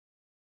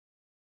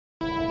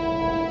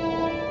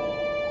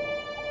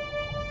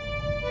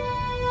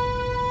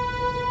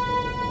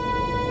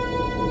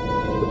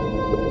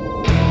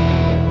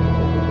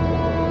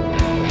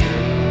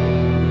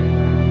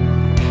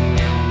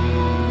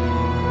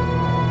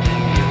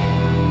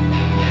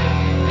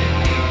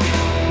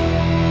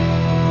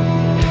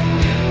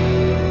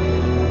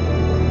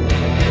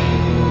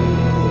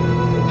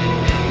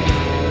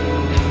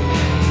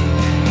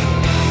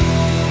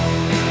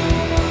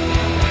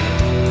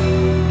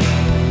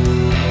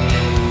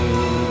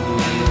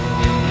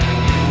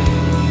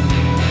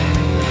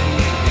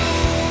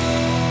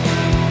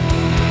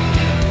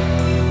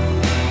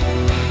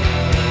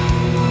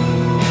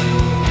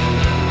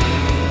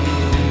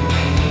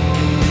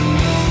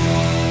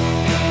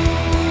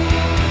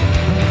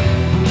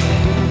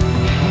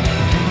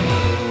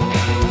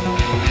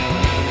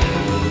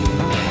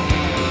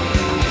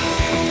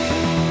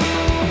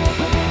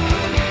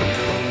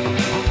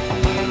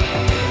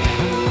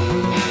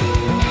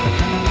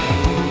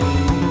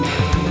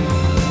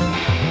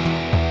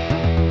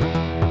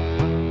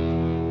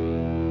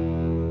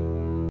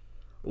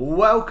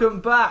welcome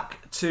back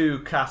to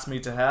Cast Me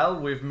to Hell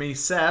with me,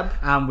 Seb.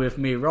 And with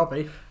me,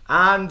 Robbie.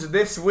 And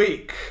this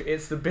week,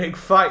 it's the big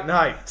fight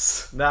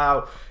nights.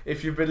 Now,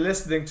 if you've been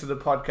listening to the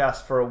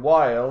podcast for a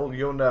while,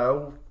 you'll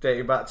know,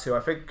 dating back to, I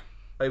think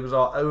it was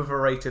our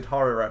overrated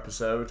horror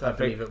episode. I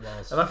believe it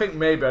was. And I think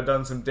maybe I'd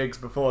done some digs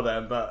before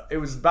then, but it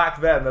was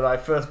back then that I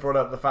first brought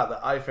up the fact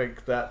that I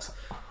think that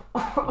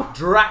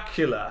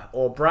Dracula,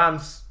 or Bram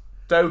Stoker's,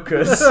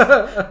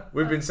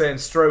 we've been saying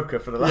Stoker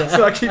for the last,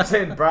 so I keep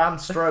saying Bram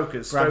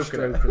Stoker's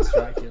Dracula.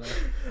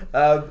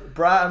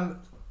 Bram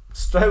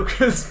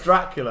Stoker's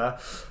Dracula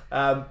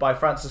by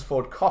Francis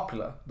Ford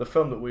Coppola, the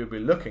film that we'll be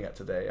looking at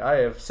today.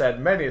 I have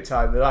said many a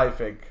time that I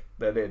think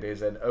that it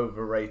is an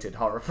overrated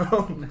horror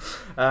film.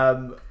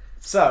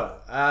 So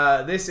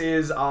this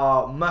is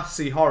our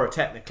must-see horror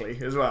technically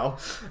as well.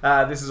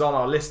 This is on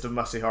our list of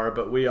must-see horror,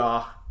 but we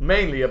are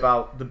mainly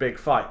about the big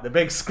fight, the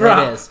big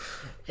scrap.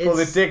 For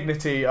the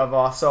dignity of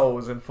our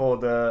souls and for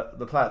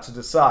the planet to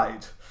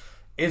decide,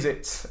 is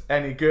it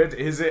any good?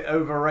 Is it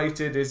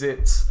overrated? Is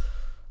it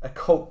a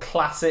cult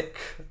classic?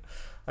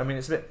 I mean,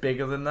 it's a bit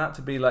bigger than that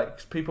to be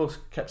like, people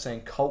kept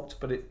saying cult,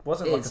 but it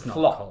wasn't like a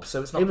flop, cult.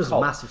 So it's not. It was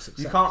cult. A massive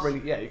success. You can't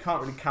really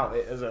count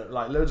it as a,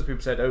 like, loads of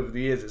people said over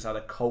the years it's had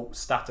a cult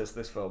status,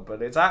 this film,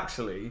 but it's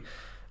actually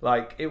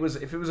like,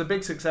 if it was a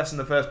big success in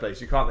the first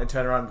place, you can't then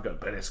turn around and go,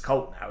 but it's a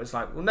cult now. It's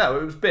like, well, no,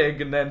 it was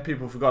big, and then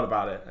people forgot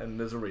about it, and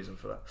there's a reason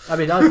for that. I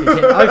mean, I think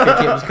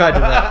it was kind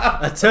of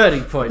a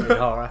turning point in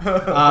horror.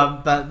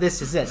 But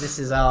this is it. This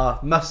is our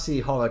must-see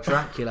horror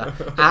Dracula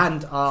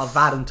and our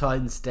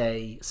Valentine's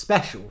Day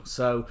special.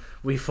 So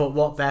we thought,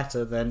 what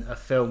better than a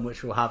film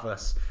which will have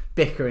us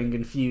bickering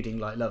and feuding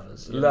like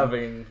lovers.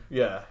 Loving.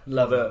 For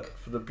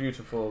the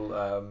beautiful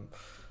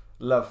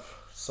love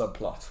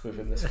subplot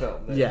within this film.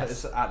 Yes.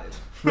 It's added.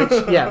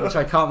 Which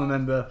I can't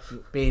remember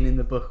being in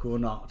the book or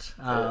not.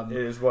 It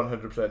is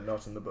 100%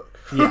 not in the book.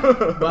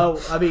 Yeah.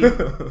 Well, I mean,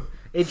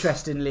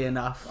 interestingly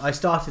enough, I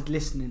started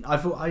listening.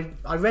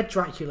 I read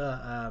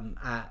Dracula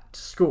at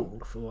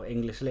school for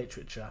English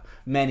literature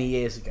many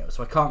years ago,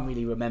 so I can't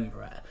really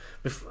remember it.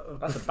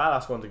 That's a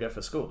badass one to get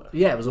for school, though.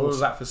 Yeah, it was. Or was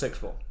that for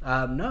sixth form?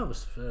 No, it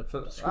was for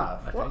school. I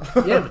what?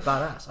 think. Yeah, it was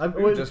badass.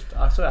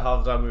 I swear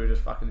half the time we were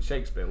just fucking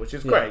Shakespeare, which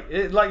is great.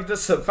 It, like,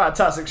 just some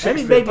fantastic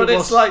Shakespeare, maybe but it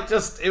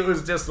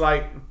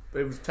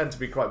was tend to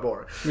be quite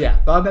boring. Yeah,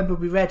 but I remember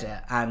we read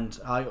it, and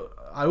I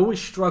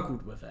always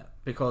struggled with it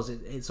because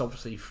it's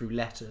obviously through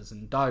letters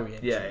and diary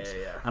entries.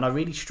 Yeah. And I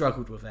really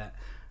struggled with it.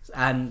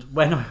 And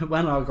when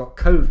I got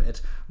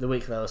COVID, the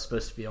week that I was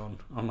supposed to be on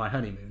my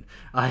honeymoon,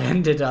 I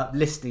ended up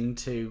listening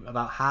to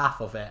about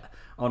half of it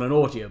on an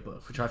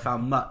audiobook, which I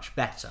found much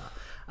better.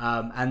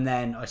 And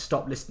then I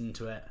stopped listening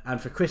to it.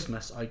 And for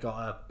Christmas, I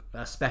got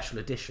a special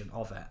edition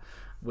of it,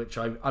 which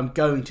I'm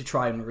going to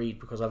try and read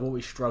because I've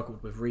always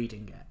struggled with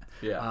reading it.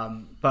 Yeah.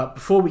 But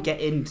before we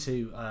get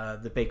into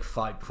the big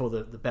fight, before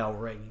the bell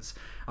rings,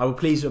 I will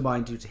please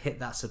remind you to hit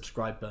that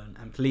subscribe button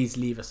and please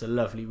leave us a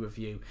lovely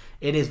review.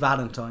 It is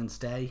Valentine's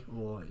Day,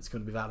 or it's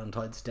going to be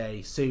Valentine's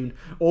Day soon,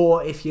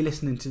 or if you're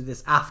listening to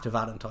this after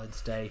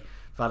Valentine's Day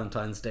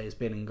has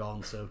been and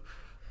gone, so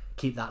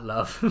keep that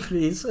love,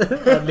 please,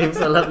 and leave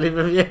us a lovely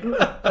review.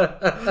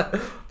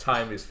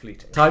 Time is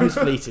fleeting. Time is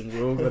fleeting.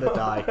 We're all going to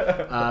die.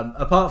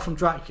 Apart from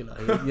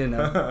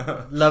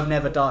Dracula, love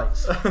never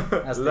dies.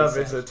 Love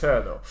is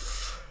eternal.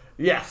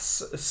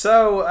 Yes.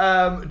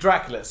 So,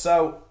 Dracula.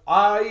 So,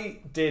 I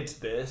did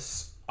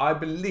this, I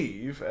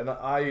believe, and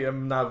I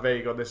am now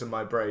vague on this in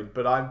my brain,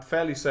 but I'm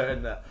fairly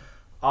certain that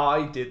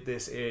I did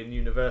this in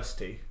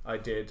university. I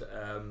did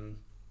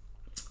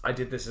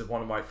this as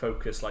one of my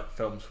focus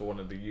films for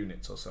one of the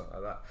units or something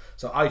like that.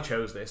 So I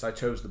chose this. I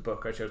chose the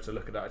book. I chose to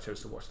look at it. I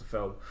chose to watch the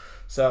film.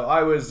 So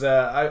I was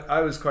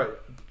quite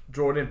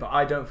drawn in, but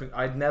I don't think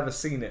I'd never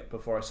seen it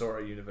before I saw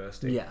it at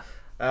university. Yeah.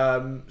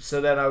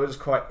 So then I was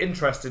quite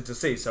interested to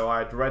see. So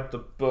I'd read the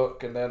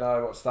book and then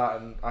I watched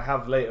that, and I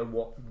have later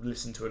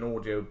listened to an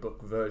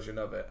audiobook version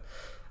of it.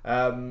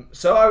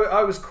 So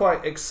I was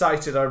quite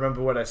excited. I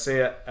remember when I see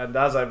it, and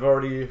as I've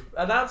already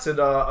announced in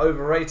our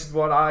overrated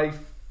one, I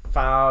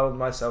found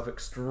myself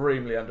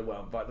extremely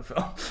underwhelmed by the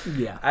film.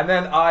 Yeah. And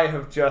then I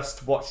have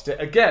just watched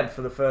it again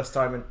for the first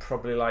time in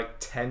probably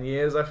 10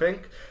 years, I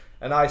think.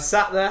 And I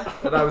sat there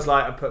and I was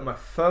like, I'm putting my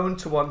phone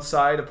to one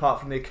side apart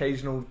from the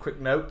occasional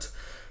quick note.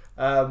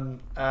 And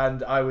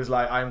I was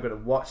like, I'm going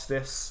to watch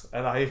this.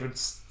 And I even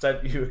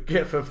sent you a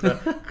gif of the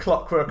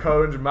Clockwork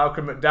Orange and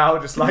Malcolm McDowell,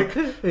 just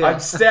Yeah. I'm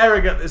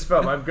staring at this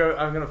film. I'm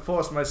going to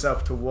force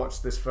myself to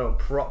watch this film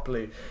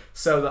properly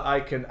so that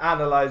I can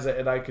analyse it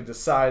and I can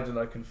decide and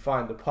I can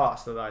find the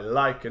parts that I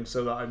like, and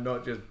so that I'm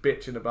not just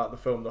bitching about the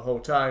film the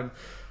whole time.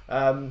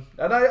 And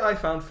I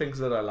found things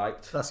that I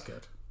liked. That's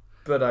good.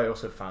 But I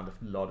also found a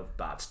lot of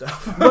bad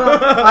stuff. Well,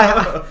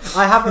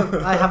 I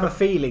have a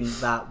feeling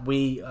that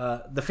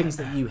the things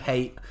that you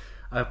hate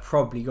are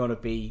probably going to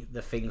be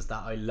the things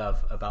that I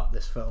love about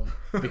this film,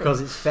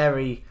 because it's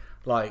very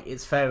gothic,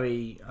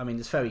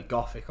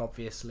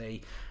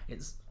 obviously.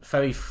 It's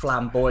very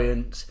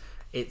flamboyant.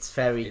 It's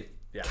very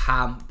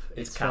camp.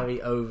 It's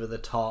very over the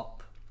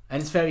top.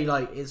 and it's very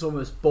like it's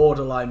almost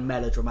borderline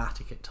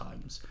melodramatic at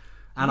times,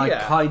 and I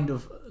kind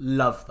of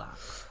love that.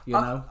 You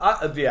know,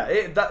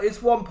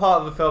 it's one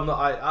part of the film that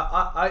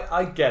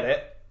I get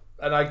it,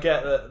 and I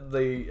get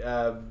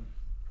that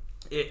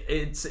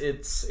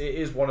it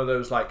is one of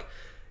those like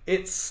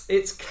it's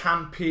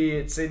campy,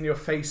 it's in your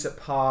face at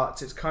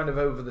parts, it's kind of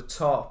over the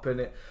top,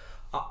 and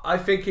I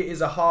think it is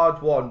a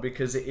hard one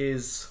because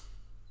this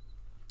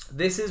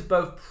is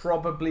both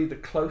probably the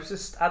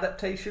closest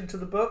adaptation to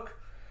the book.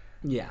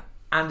 Yeah.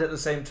 And at the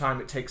same time,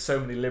 it takes so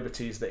many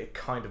liberties that it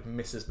kind of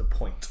misses the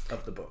point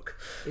of the book.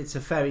 It's a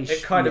very...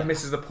 It kind of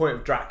misses the point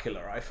of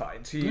Dracula, I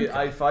find.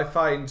 I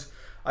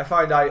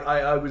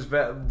was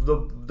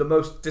the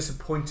most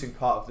disappointing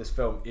part of this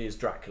film is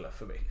Dracula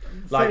for me.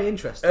 Like, very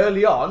interesting.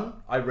 Early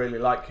on, I really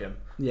like him.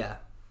 Yeah.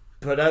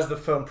 But as the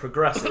film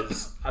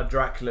progresses,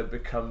 Dracula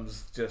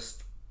becomes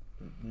just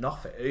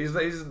nothing.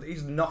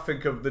 He's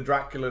nothing of the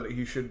Dracula that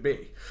he should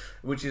be,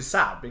 which is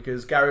sad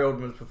because Gary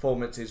Oldman's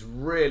performance is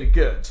really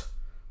good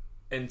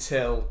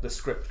until the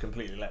script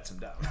completely lets him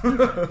down.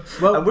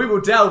 Well, and we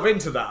will delve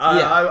into that.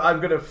 I'm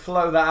going to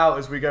flow that out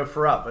as we go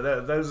throughout.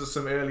 But those are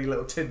some early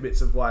little tidbits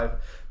of why.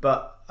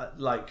 But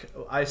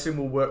I assume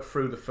we'll work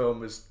through the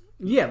film as.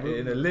 Yeah,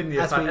 in a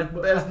linear as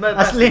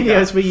linear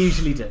as we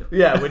usually do.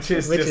 Yeah, which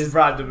is just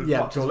random and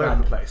fucked all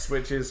over the place.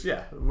 Which is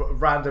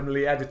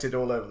randomly edited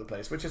all over the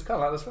place. Which is kind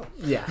of like this film.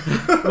 Yeah.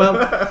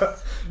 Well,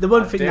 the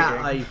one thing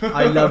that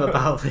I love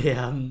about the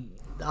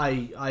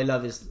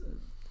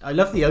I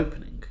love the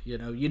opening.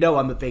 You know,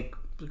 I'm a big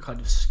kind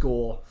of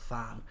score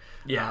fan.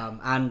 Yeah.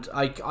 And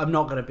I'm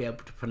not going to be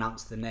able to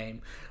pronounce the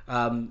name,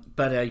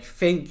 but I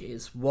think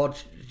it's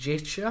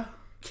Wojciech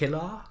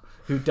Kilar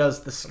who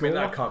does the score. I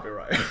mean, that can't be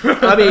right.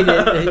 I mean,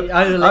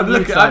 I'm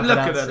looking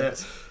at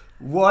it.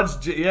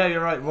 Yeah,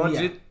 you're right.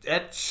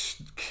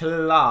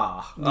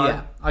 Klar.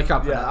 Yeah, I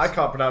can't pronounce. Yeah, I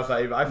can't pronounce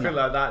that either. I feel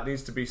like that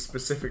needs to be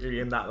specifically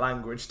in that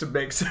language to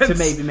make sense. To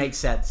maybe make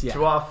sense, yeah.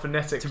 To our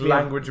phonetic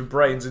language of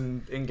brains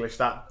in English,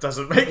 that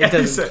doesn't make any sense.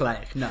 It doesn't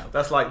click, no.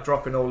 That's like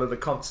dropping all of the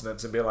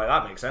consonants and being like,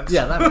 that makes sense.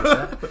 Yeah, that makes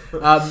sense.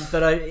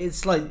 But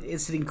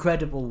it's an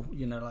incredible,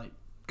 like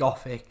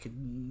gothic,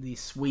 and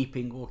these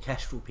sweeping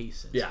orchestral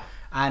pieces. Yeah.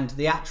 And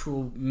the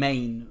actual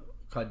main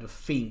kind of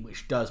theme,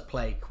 which does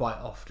play quite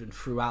often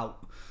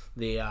throughout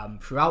the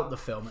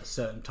film at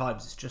certain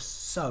times, it's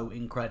just so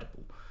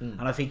incredible.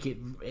 And I think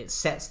it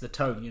sets the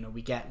tone.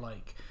 We get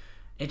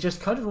it just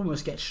kind of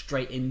almost gets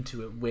straight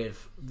into it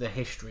with the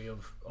history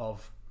of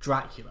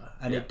Dracula,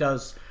 and it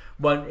does.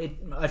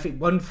 I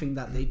think one thing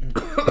that they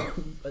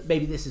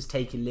maybe this is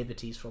taking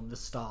liberties from the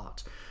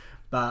start,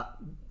 but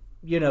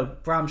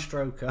Bram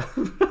Stoker,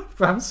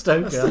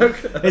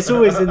 it's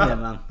always in there,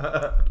 man.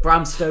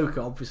 Bram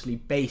Stoker obviously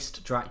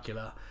based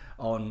Dracula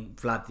on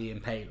Vlad the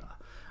Impaler.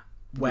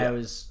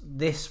 Whereas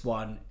this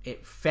one,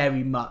 it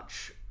very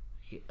much,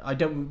 I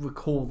don't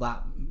recall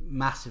that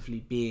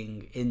massively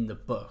being in the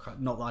book.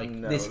 Not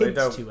like there's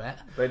hints to it.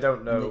 They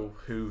don't know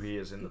who he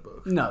is in the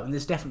book. No, and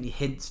there's definitely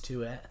hints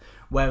to it.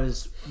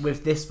 Whereas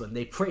with this one,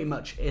 they pretty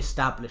much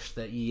established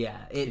that he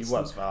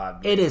was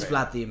Vlad. It is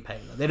Vlad the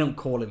Impaler. They don't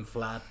call him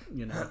Vlad.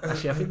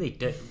 Actually, I think they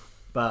do,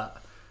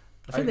 but.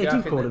 I think they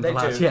do call him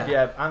Vlad,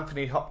 yeah.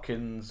 Anthony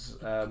Hopkins,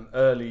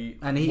 early,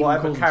 and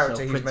whatever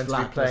character he's meant to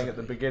be playing at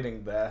the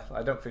beginning there.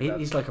 I don't think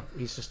he's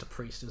just a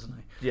priest, isn't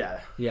he?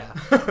 Yeah. Yeah.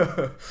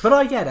 But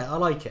I get it. I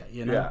like it,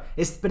 Yeah.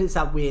 It's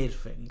that weird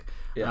thing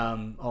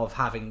of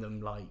having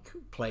them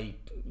play,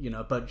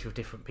 a bunch of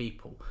different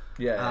people.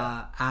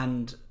 Yeah.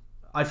 And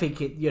I think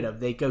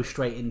they go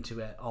straight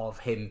into it of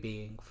him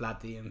being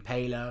Vlad the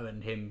Impaler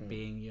and him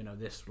being,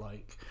 this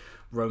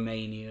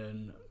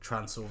Romanian,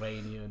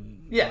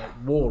 Transylvanian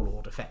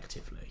warlord,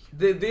 effectively.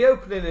 The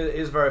opening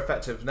is very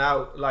effective.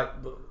 Now,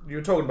 you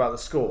were talking about the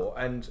score,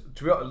 and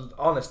to be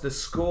honest, the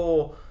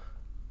score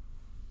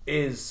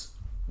is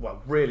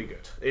really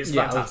good. It's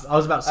fantastic. I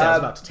was about to say I was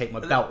about to take my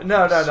belt.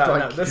 No.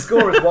 The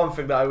score is one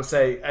thing that I would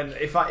say, and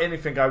if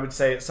anything, I would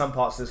say at some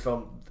parts of this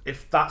film,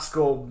 if that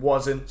score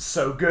wasn't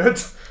so good,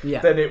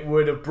 then it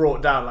would have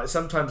brought down.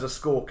 Sometimes a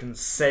score can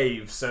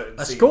save certain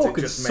scenes. A score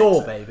could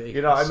soar, baby.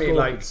 You know what I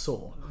mean?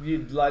 Soar.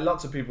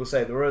 Lots of people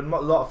say there were a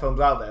lot of films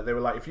out there. They were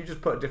like, if you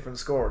just put a different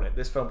score on it,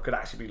 this film could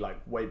actually be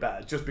way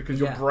better. Just because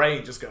your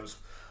brain just goes,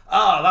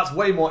 that's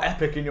way more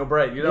epic in your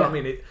brain. You know what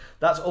I mean?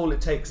 That's all it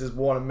takes is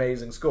one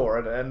amazing score,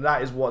 and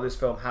that is what this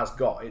film has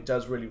got. It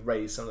does really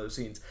raise some of those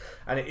scenes,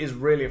 and it is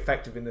really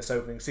effective in this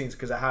opening scenes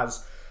because it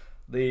has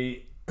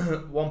the.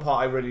 One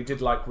part I really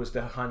did like was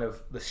the kind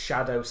of the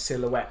shadow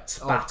silhouette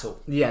battle.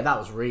 Yeah, that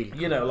was really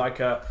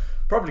cool.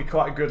 Probably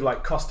quite a good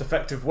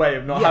cost-effective way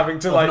of not having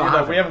to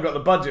we haven't got the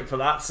budget for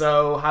that,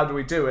 so how do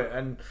we do it?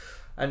 And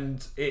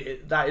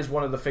that is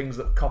one of the things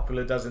that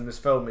Coppola does in this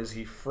film is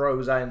he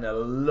throws in a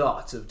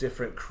lot of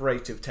different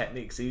creative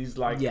techniques. He's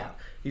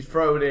he's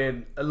thrown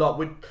in a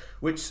lot,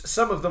 which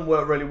some of them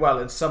work really well,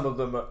 and some of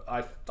them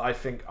I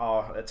think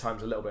are at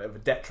times a little bit of a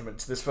detriment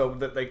to this film,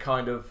 that they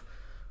kind of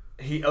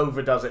he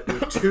overdoes it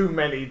with too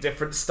many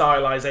different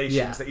stylizations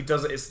Yeah. that he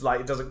doesn't. It's like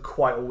he doesn't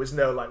quite always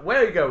know like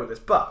where you go with this.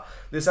 But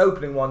this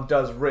opening one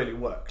does really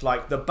work.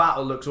 Like the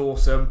battle looks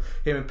awesome.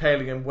 Him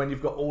impaling him when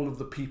you've got all of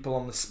the people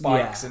on the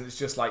spikes, Yeah. and it's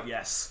just like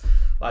yes,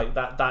 like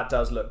that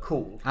does look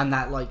cool. And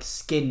that like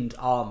skinned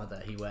armor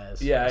that he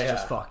wears, Yeah, is yeah.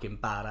 just fucking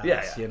badass.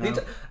 Yeah, yeah. You know,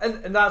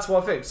 And that's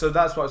what I think. So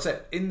that's what I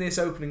said in this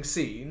opening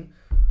scene.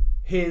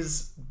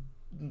 His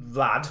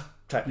lad,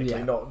 technically,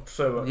 Yeah. not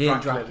so much He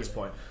ain't Dracula at this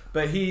Dracula. point,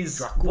 but he's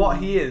Dracula. what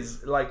he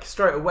is. Like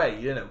straight away,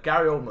 you know,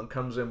 Gary Oldman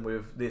comes in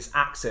with this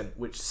accent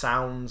which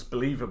sounds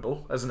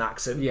believable as an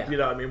accent. Yeah. You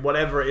know what I mean?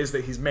 Whatever it is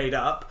that he's made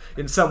up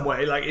in some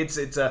way, like it's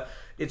a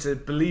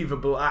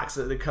believable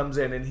accent that comes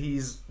in, and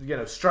he's, you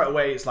know, straight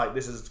away it's like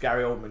this is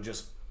Gary Oldman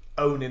just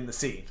owning the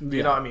scene. You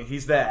Yeah. know what I mean?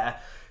 He's there.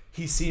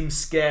 He seems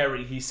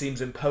scary. He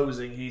seems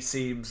imposing. He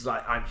seems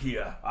like I'm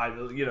here.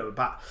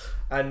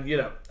 And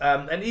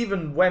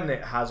even when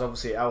it has,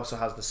 obviously, it also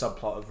has the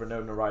subplot of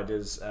Winona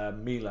Ryder's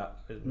Mina,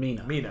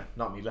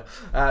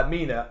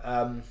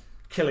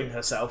 killing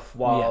herself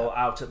while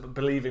out,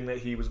 believing that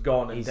he was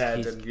gone and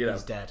dead, and you know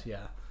he's dead.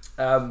 Yeah.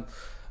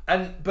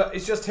 But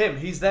it's just him.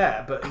 He's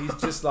there, but he's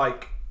just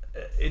like.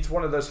 It's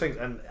one of those things,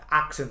 and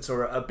accents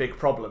are a big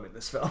problem in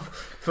this film,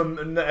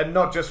 and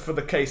not just for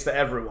the case that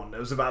everyone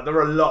knows about. There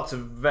are lots of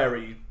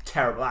very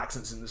terrible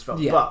accents in this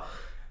film, but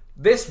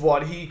this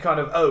one he kind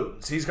of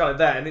owns. He's kind of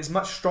there, and it's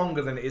much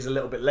stronger than it is a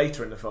little bit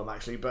later in the film,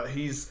 actually. But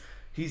he's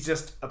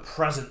just a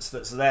presence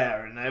that's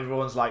there, and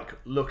everyone's like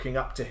looking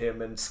up to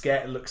him and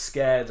looks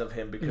scared of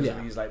him because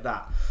he's like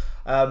that.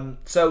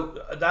 So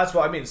that's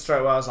what I mean. Straight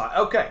away, I was like,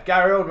 okay,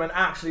 Gary Oldman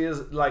actually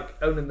is like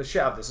owning the shit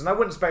out of this, and I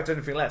wouldn't expect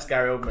anything less.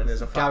 Gary Oldman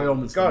is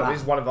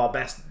he's one of our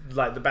best,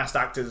 like the best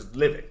actors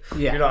living.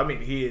 Yeah. You know what I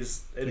mean? He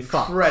is an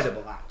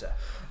incredible actor.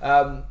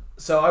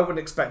 So I wouldn't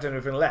expect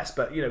anything less.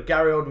 But you know,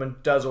 Gary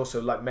Oldman does also,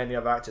 like many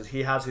other actors,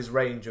 he has his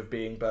range of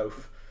being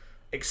both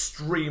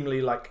extremely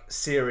like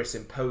serious,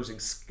 imposing.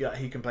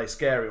 He can play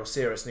scary or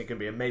serious, and he can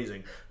be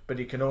amazing. But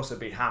he can also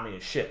be hammy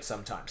as shit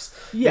sometimes.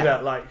 Yeah,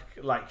 you know,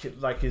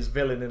 like his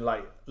villain in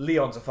like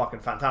Leon's a fucking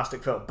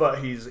fantastic film, but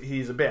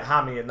he's a bit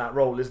hammy in that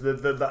role as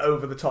the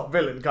over the top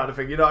villain kind of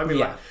thing. You know what I mean?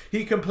 Yeah. Like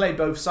he can play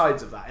both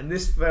sides of that. And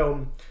this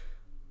film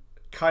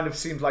kind of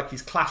seems like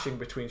he's clashing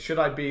between should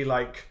I be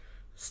like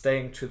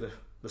staying to the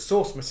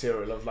source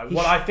material of like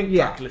what I think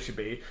Dracula should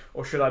be,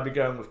 or should I be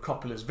going with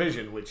Coppola's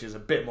vision, which is a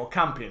bit more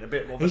campy and a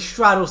bit more. He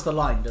straddles the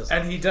line, doesn't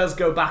he? And he does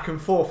go back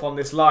and forth on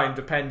this line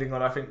depending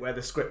on I think where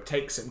the script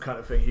takes him, kind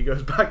of thing. He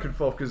goes back and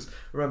forth because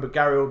remember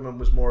Gary Oldman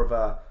was more of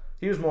a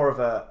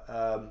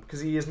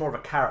because he is more of a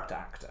character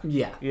actor.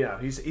 Yeah, you know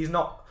he's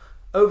not.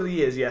 Over the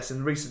years, yes,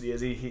 in recent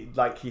years, he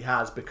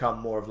has become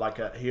more of like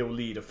he'll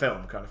lead a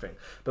film kind of thing.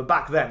 But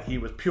back then, he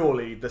was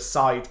purely the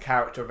side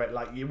character of it.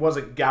 Like it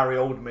wasn't Gary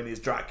Oldman is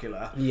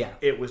Dracula. Yeah,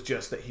 it was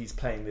just that he's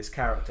playing this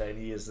character and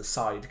he is the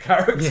side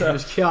character. Yeah, it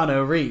was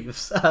Keanu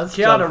Reeves.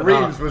 Keanu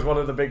Reeves was one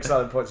of the big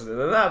selling points of it,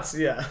 and that's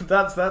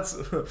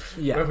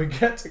when we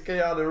get to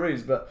Keanu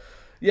Reeves. But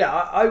yeah,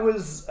 I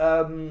was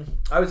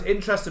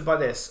interested by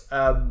this,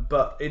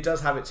 but it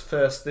does have its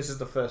first. This is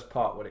the first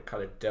part when it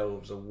kind of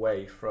delves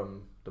away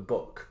from the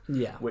book,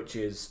 which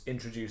is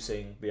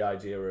introducing the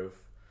idea of,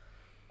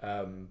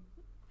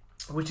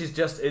 which is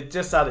just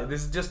this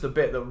is just the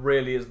bit that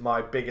really is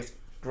my biggest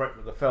gripe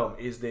with the film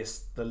is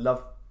the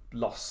love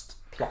lost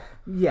plot,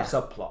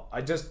 subplot.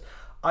 I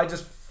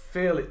just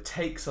feel it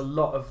takes a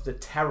lot of the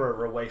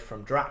terror away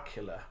from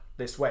Dracula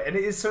this way, and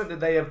it is something that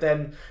they have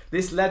then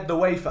this led the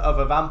way for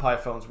other vampire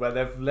films where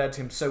they've led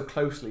him so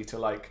closely to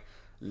like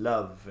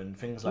love and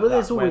things like that. Well,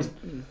 there's always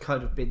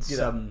kind of been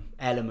some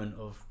element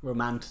of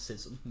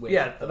romanticism.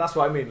 That's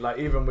what I mean. Like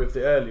even with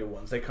the earlier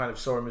ones, they kind of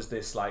saw him as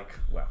this like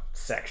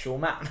sexual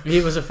man.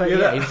 He was he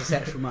was a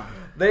sexual man.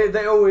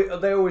 They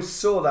always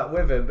saw that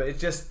with him, but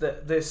it's just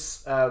that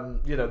this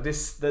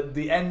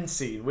the end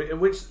scene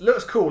which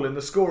looks cool and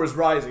the score is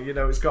rising. You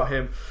know, it's got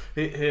him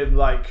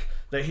like.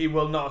 That he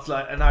will not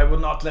let, and I will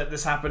not let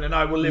this happen, and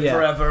I will live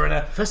forever.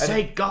 And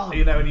forsake God,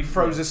 you know, and he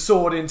throws his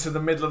sword into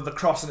the middle of the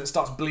cross, and it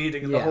starts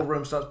bleeding, and the whole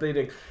room starts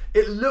bleeding.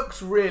 It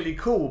looks really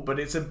cool, but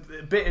it's a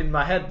bit in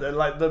my head.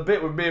 Like the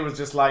bit with me was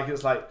just like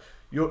it's like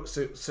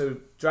so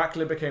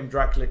Dracula became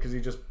Dracula because he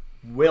just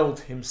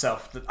willed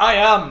himself that I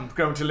am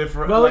going to live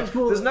forever. Well, like,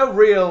 there's no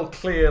real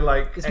clear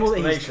like it's more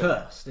explanation. That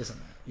he's cursed, isn't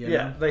it? You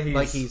know?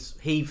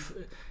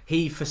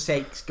 He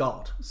forsakes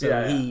God,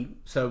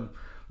 so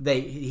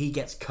he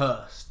gets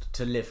cursed.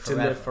 To live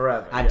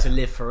forever, and to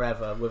live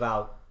forever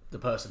without the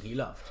person he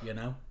loved, you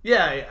know.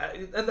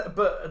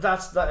 But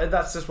that's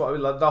just what we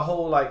like. The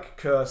whole like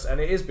curse, and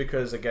it is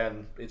because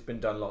again, it's been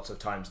done lots of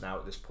times now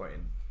at this point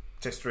in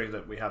history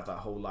that we have that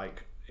whole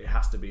like it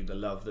has to be the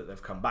love that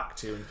they've come back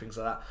to and things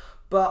like that.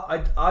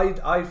 But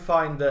I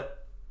find that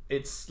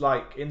it's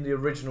like in the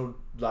original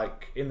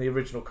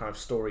kind of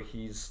story,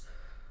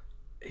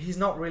 he's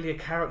not really a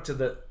character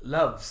that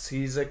loves.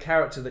 He's a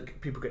character that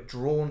people get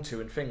drawn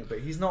to and things, but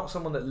he's not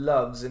someone that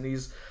loves, and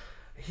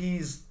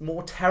he's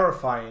more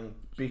terrifying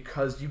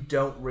because you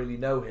don't really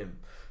know him.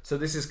 So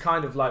this is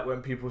kind of like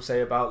when people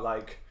say about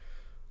like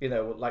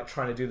like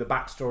trying to do the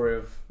backstory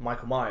of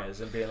Michael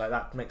Myers and being like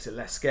that makes it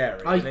less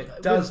scary. And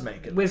it does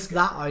make it. With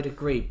that, I'd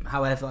agree.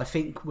 However, I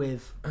think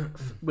with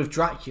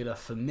Dracula,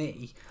 for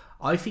me,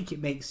 I think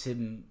it makes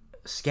him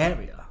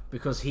scarier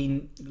because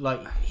he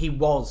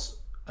was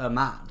a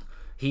man.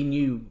 He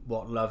knew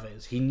what love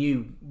is. He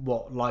knew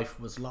what life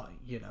was like,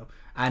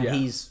 and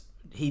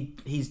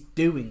he's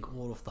doing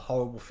all of the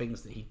horrible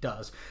things that he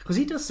does because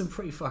he does some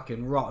pretty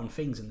fucking rotten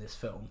things in this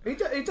film. He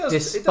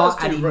does,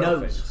 and he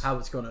knows things. how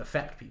it's going to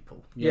affect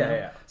people.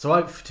 Yeah.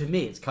 So to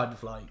me, it's kind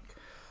of like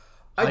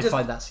I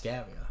find that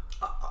scarier.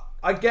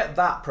 I get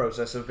that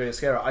process of being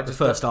scary. I just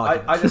don't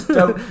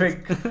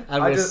think.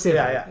 I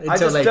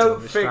just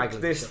don't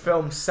think this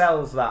film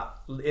sells that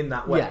in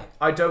that way. Yeah.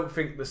 I don't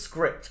think the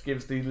script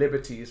gives the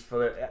liberties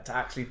for it to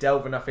actually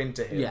delve enough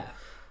into him. Yeah.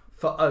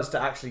 For us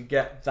to actually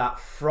get that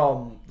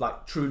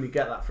truly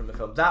get that from the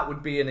film. That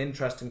would be an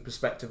interesting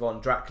perspective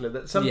on Dracula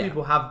that some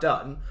people have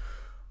done.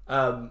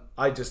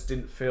 I just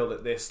didn't feel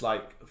that this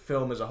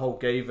film as a whole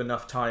gave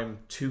enough time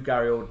to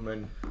Gary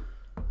Oldman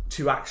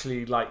to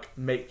actually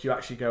make you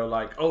actually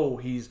go oh,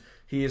 he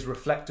is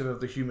reflective of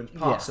the human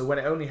past. Yeah. So when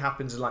it only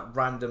happens in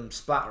random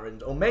splatter,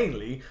 or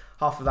mainly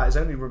half of that is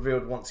only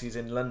revealed once he's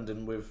in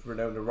London with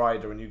Winona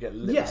Ryder, and you get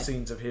little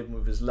scenes of him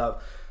with his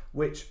love,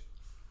 which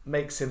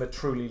makes him a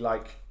truly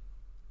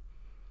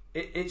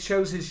it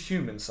shows his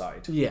human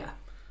side. Yeah.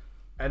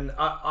 And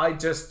I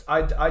just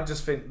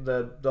think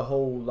the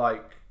whole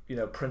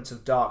Prince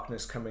of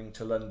Darkness coming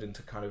to London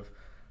to kind of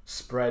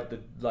spread the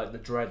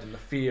dread and the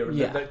fear, and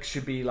that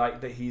should be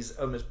that he's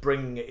almost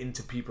bringing it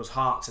into people's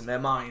hearts and their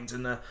minds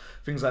and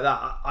things like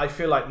that. I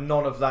feel like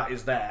none of that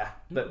is there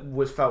that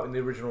was felt in the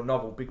original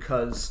novel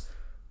because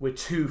we're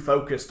too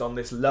focused on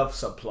this love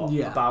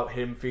subplot about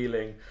him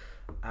feeling.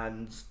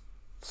 And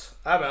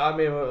I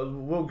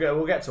mean, we'll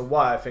get to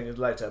why I think is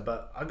later,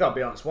 but I gotta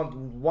be honest.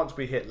 Once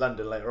we hit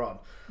London later on,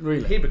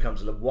 really, he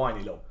becomes a whiny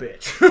little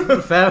bitch.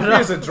 Fair enough.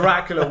 He's a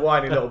Dracula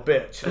whiny little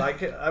bitch.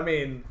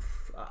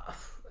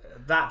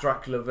 That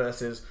Dracula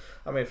versus,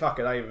 fuck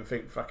it, I even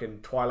think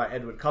fucking Twilight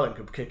Edward Cullen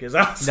could kick his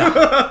ass.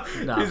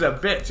 No. He's a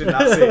bitch in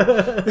that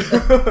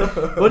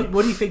scene. What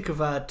do you think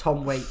of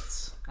Tom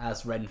Waits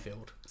as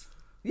Renfield?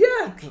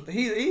 Yeah,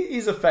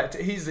 he's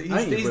effective. He's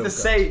the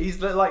same. He's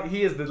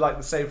he is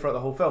the same throughout the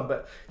whole film,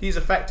 but he's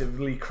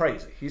effectively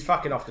crazy. He's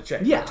fucking off the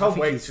chain. Yeah, Tom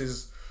Waits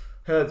is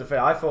heard the thing.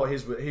 I thought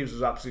he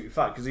was absolutely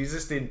fine because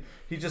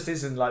he just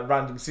is in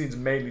random scenes,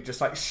 mainly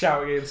just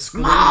shouting and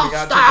screaming out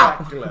to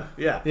Dracula.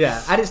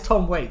 Yeah, and it's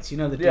Tom Waits.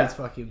 The dude's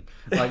fucking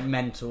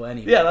mental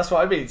anyway. Yeah, that's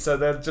what I mean. So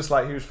they're just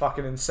he was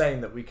fucking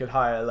insane that we could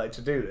hire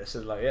to do this,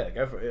 and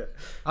go for it.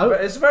 Yeah.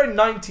 But it's a very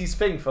 90s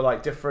thing for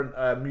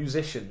different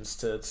musicians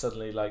to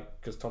suddenly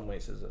because Tom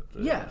Waits is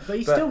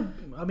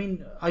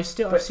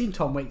I've seen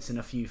Tom Waits in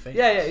a few things.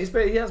 Yeah,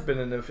 he has been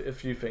in a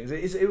few things.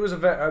 It was a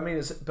very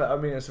it's a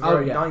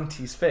very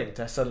 90s thing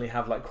to suddenly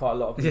have quite a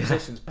lot of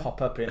musicians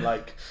pop up in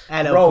LL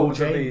Cool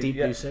J, Deep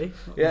Blue Sea,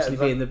 obviously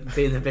being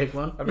the big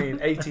one.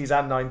 80s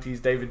and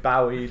 90s, David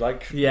Bowie,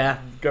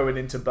 going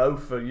into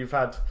both. You've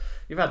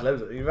had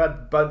loads of, you've had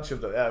a bunch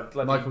of them.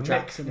 Michael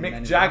Jackson,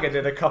 Mick Jagger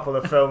did a couple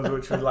of films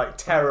which were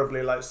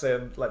terribly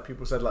saying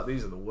people said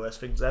these are the worst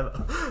things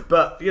ever.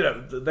 But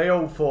they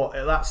all thought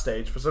at that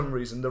stage for some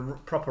reason the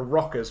proper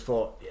rockers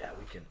thought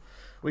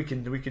we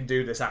can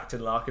do this acting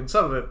lark, and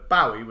some of it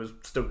Bowie was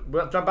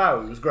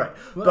great,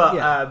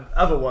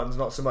 other ones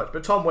not so much.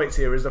 But Tom Waits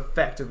here is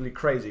effectively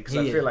crazy because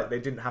I feel like they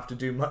didn't have to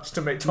do much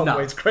to make Tom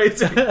Waits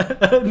crazy.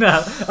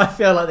 No, I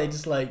feel like they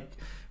just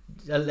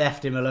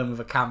left him alone with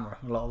a camera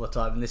a lot of the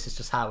time, and this is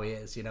just how he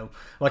is.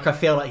 I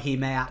feel like he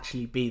may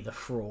actually be the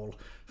thrall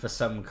for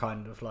some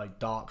kind of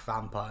dark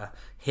vampire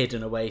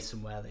hidden away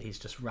somewhere that he's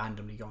just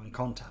randomly got in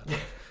contact with.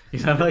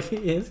 He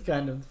is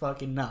kind of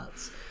fucking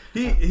nuts.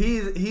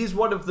 He's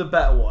one of the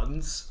better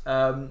ones,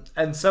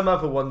 and some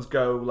other ones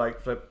go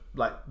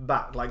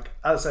that.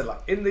 As I said,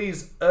 in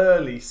these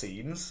early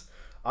scenes,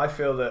 I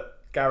feel that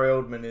Gary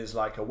Oldman is a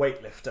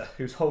weightlifter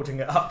who's holding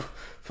it up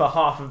for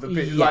half of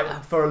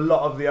the for a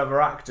lot of the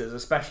other actors,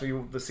 especially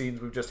the scenes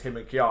with just him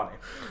and Keanu.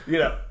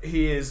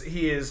 He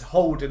is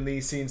holding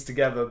these scenes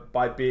together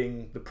by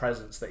being the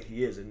presence that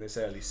he is in this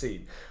early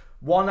scene.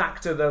 One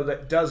actor though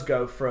that does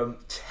go from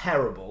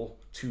terrible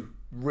to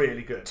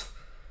really good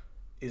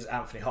is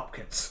Anthony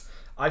Hopkins.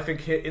 I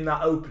think in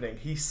that opening,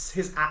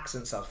 his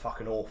accent sounds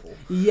fucking awful.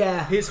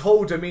 Yeah. His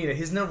whole demeanour,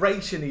 his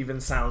narration even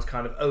sounds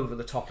kind of over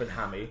the top and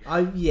hammy.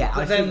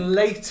 But then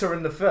later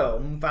in the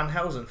film, Van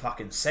Helsing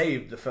fucking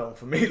saved the film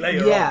for me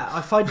later on. Yeah,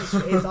 I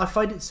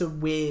find it's a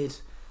weird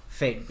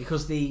thing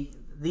because the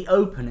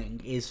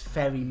opening is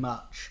very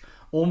much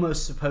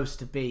almost supposed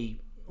to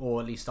be,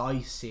 or at least I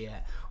see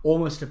it,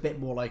 almost a bit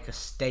more like a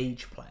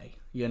stage play.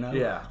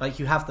 Yeah.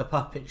 You have the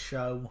puppet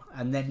show,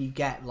 and then you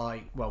get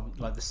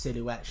the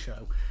silhouette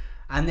show,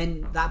 and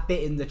then that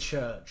bit in the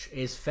church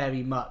is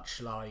very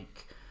much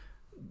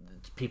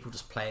people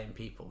just playing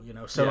people,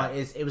 So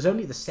it was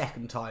only the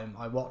second time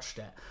I watched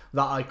it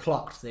that I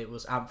clocked that it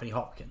was Anthony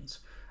Hopkins,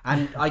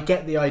 and I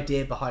get the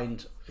idea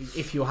behind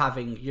if you're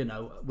having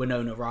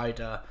Winona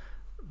Ryder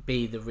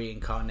be the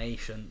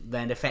reincarnation,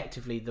 then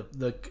effectively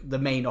the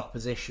main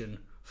opposition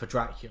for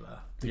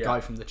Dracula, the guy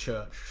from the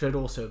church, should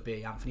also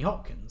be Anthony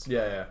Hopkins.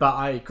 Yeah. But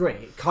I agree,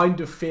 it kind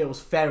of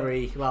feels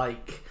very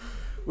like,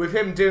 with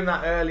him doing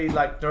that early,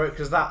 like,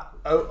 because that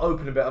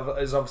opening bit of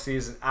is obviously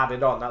isn't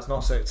added on. That's not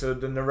so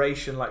the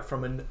narration, like,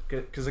 from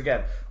because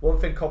again, one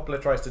thing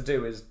Coppola tries to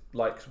do is,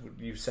 like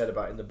you said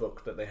about in the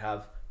book, that they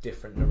have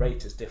different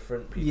narrators,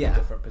 different people,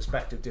 different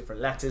perspective,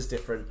 different letters,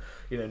 different,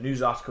 you know,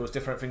 news articles,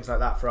 different things like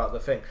that throughout the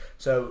thing.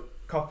 So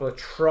Coppola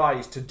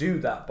tries to do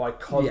that by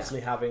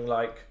constantly having,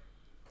 like,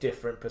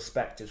 different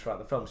perspectives throughout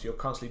the film. So you're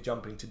constantly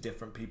jumping to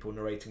different people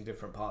narrating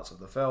different parts of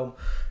the film.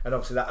 And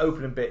obviously that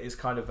opening bit is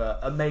kind of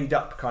a made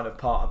up kind of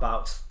part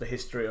about the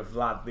history of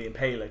Vlad the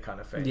Impaler kind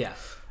of thing. Yeah.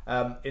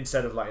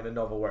 Instead of like in a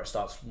novel where it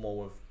starts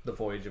more with the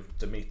voyage of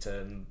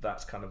Demeter, and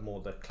that's kind of more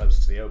the close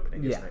to the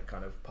opening, isn't it?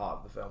 Kind of part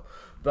of the film.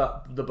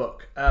 But the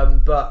book.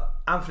 But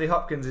Anthony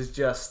Hopkins is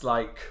just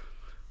like,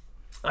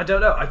 I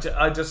don't know.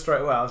 I just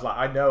straight away I was like,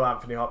 I know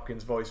Anthony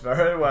Hopkins' voice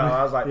very well.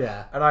 I was like,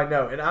 and I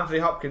know. And Anthony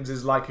Hopkins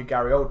is like a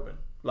Gary Oldman.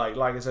 Like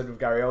I said with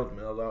Gary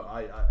Oldman, although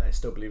I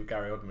still believe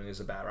Gary Oldman is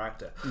a better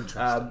actor. Because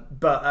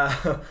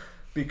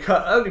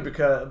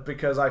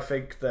I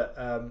think that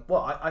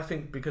I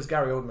think because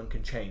Gary Oldman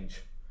can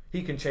change.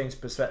 He can change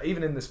perspective.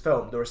 Even in this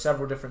film, there are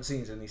several different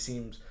scenes, and he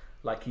seems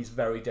like he's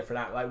very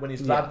different. Like when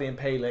he's Vlad the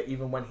Impaler,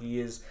 even when he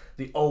is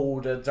the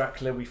older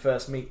Dracula we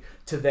first meet,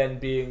 to then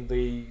being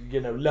the, you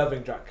know,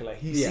 loving Dracula,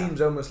 he seems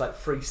almost like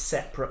three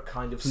separate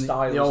kind of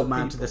styles. The old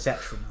man people. to the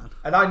sexual man.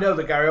 And I know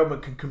that Gary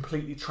Oldman can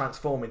completely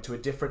transform into a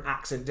different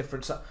accent,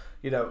 different,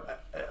 you know,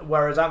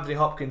 whereas Anthony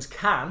Hopkins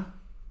can,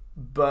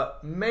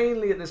 but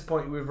mainly at this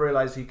point we've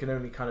realised he can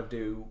only kind of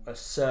do a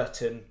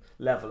certain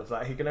level of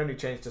that. He can only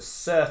change to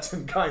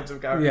certain kinds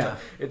of character. Yeah.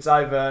 It's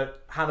either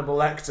Hannibal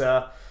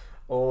Lecter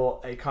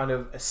or a kind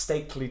of a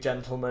stately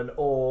gentleman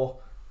or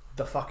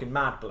the fucking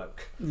mad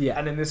bloke. Yeah.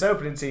 And in this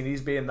opening scene,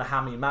 he's being the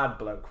hammy mad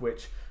bloke,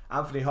 which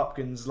Anthony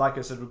Hopkins, like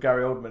I said with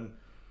Gary Oldman,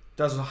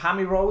 does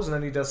hammy roles and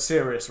then he does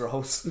serious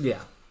roles. Yeah.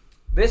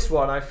 This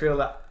one, I feel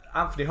that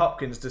Anthony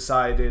Hopkins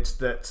decided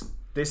that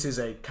this is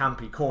a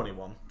campy, corny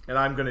one, and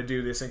I'm going to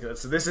do this.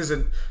 So this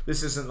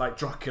isn't like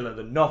Dracula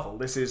the novel.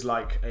 This is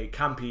like a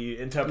campy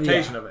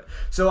interpretation of it.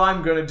 So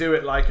I'm going to do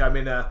it like I'm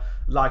in a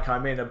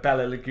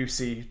Bela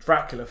Lugosi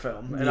Dracula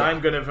film, and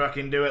I'm going to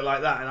fucking do it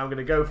like that, and I'm going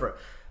to go for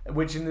it.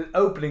 Which in the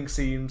opening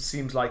scene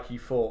seems like he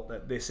thought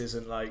that this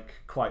isn't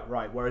like quite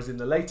right, whereas in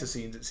the later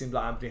scenes it seems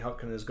like Anthony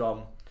Hopkins has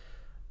gone,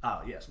 oh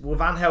yes, well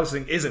Van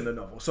Helsing isn't the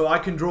novel, so I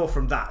can draw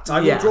from that.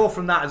 I will draw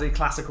from that as a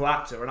classical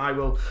actor, and I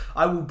will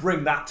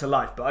bring that to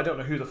life. But I don't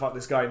know who the fuck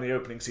this guy in the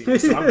opening scene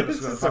is, so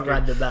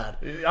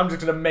I'm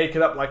just gonna make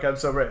it up like I'm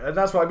so rich. And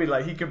that's what I mean.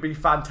 Like he can be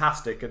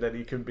fantastic, and then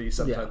he can be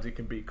sometimes he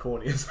can be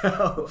corny as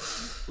hell.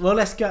 Well,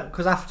 let's get,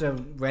 because after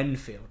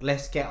Renfield,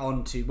 let's get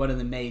on to one of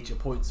the major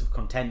points of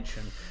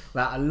contention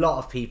that a lot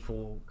of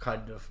people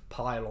kind of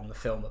pile on the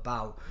film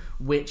about,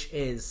 which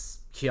is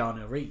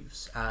Keanu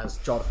Reeves as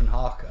Jonathan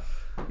Harker.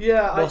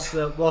 Yeah, what's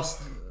the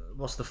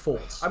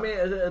thoughts? I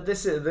mean,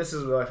 this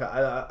is what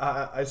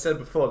I said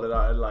before that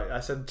I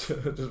said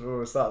just before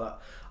we start that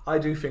I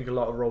do think a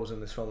lot of roles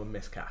in this film are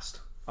miscast.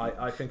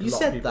 I think a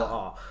lot of people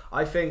are.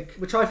 I think,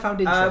 which I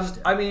found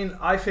interesting. I mean,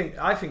 I think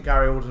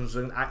Gary Oldman's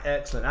an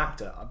excellent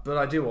actor, but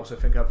I do also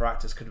think other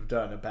actors could have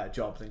done a better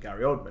job than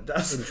Gary Oldman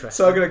does.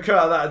 So I'm going to cut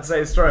out that and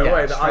say straight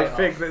away that I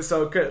think that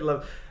so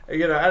good.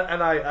 You know,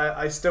 and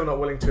I'm still not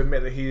willing to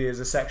admit that he is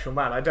a sexual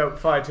man. I don't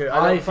find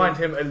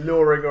him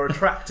alluring or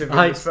attractive in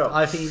this film.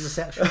 I think he's a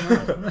sexual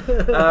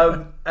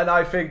man. And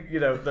I think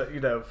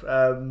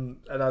and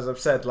as I've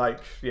said,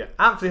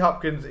 Anthony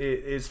Hopkins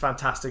is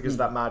fantastic as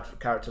that mad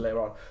character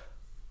later on,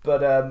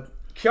 but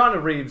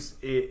Keanu Reeves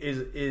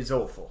is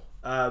awful.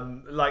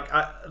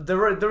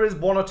 There is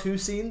one or two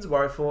scenes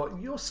where I thought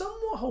you're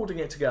somewhat holding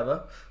it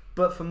together.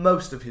 But for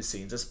most of his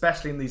scenes,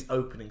 especially in these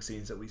opening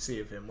scenes that we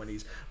see of him when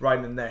he's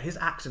riding in there, his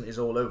accent is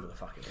all over the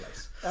fucking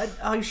place.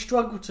 I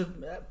struggle to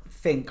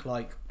think,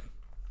 like,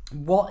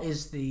 where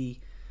is it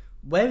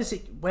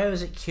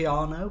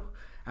Keanu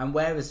and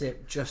where is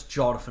it just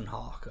Jonathan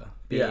Harker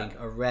being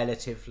a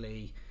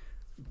relatively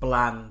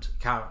bland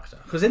character?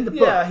 Because in the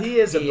book, he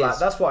is bland.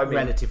 That's what I mean.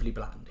 Relatively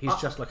bland. He's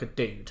just like a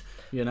dude.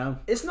 You know,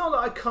 it's not that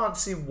I can't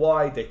see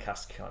why they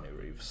cast Keanu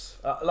Reeves.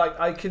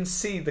 I can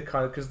see the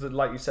kind of, because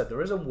like you said,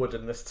 there is a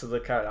woodenness to the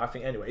character. I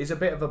think anyway, he's a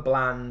bit of a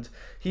bland.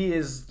 He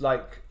is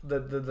like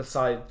the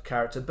side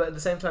character, but at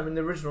the same time, in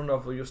the original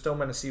novel, you're still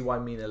meant to see why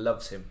Mina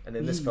loves him, and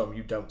in this film,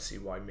 you don't see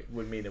why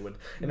Mina would.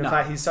 And in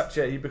fact,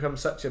 he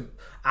becomes such a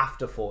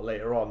afterthought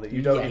later on that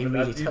you don't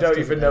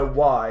even know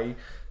why.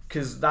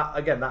 Because that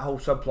whole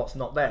subplot's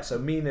not there. So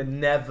Mina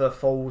never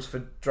falls for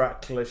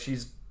Dracula.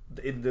 She's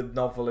in the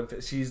novel,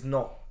 and she's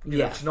not.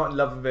 She's not in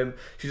love with him.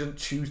 She doesn't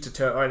choose to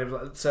turn or anything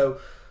like that. So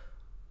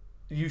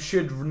you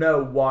should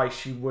know why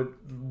she would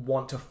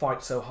want to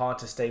fight so hard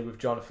to stay with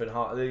Jonathan,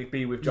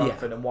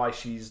 and why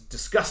she's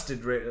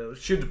disgusted.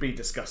 Should be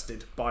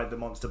disgusted by the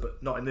monster,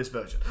 but not in this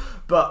version.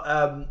 But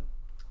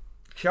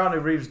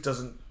Keanu Reeves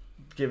doesn't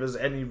give us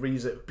any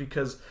reason,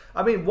 because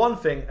I mean, one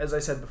thing, as I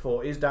said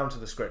before, is down to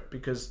the script,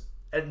 because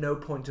at no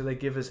point do they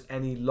give us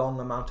any long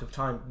amount of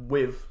time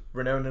with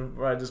Winona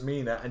Ryder's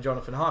Mina and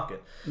Jonathan Harkin.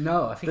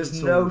 No, I think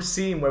there's no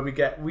scene where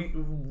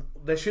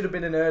there should have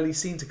been an early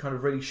scene to kind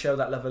of really show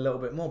that level a little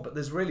bit more, but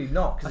there's really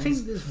not. I think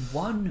there's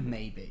one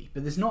maybe,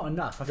 but there's not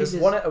enough. There's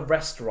one at a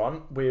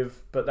restaurant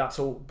but that's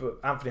all. But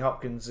Anthony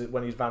Hopkins,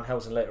 when he's Van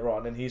Helsing later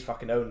on, and he's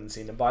fucking owning the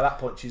scene, and by that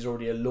point she's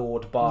already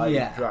allured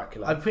by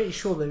Dracula. I'm pretty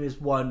sure there is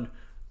one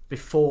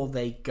before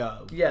they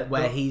go,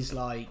 where he's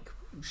like,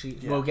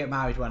 we'll get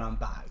married when I'm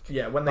back.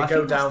 Yeah, when they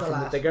go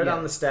down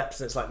down the steps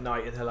and it's like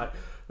night, and they're like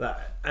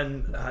that,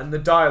 and the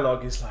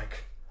dialogue is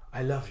like,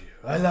 I love you.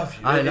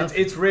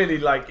 It's really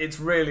like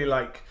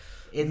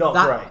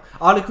not great.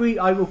 I'll agree.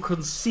 I will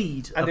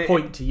concede a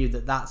point to you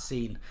that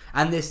scene,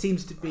 and there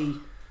seems to be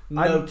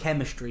no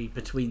chemistry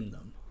between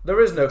them. There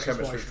is no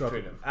chemistry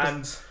between them,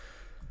 and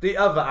the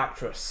other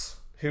actress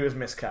who is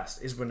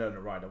miscast is Winona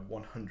Ryder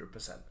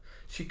 100%.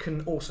 She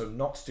can also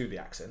not do the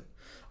accent.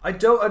 I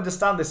don't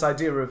understand this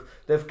idea of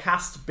they've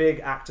cast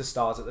big actor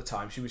stars at the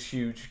time. She was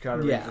huge.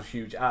 Keanu Reeves was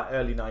huge.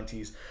 Early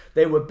 90s.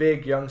 They were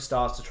big young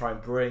stars to try and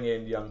bring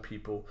in young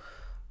people.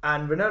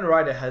 And Winona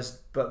Ryder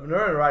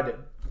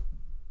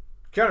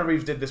Keanu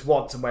Reeves did this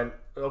once and went,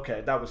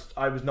 okay,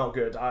 I was not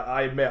good.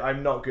 I admit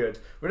I'm not good.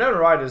 Winona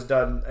Ryder's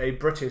done a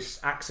British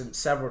accent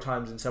several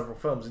times in several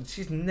films, and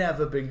she's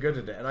never been good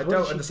at it. And I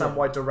don't understand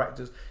why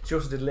directors. She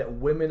also did Little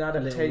Women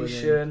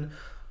adaptation,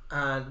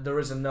 and there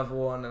is another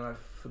one, and I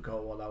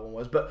forgot what that one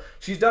was, but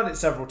she's done it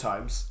several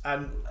times,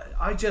 and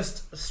I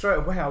just straight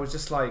away I was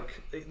just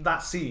like,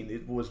 that scene,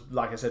 it was,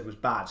 like I said, was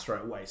bad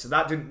straight away, so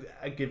that didn't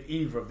give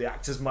either of the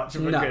actors much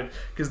of a good,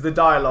 because the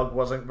dialogue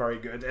wasn't very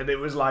good, and it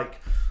was like,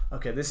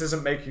 okay, this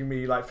isn't making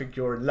me like think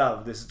you're in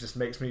love, this just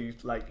makes me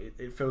like,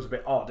 it feels a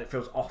bit odd, it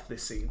feels off,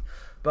 this scene.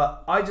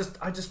 But I just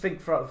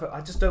think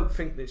I just don't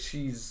think that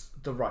she's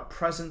the right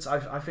presence.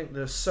 I think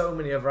there's so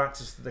many other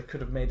actors that they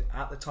could have made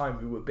at the time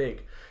who were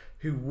big,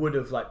 who would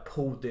have like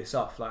pulled this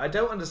off. Like, I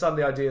don't understand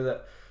the idea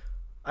that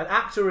an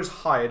actor is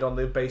hired on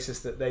the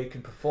basis that they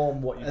can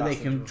perform what you and they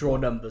can draw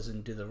numbers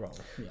and do the role.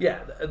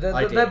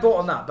 They're bought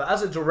on that. But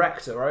as a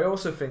director, I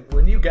also think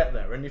when you get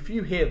there and if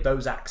you hear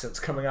those accents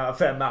coming out of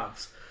their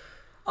mouths,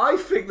 I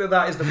think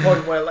that is the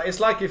point where like,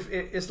 it's like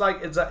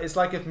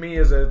if me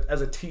as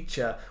a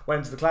teacher went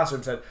into the classroom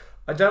and said,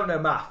 I don't know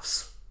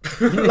maths.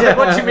 Like,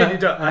 what do you mean you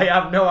don't?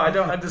 I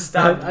don't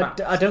understand.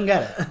 I don't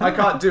get it. I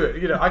can't do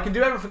it. I can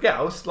do everything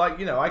else. Like,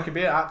 I can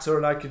be an actor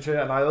and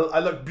I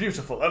look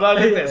beautiful and I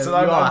look this and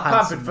I'm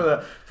clapping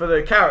for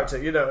the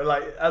character.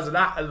 Like as an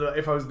actor,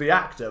 if I was the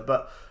actor,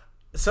 but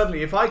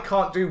suddenly if I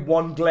can't do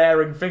one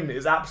glaring thing that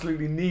is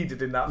absolutely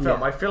needed in that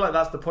film, I feel like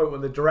that's the point when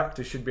the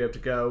director should be able to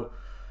go,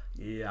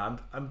 yeah,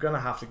 I'm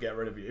gonna have to get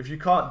rid of you if you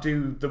can't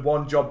do the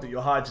one job that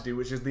you're hired to do,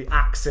 which is the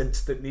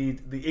accents that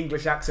need the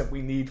English accent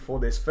we need for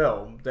this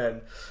film.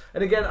 Then,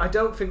 and again, I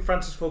don't think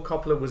Francis Ford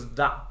Coppola was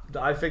that.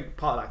 I think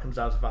part of that comes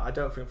down to the fact I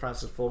don't think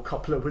Francis Ford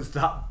Coppola was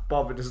that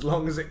bothered, as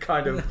long as it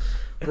kind of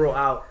brought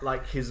out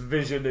like his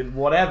vision in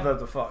whatever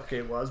the fuck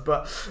it was.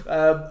 But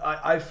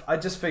I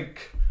just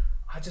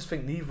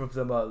think neither of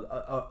them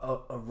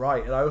are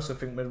right, and I also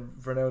think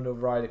Winona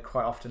Ryder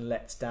quite often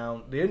lets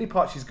down. The only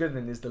part she's good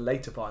in is the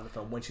later part in the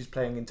film when she's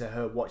playing into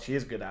what she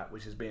is good at,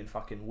 which is being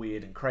fucking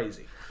weird and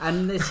crazy.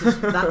 And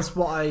that's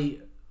what I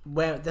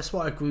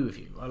agree with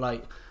you.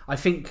 I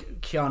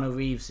think Keanu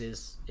Reeves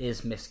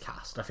is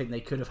miscast. I think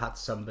they could have had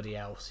somebody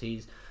else.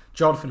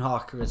 Jonathan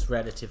Harker is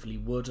relatively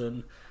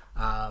wooden,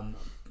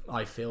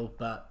 I feel,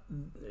 but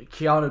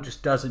Keanu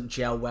just doesn't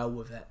gel well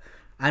with it.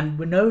 And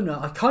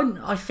Winona, sometimes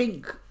I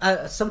think,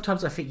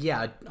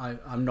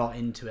 I'm not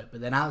into it.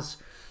 But then as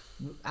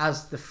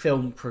the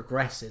film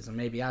progresses, and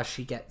maybe as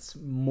she gets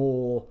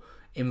more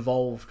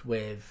involved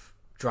with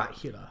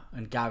Dracula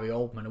and Gary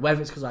Oldman, and whether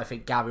it's because I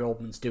think Gary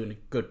Oldman's doing a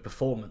good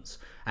performance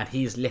and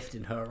he's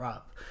lifting her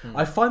up,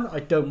 I find that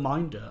I don't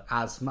mind her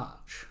as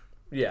much.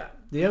 Yeah.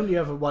 The only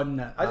other one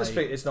that I just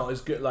think it's not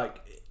as good,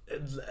 like...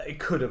 It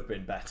could have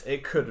been better.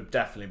 It could have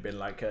definitely been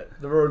like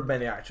there are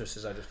many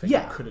actresses I just think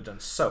could have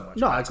done so much.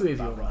 No, I agree with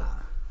you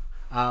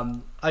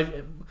on that.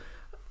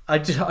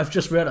 I've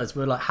just realised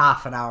we're like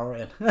half an hour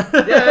in.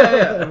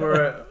 yeah.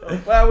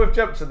 And we've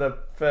jumped to the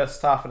first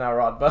half an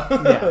hour on, but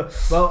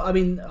Well, I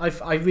mean,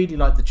 I really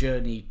like the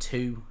journey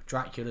to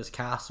Dracula's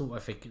castle. I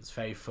think it's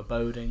very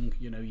foreboding.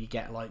 You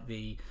get like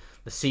the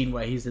scene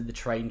where he's in the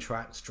train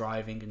tracks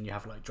driving and you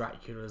have like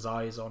Dracula's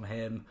eyes on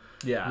him.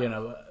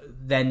 Yeah.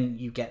 Then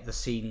you get the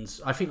scenes.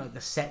 I think like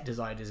the set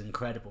design is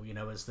incredible,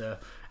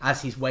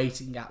 as he's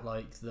waiting at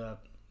like the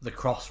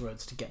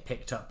crossroads to get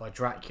picked up by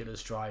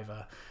Dracula's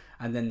driver,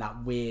 and then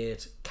that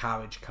weird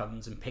carriage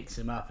comes and picks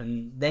him up,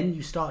 and then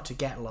you start to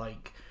get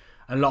like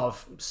a lot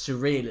of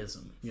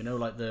surrealism,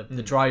 like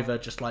the driver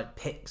just like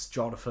picks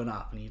Jonathan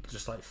up and he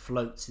just like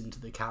floats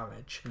into the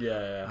carriage.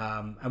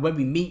 And when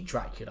we meet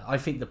Dracula, I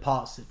think the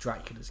parts at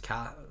Dracula's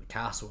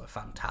castle are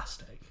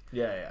fantastic.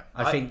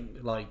 I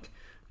think like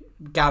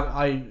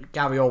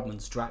Gary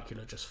Oldman's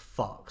Dracula just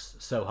fucks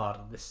so hard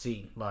in this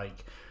scene.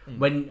 Like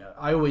when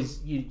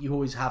you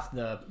always have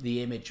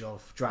the image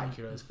of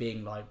Dracula as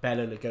being like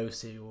Bela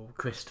Lugosi or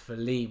Christopher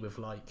Lee with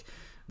like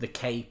the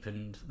cape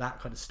and that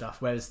kind of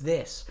stuff, whereas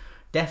this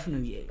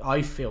definitely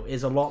I feel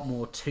is a lot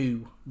more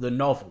to the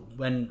novel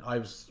when I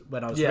was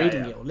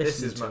reading it or listening to it.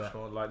 This is much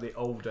more like the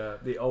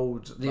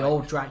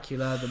old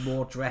Dracula, the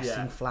more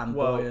dressing,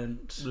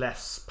 flamboyant,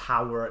 less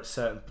power at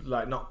certain,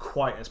 like not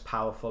quite as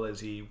powerful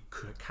as he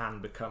can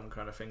become,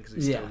 kind of thing, because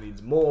he still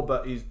needs more.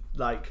 But he's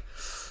like,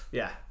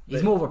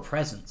 he's more of a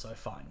presence, I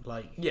find.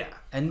 Like,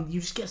 and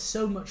you just get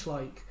so much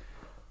like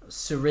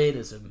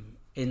surrealism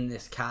in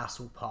this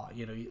castle part,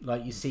 you know,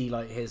 like you see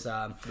like his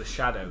the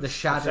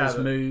shadows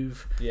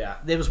move. Yeah,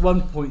 there was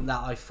one point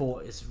that I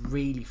thought is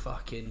really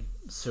fucking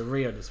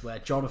surreal, is where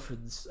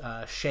Jonathan's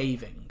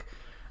shaving,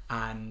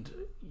 and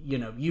you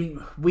know,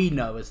 we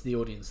know as the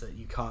audience that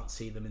you can't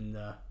see them in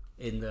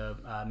the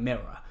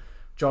mirror.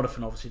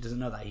 Jonathan obviously doesn't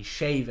know that he's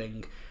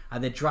shaving,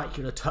 and then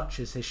Dracula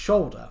touches his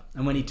shoulder,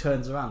 and when he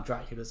turns around,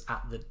 Dracula's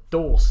at the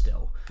door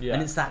still,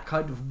 and it's that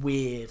kind of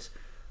weird,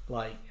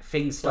 like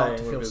things start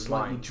to feel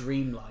slightly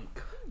dreamlike.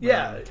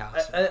 Yeah,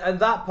 and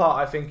that part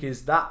I think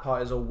is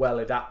all well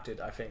adapted,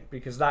 I think,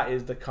 because that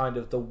is the kind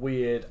of the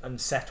weird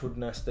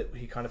unsettledness that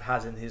he kind of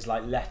has in his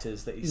like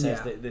letters, that he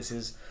says that this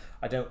is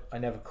I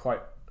never quite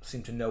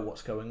seem to know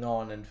what's going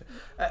on,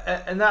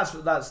 and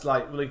that's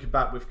like looking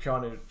back with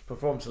Keanu's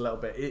performance a little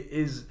bit. It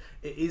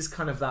is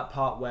kind of that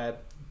part where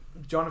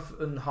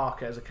Jonathan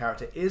Harker as a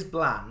character is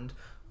bland,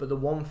 but the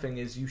one thing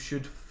is you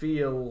should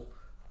feel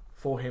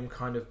for him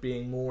kind of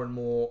being more and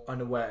more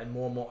unaware and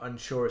more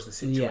unsure as the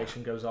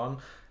situation goes on,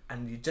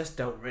 and you just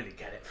don't really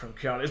get it from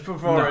Keanu's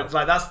performance. No.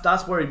 Like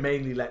that's where he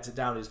mainly lets it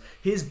down. Is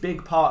his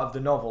big part of the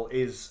novel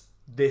is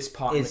this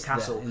part in the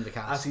castle,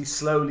 as he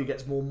slowly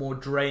gets more and more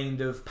drained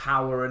of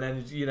power and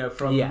energy, you know,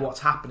 from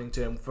what's happening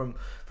to him, from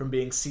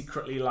being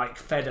secretly like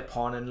fed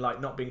upon and like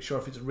not being sure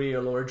if it's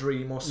real or a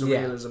dream or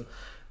surrealism. Yeah.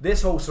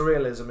 This whole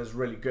surrealism is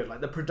really good. Like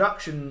the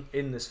production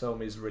in this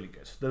film is really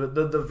good.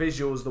 The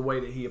visuals, the way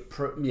that he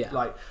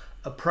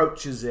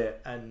approaches it,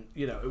 and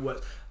you know, it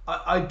works.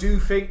 I do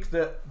think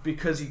that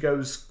because he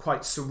goes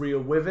quite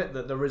surreal with it,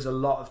 that there is a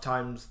lot of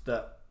times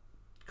that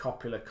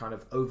Coppola kind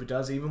of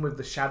overdoes, even with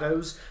the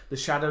shadows. The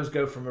shadows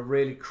go from a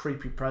really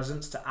creepy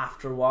presence to,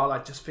 after a while, I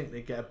just think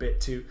they get a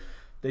bit too.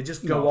 They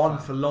just go on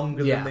for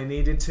longer than they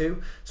needed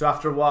to. So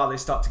after a while, they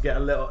start to get a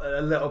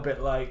little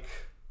bit like.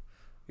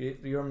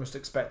 You're almost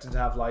expecting to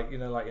have like, you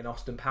know, like in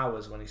Austin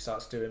Powers when he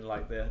starts doing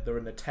like they're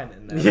in the tent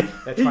and they're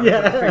trying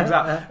to put things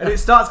out, and it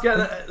starts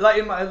getting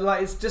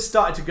like it's just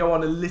started to go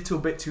on a little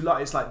bit too long.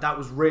 It's like that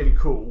was really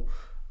cool,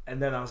 and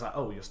then I was like,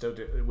 oh, we're still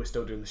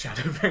doing the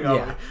shadow thing,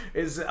 aren't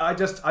we? I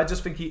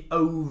just think he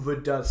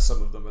overdoes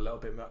some of them a little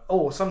bit more.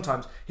 Or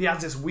sometimes he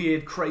has this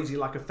weird, crazy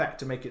like effect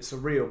to make it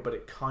surreal, but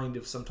it kind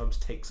of sometimes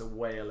takes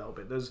away a little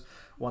bit. There's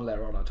one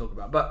later on I'll talk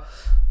about, but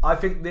I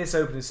think this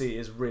opening scene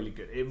is really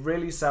good. It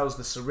really sells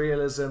the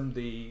surrealism,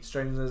 the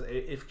strangeness.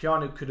 If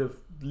Keanu could have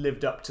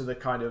lived up to the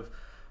kind of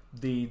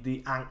the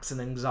angst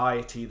and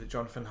anxiety that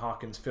Jonathan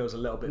Harkins feels a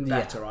little bit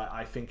better,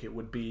 I think it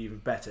would be even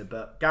better.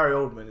 But Gary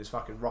Oldman is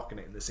fucking rocking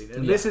it in the scene,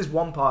 and this is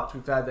one part, to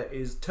be fair, that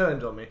is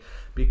turned on me,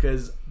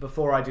 because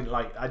before I didn't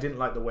like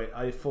the way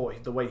I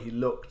thought the way he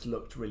looked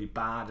really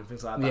bad and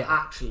things like that. But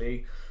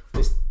actually,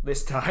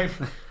 this time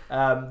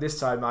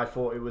I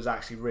thought it was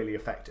actually really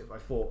effective. I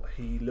thought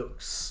he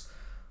looks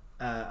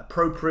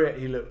appropriate.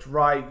 He looked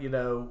right. You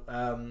know,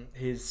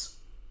 there's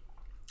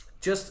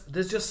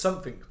just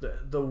something,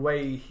 the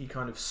way he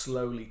kind of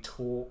slowly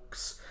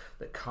talks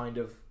that kind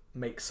of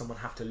makes someone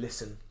have to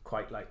listen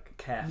quite like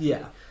carefully.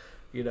 Yeah.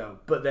 You know,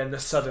 but then the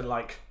sudden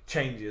like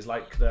changes,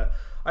 like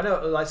I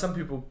know like some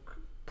people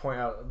point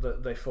out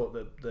that they thought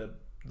that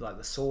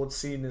the sword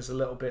scene is a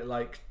little bit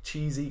like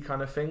cheesy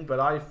kind of thing, but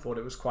I thought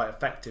it was quite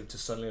effective to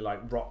suddenly like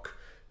rock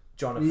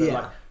Jonathan. Yeah.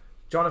 Like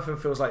Jonathan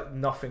feels like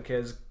nothing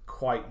is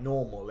quite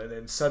normal, and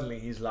then suddenly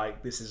he's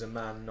like, this is a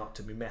man not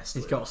to be messed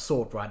with. He's got a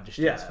sword brandished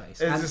in his face.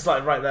 It's just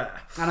like right there.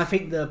 And I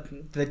think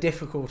the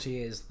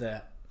difficulty is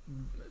that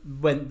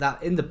when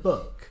that in the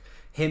book,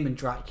 him and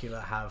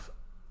Dracula have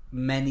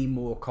many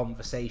more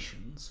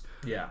conversations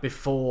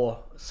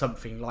before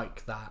something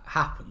like that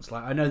happens.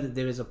 Like I know that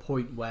there is a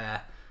point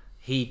where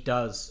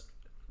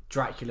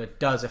Dracula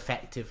does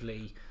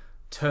effectively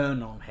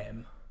turn on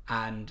him,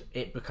 and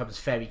it becomes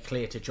very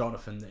clear to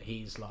Jonathan that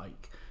he's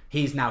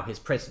now his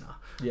prisoner.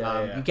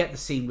 You get the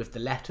scene with the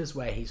letters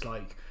where he's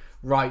like,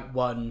 write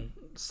one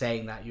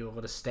saying that you're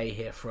going to stay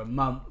here for a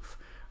month,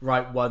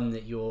 write one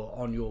that you're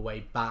on your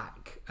way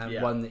back,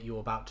 and one that you're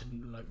about to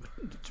like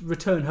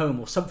return home,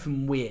 or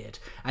something weird,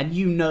 and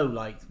you know,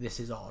 like, this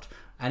is odd.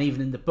 And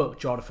even in the book,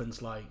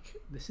 Jonathan's like,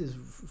 this is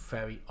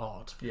very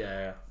odd.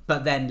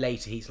 But then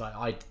later he's like,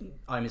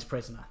 I'm his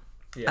prisoner.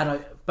 Yeah.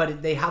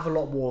 But they have a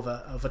lot more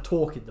of a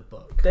talk in the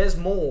book. There's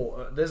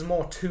more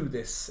to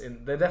this.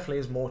 There definitely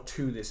is more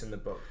to this in the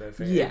book. Though.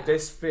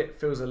 This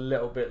feels a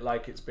little bit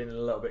like it's been a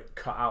little bit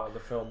cut out of the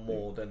film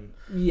more than.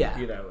 Yeah.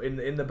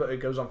 In the book it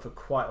goes on for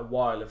quite a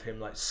while of him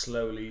like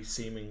slowly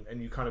seeming,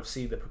 and you kind of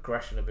see the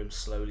progression of him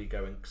slowly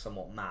going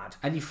somewhat mad.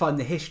 And you find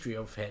the history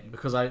of him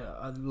because I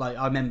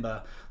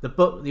remember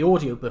the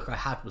audio book I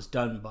had was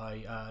done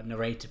by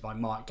narrated by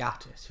Mark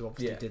Gatiss, who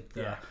obviously did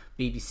the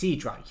BBC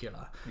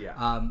Dracula. Yeah.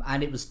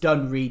 And it was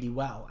done really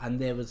well, and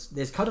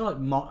there's kind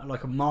of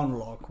like a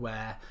monologue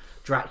where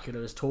Dracula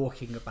is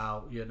talking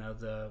about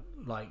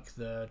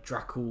the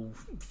Dracula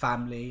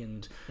family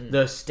and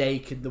the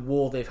stake and the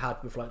war they've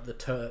had with like the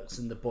Turks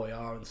and the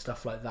Boyar and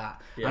stuff like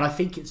that. And I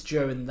think it's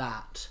during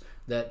that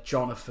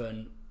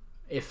Jonathan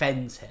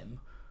offends him.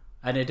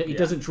 And he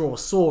doesn't draw a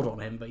sword on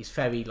him, but he's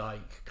very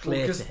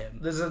clear to him.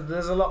 There's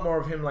a lot more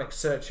of him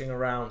searching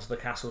around the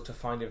castle to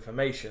find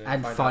information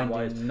and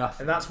finding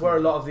nothing. And that's where a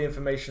lot of the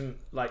information,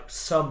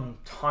 some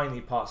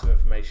tiny parts of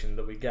information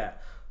that we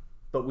get,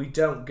 but we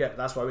don't get.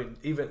 That's why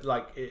even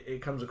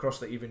it comes across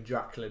that even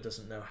Dracula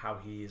doesn't know how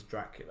he is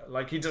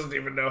Dracula. He doesn't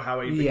even know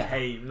how he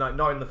became.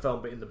 Not in the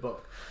film, but in the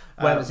book.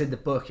 Whereas in the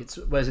book,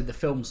 whereas in the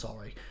film,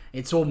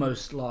 it's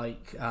almost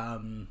like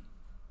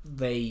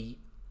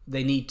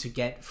they need to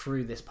get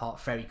through this part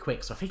very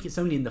quick. So I think it's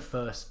only in the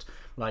first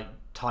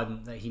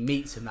time that he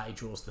meets him that he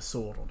draws the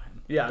sword on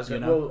him. Yeah,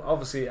 well,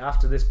 obviously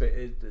after this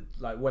bit,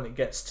 when it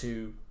gets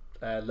to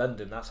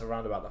London, that's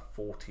around about the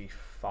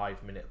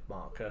 45-minute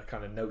mark. I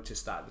kind of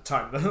noticed that at the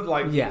time,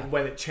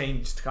 when it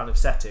changed kind of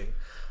setting.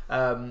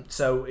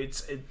 So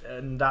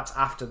and that's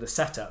after the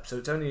setup.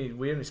 So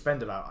we only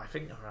spend around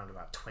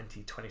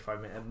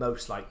 20-25 minutes at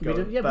most. But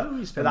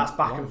that's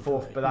back and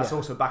forth. But that's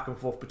also back and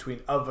forth between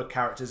other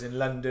characters in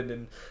London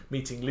and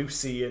meeting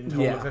Lucy and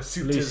all of her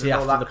suitors Lucy and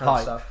all that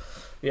kind of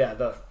stuff.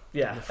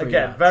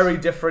 Again, very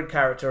different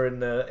character in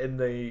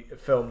the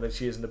film than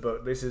she is in the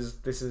book. This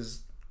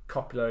is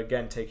Coppola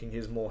again taking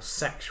his more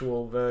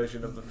sexual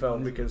version of the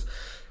film, because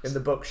in the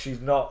book she's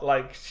not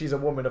she's a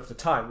woman of the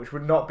time, which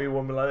would not be a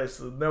woman like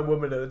this. No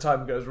woman at the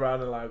time goes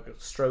around and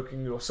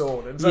stroking your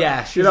sword and you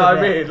know what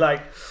I mean,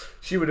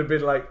 she would have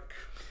been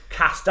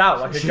cast out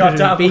like a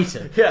goddamn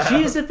beaten. Yeah.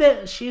 She is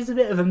a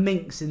bit of a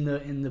minx in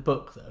the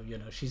book though.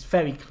 She's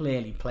very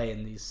clearly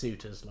playing these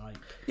suitors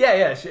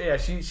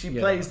she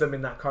plays them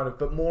in that kind of,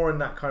 but more in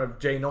that kind of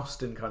Jane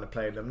Austen kind of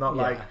playing them, not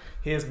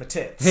here's my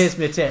tits.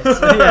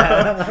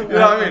 Yeah. You know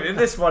what I mean? In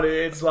this one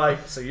it's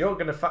so you're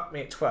gonna fuck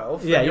me at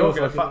 12, and you're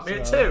gonna fuck me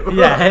at 2.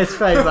 Yeah, it's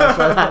very much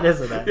like that,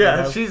 isn't it?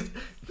 Yeah, she's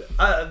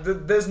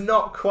there's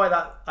not quite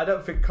that. I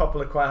don't think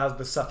Coppola quite has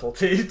the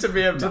subtlety to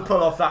be able to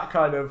pull off that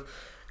kind of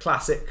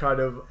classic kind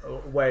of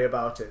way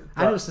about it.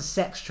 And it was the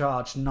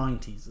sex-charged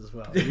 90s as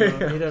well.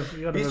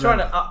 He's trying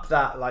to up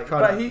that,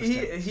 but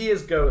he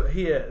is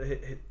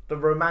the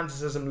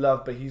romanticism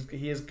love, but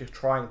he is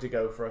trying to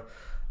go for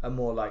a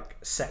more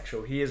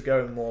sexual. He is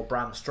going more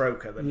Bram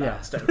Stoker than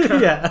that Stoker.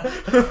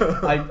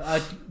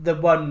 The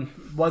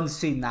one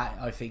scene that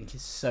I think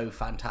is so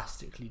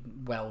fantastically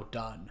well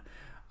done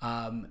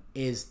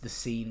is the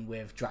scene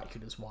with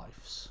Dracula's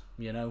wives.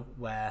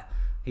 Where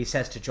he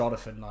says to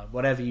Jonathan,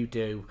 whatever you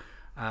do,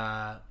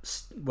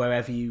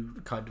 wherever you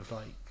kind of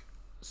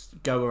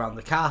go around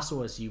the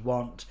castle as you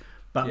want,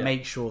 but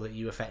make sure that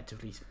you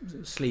effectively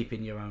sleep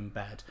in your own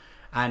bed.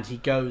 And he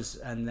goes,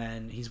 and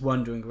then he's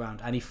wandering around,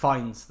 and he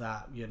finds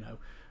that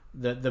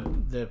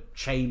the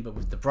chamber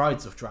with the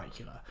brides of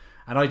Dracula.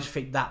 And I just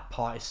think that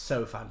part is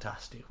so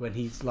fantastic when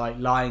he's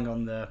lying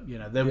on you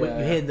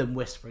hear them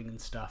whispering and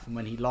stuff, and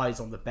when he lies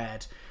on the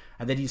bed,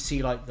 and then you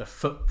see the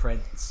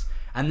footprints.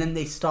 And then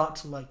they start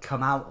to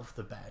come out of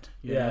the bed,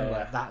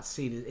 that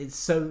scene. It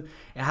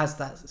has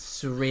that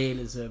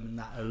surrealism and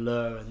that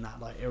allure and that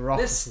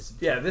eroticism.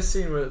 This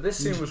scene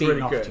was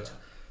really good.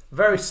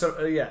 Very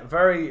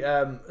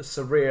surreal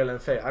and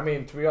fake. I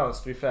mean,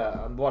 to be fair,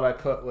 what I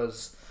put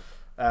was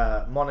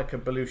Monica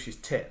Bellucci's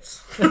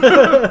tits.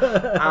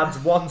 Adds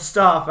 1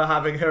 star for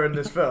having her in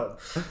this film.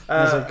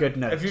 That's a good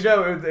note. If you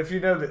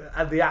know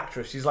the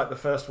actress, she's the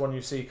first one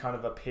you see kind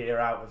of appear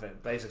out of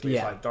it. Basically,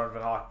 it's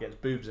Jonathan Harker gets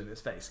boobs in his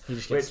face. He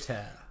just gets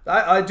tear.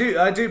 I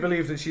do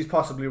believe that she's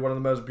possibly one of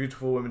the most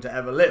beautiful women to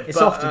ever live. It's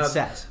often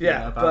said,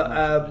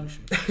 about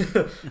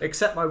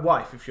except my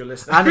wife, if you're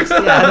listening, and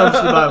obviously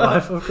my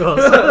wife, of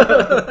course.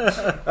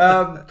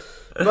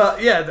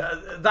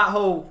 That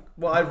whole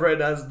what I've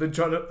read as the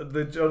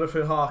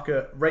Jonathan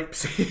Harker rape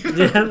scene.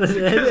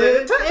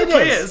 It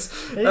technically is.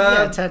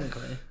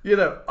 Technically.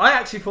 I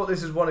actually thought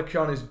this is one of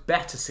Keanu's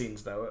better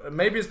scenes, though.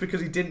 Maybe it's because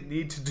he didn't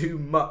need to do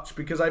much,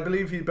 because I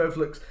believe he both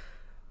looks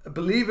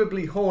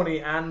believably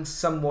horny and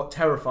somewhat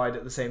terrified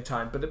at the same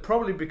time, but it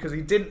probably because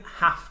he didn't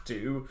have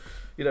to.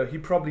 He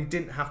probably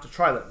didn't have to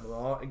try that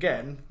more.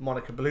 Again,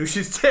 Monica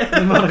Bellucci's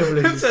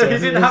tits. So he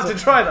didn't have to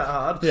try that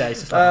hard. Yeah,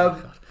 he's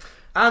just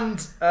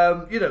and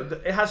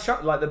it has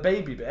shot the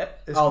baby bit.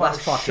 That's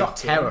fucking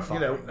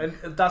terrifying. And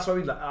that's why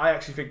I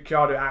actually think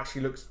Keanu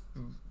actually looks.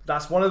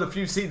 that's one of the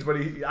few scenes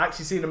when you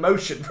actually see an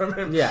emotion from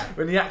him. Yeah.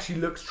 When he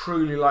actually looks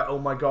truly like, oh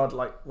my god,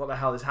 like what the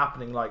hell is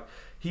happening? Like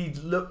he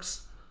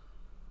looks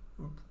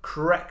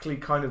correctly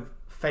kind of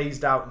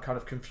phased out and kind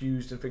of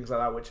confused and things like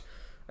that, which.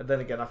 And then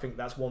again, I think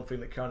that's one thing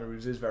that Keanu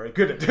Reeves is very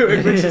good at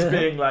doing, which is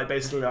being like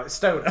basically like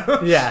stoner.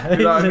 Yeah,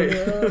 you know what I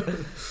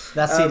mean?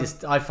 That scene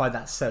is. I find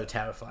that so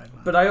terrifying.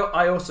 Man. But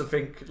I also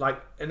think like,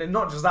 and then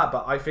not just that,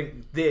 but I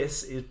think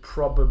this is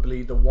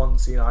probably the one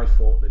scene I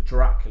thought that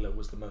Dracula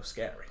was the most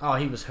scary. Oh,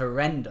 he was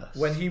horrendous.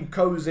 When he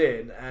goes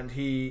in and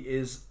he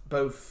is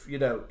both, you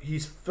know,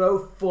 he's so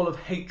full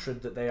of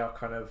hatred that they are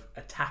kind of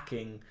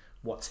attacking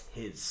what's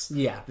his.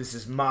 Yeah, this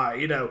is my,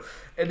 you know,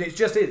 and it's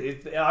just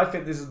it. I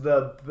think this is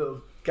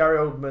the Gary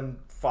Oldman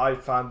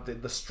found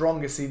the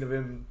strongest scene of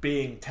him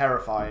being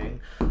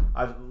terrifying.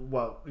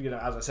 Well, you know,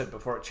 as I said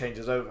before, it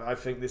changes over. I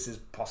think this is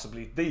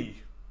possibly the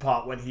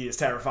part when he is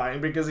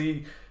terrifying because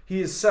he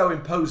is so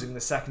imposing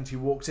the second he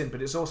walks in.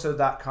 But it's also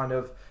that kind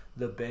of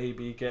the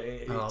baby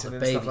getting eaten and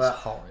stuff like that.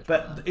 Horrid,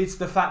 but man. It's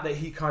the fact that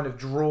he kind of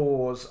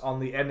draws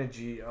on the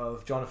energy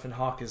of Jonathan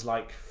Harker's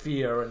like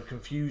fear and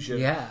confusion.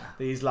 Yeah,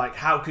 that he's like,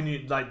 how can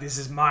you, like, this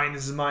is mine,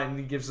 and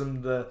he gives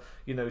them the,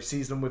 you know,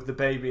 sees them with the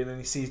baby, and then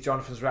he sees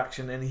Jonathan's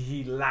reaction and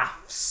he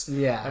laughs.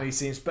 Yeah, and he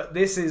seems, but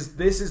this is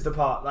the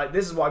part, like,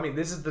 this is what I mean,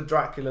 this is the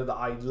Dracula that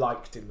I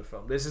liked in the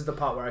film. This is the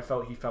part where I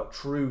felt he felt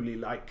truly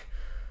like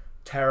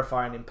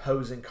terrifying,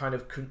 imposing, kind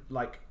of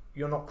like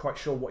you're not quite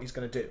sure what he's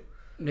going to do.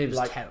 It was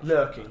like terrifying.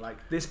 lurking. Like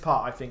this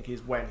part, I think,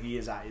 is when he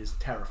is at his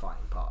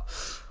terrifying part.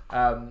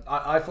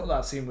 I thought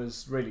that scene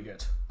was really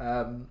good.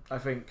 I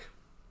think,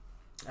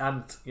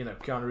 and you know,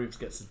 Keanu Reeves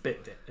gets his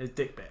dick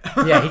bit.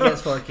 Yeah, he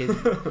gets fucking.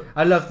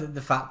 I love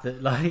the fact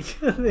that like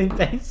they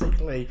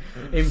basically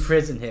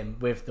imprison him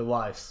with the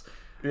wives.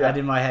 Yeah. And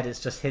in my head, it's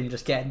just him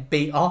just getting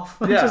beat off,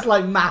 just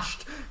like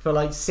mashed for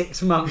like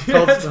 6 months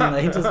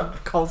constantly,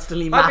 just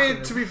constantly mashing. I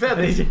mean, to be fair,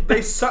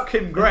 they suck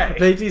him grey.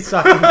 They do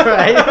suck him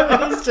grey.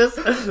 He's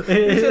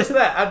just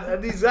there,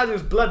 and he's had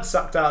his blood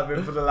sucked out of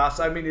him for the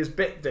last. I mean, his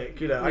bit dick,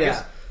 you know.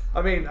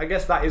 I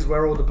guess that is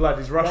where all the blood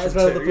is rushing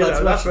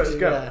to. That's where it's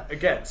going. Yeah.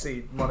 Again,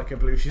 see Monica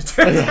Bellucci's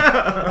doing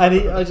that.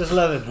 And I just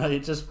love it.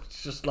 Like,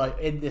 just like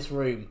in this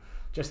room,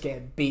 just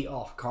getting beat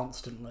off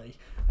constantly.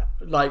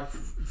 Like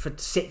for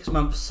 6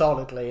 months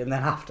solidly, and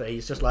then after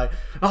he's just like,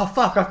 oh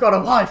fuck, I've got a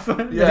wife.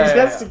 And he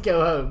has to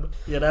go home,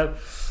 you know.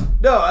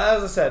 No,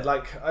 as I said,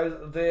 like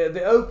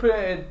the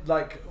opening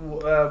like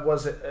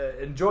was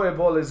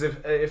enjoyable, as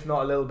if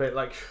not a little bit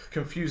like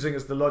confusing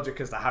as the logic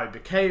as to how it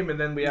became, and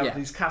then we have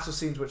these castle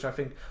scenes which I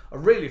think are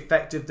really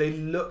effective. They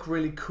look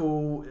really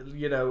cool,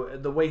 you know,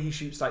 the way he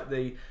shoots like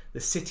the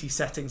city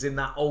settings in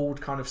that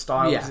old kind of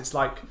style, because it's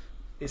like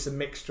it's a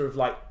mixture of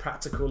like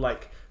practical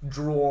like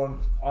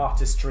drawn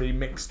artistry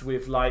mixed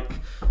with like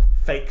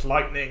fake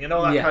lightning and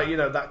all that kind of, you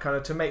know, that kind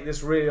of, to make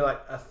this really like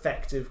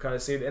effective kind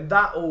of scene, and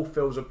that all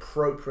feels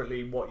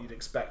appropriately what you'd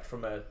expect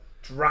from a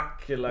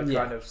Dracula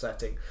kind of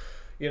setting,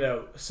 you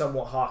know,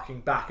 somewhat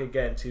harking back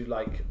again to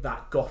like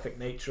that gothic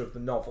nature of the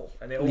novel,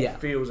 and it all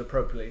feels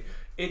appropriately.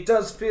 It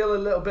does feel a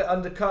little bit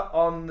undercut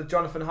on the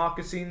Jonathan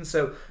Harker scene,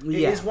 so it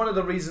is one of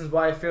the reasons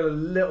why I feel a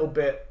little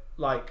bit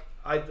like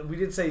we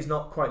did say he's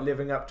not quite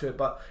living up to it,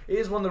 but it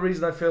is one of the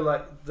reasons I feel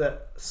like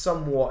that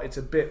somewhat it's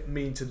a bit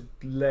mean to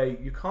lay.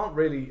 You can't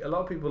really. A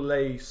lot of people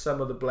lay some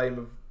of the blame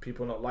of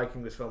people not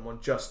liking this film on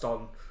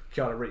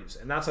Keanu Reeves,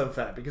 and that's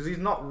unfair because he's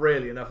not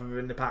really enough of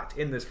an impact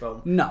in this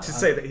film to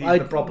say that he's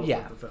the problem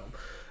with the film.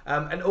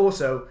 And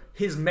also,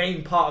 his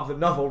main part of the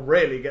novel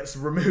really gets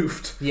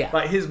removed. Yeah,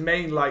 like his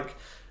main, like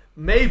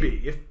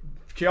maybe if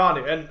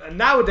Keanu, and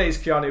nowadays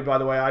Keanu, by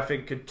the way, I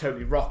think could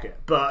totally rock it,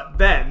 but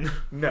then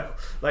no,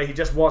 like he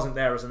just wasn't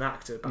there as an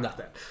actor back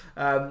then.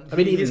 I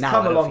mean, he's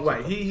come a long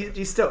way.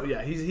 He's still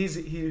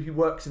he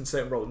works in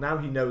certain roles now.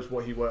 He knows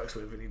what he works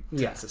with, and he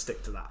tends to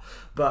stick to that.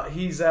 But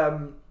he's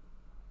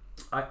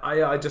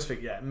I just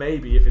think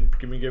maybe if it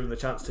can be given the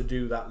chance to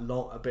do that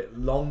a bit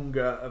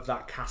longer of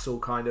that castle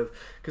kind of,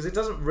 because it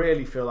doesn't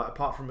really feel like,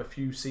 apart from a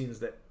few scenes,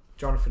 that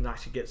Jonathan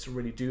actually gets to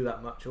really do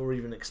that much or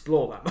even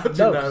explore that much.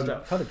 No,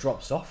 it kind of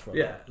drops off from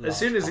as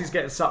soon as he's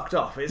getting sucked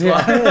off, it's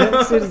like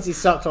as soon as he's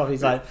sucked off,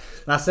 he's like,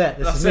 that's it,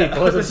 this is me,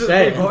 boys, I'm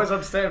staying.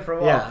 I'm staying for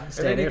a while. And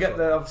then you get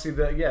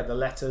the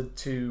letter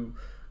to,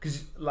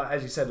 because like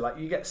as you said, like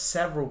you get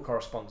several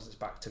correspondences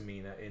back to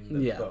Mina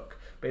in the book,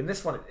 but in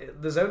this one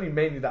there's only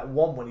mainly that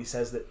one when he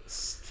says that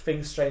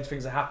strange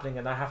things are happening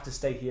and I have to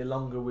stay here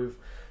longer with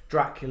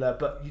Dracula,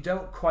 but you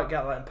don't quite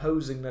get that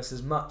imposingness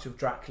as much of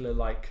Dracula,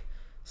 like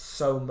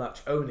so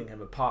much owning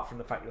him, apart from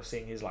the fact you're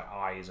seeing his like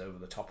eyes over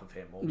the top of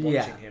him or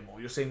watching him, or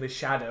you're seeing the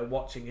shadow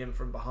watching him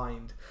from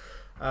behind.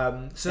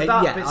 So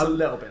that bit's a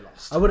little bit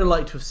lost. I would have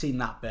liked to have seen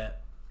that bit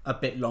a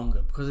bit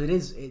longer, because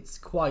it's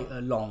quite a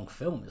long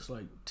film. It's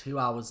like 2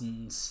 hours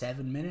and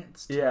 7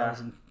 minutes, 2 hours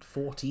and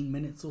 14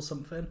 minutes or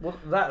something. Well,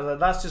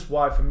 that's just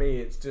why for me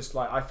it's just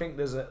like I think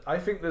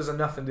there's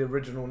enough in the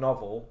original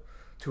novel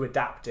to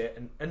adapt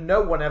it, and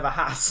no one ever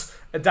has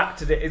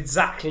adapted it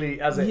exactly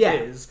as it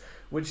is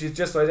which is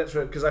just like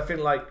because I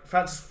feel like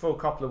Francis Ford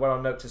Coppola went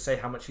on note to say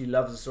how much he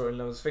loves the story and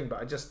loves the thing,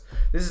 but this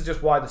is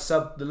just why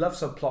the love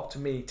subplot to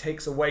me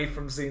takes away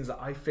from scenes that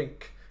I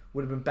think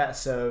would have been better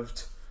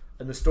served,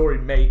 and the story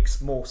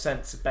makes more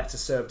sense, better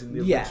served in the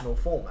original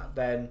format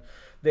than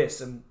this,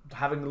 and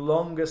having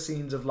longer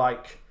scenes of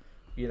like,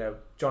 you know,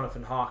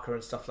 Jonathan Harker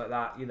and stuff like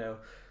that, you know,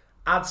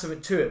 add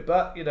something to it,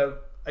 but you know,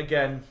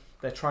 again,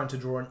 they're trying to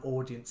draw an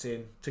audience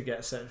in to get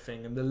a certain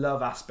thing, and the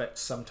love aspect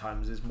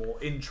sometimes is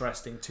more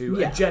interesting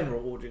to a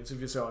general audience, if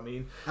you see what I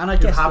mean. And I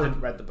guess haven't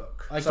read the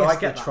book, I guess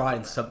they're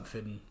trying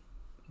something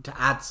to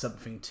add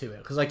something to it,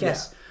 because I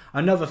guess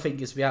another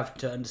thing is we have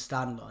to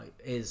understand, like,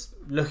 is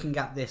looking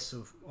at this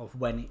of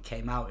when it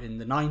came out in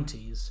the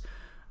 90s.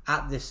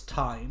 At this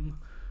time,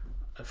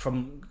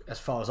 from as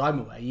far as I'm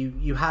aware,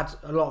 you had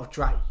a lot of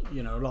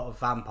a lot of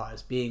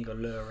vampires being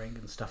alluring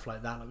and stuff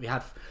like that.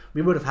 Like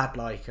we would have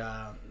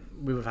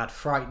had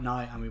Fright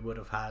Night, and we would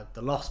have had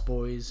The Lost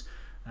Boys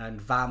and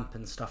Vamp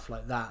and stuff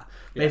like that.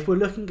 But if we're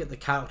looking at the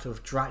character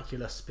of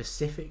Dracula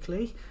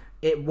specifically,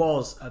 it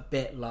was a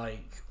bit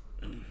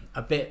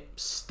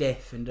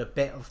stiff and a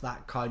bit of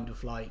that kind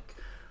of like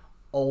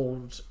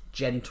old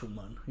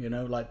gentleman, you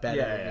know, like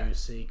Bela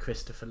Lugosi,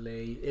 Christopher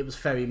Lee. It was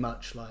very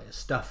much like a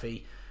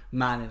stuffy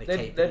man in a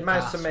cape. They'd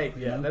managed to make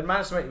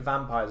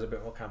vampires a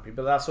bit more campy,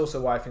 but that's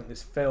also why I think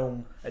this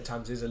film at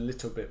times is a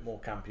little bit more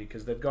campy,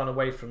 because they've gone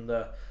away from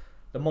the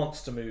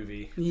monster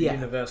movie, the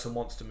Universal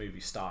monster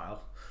movie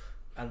style,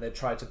 and they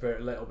tried to put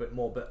it a little bit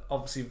more. But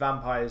obviously,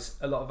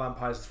 a lot of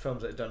vampires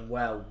films that have done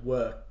well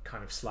were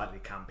kind of slightly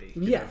campy.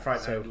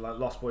 Fright Night, like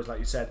Lost Boys, like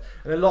you said,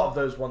 and a lot of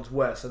those ones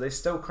were. So they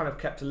still kind of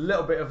kept a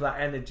little bit of that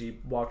energy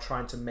while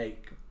trying to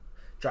make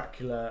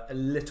Dracula a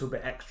little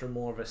bit extra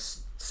more of a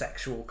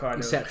sexual kind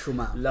of sexual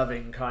man,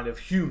 loving kind of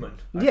human.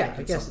 I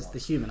guess it's the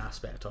human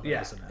aspect of it,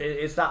 isn't it?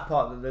 It's that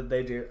part that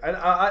they do, and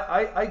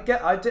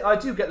I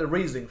do get the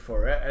reasoning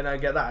for it, and I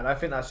get that, and I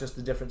think that's just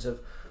the difference of.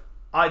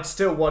 I'd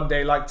still one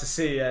day like to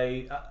see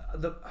I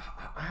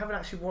haven't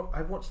actually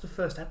I watched the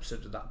first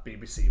episode of that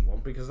BBC one,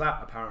 because that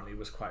apparently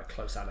was quite a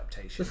close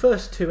adaptation. The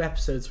first 2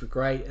 episodes were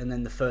great, and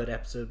then the 3rd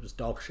episode was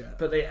dog shit.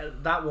 But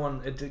that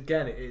one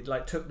it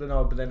like took the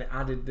nod, but then it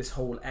added this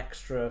whole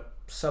extra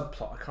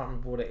subplot. I can't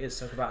remember what it is.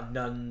 Something about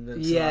nuns.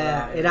 And stuff like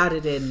that. It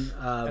added in.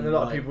 And a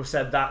lot of people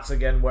said that's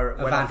again where it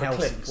went off a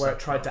cliff, where it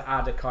tried to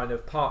add a kind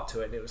of part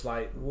to it, and it was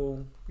like,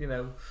 well, you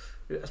know.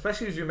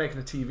 Especially as you're making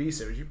a TV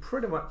series, you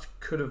pretty much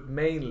could have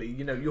mainly,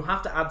 you know, you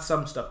have to add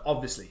some stuff,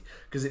 obviously,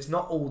 because it's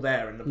not all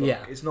there in the book.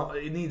 Yeah.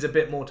 It needs a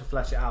bit more to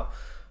flesh it out.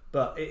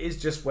 But it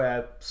is just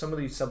where some of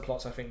these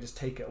subplots, I think, just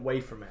take it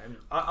away from it. And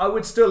I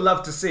would still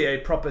love to see a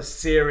proper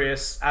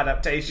serious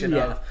adaptation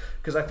of,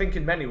 because I think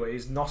in many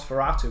ways,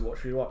 Nosferatu,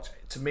 what we watch,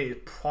 to me, is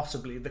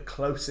possibly the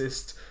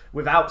closest,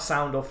 without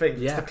sound or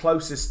things, it's the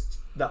closest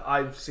that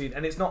I've seen.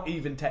 And it's not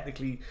even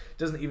technically,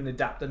 doesn't even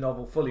adapt the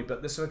novel fully,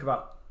 but there's something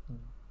about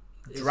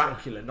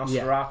Dracula,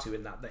 Nosferatu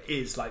in that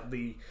is like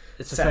the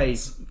it's a very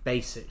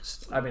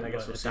basics. I mean, I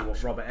guess we'll see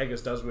what Robert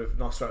Eggers does with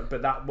Nosferatu,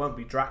 but that won't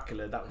be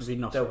Dracula. That was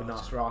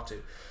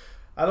Nosferatu.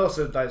 I'd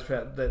also like to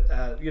put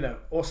that you know,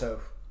 also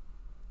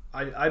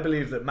I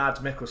believe that Mads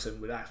Mikkelsen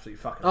would actually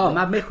fucking. Oh,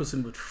 Mads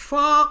Mikkelsen would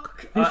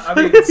fuck. I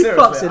mean,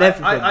 seriously,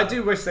 I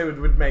do wish they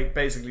would make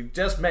basically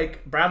just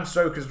make Bram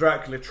Stoker's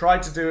Dracula. Try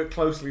to do it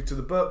closely to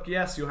the book.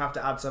 Yes, you'll have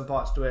to add some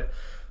parts to it.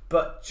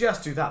 But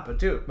just do that, but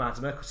do it with Mads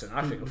Mikkelsen. I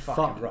think it would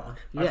fucking rock.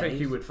 I think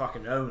he would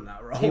fucking own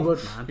that role. He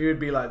would, man. He would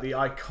be like the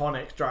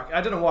iconic Dracula.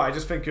 I don't know why, I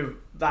just think of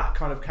that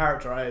kind of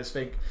character. I just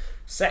think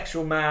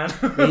sexual man.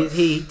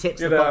 he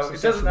tips the box.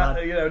 It doesn't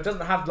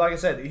have, like I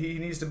said, he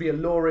needs to be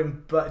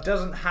alluring, but it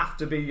doesn't have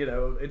to be, you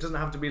know, it doesn't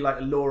have to be like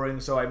alluring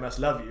so I must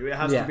love you. It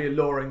has to be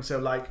alluring so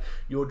like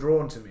you're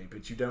drawn to me,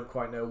 but you don't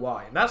quite know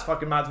why. And that's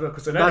fucking Mads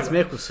Mikkelsen. Mads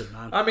Mikkelsen,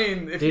 man. I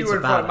mean, if you were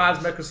in front of Mads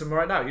Mikkelsen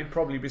right now, you'd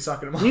probably be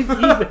sucking him off.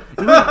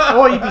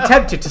 Or you'd be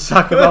tempted to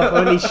suck him off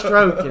when he's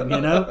stroking.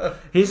 You know,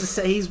 he's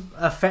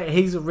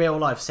a real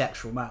life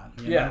sexual man.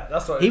 You know?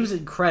 That's what he was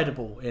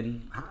incredible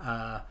in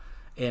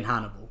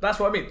Hannibal. That's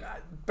what I mean.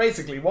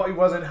 Basically, what he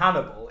was in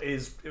Hannibal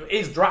is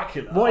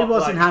Dracula. What he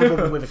was in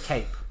Hannibal with a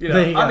cape. You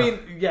know, I mean,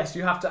 yes,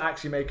 you have to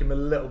actually make him a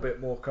little bit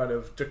more kind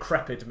of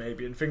decrepit,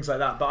 maybe, and things like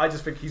that. But I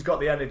just think he's got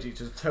the energy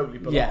to totally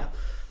belong. Yeah.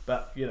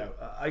 But you know,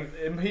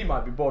 he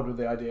might be bored with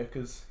the idea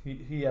because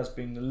he has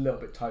been a little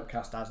bit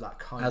typecast as that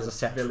kind of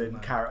villain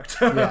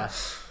character. Yeah.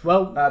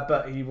 Well,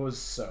 but he was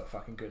so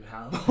fucking good in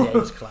Hannibal. Yeah, he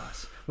was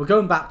class. Well,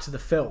 going back to the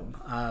film,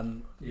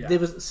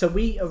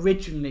 we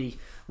originally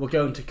were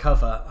going to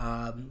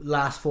cover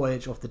Last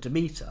Voyage of the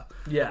Demeter.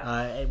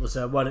 Yeah, it was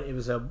a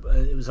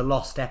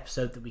lost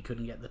episode that we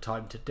couldn't get the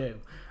time to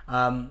do.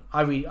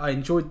 I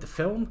enjoyed the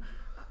film,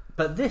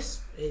 but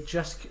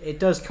it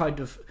does kind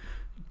of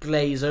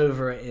glaze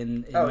over it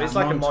in it's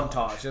like a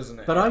montage, isn't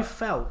it? But I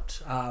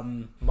felt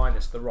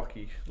minus the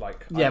Rocky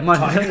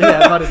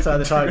minus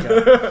the Tiger.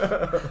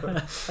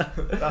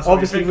 That's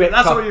obviously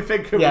that's what you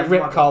think.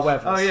 Rip Carl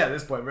Weathers. Oh yeah,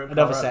 this point,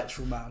 another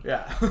sexual man.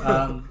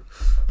 Yeah.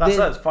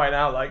 That's find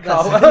out like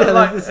Carl.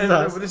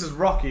 This is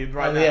Rocky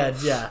right now.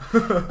 Yeah.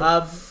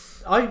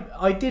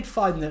 I did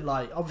find that,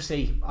 like,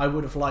 obviously I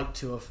would have liked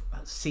to have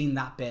seen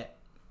that bit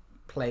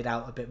played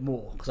out a bit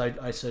more, because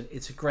I said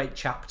it's a great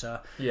chapter.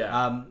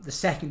 Yeah. The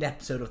second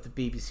episode of the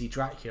BBC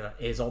Dracula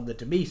is on the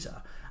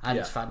Demeter, and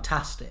it's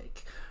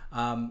fantastic.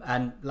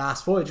 And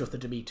Last Voyage of the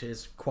Demeter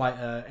is quite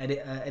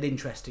an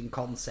interesting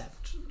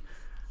concept,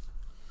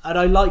 and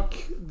I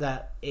like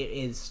that it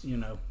is, you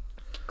know,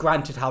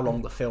 granted how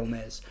long the film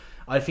is,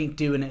 I think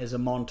doing it as a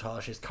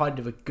montage is kind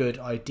of a good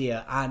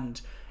idea, and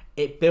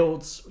it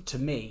builds, to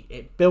me,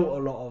 it built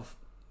a lot of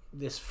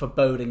this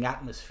foreboding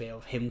atmosphere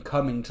of him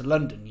coming to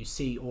London. You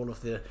see all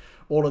of the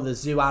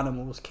zoo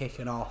animals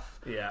kicking off.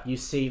 Yeah. You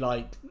see,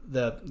 like,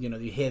 you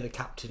hear the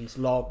captain's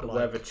log, The like,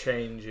 weather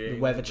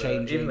changing.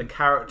 Even the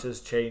characters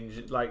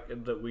change, like,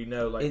 that we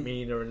know, like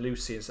Mina and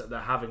Lucy, and so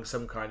they're having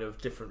some kind of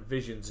different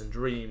visions and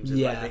dreams.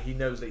 And like, he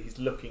knows that he's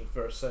looking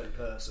for a certain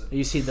person.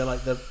 You see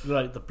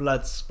the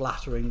blood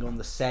splattering on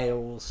the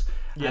sails,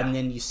 and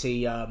then you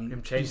see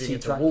him changing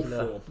into Dracula wolf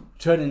form,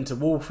 turn into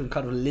wolf and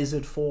kind of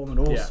lizard form and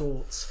all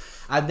sorts.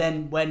 And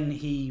then when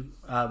he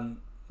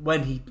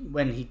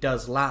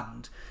does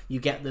land, you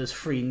get those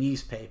 3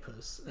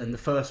 newspapers, and the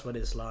first one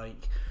is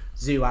like,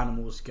 zoo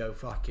animals go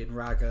fucking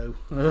raggo.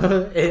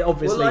 It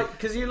obviously, well, like,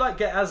 because you like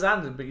get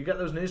Azandon, but you get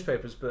those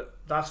newspapers, but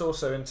that's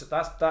also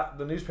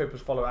the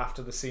newspapers follow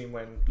after the scene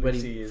when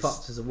Lucy is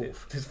fucked as a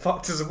wolf. Is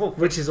fucked as a wolf,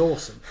 which is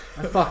awesome.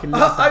 I fucking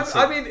love that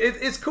scene. I mean,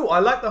 it's cool. I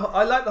like the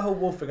whole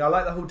wolf thing. I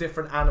like the whole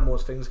different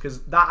animals things,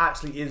 because that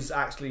actually is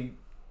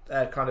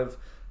kind of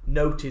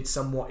noted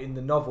somewhat in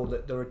the novel,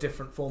 that there are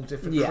different forms,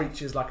 different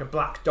creatures. Like a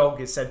black dog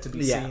is said to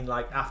be seen,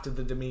 like, after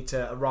the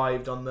Demeter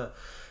arrived on the,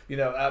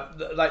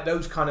 like,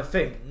 those kind of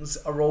things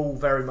are all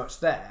very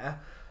much there.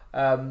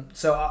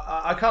 So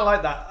I kind of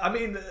like that. I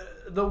mean,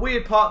 the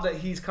weird part that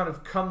he's kind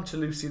of come to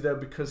Lucy, though,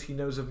 because he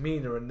knows of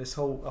Mina, and a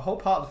whole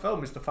part of the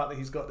film is the fact that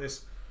he's got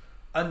this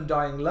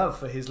undying love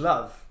for his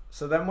love.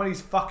 So then when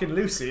he's fucking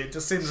Lucy, it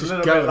just seems a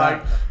little bit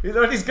like,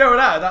 when he's going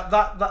out,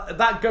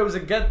 that goes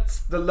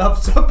against the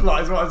love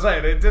supply, is what I'm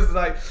saying. It just,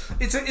 like,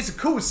 it's a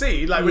cool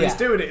scene, like, when he's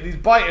doing it and he's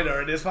biting her,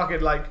 and it's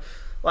fucking like,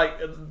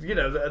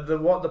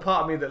 the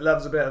part of me that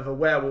loves a bit of a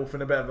werewolf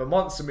and a bit of a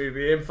monster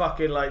movie, and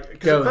fucking, like,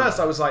 because at first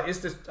I was like, is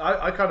this,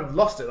 I kind of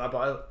lost it, like,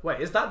 but wait,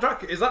 is that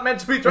Dracula? Is that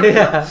meant to be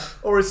Dracula?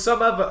 Or is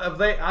some other,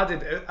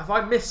 have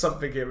I missed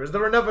something here? Is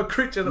there another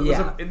creature that was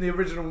in the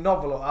original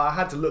novel? I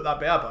had to look that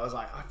bit up. I was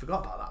like, I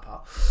forgot about that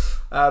part.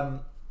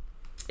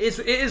 It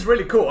is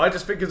really cool. I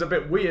just think it's a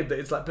bit weird that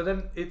it's like, but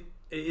then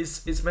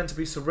it's meant to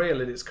be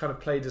surreal, and it's kind of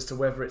played as to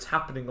whether it's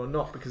happening or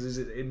not, because is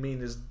it in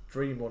Mina's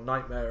dream or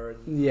nightmare,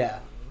 and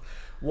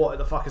what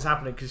the fuck is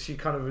happening, because she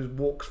kind of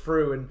walks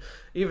through, and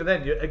even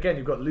then,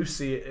 you've got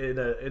Lucy in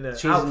an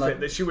outfit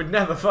that she would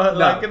never find.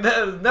 Like,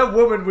 no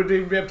woman would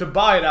even be able to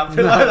buy an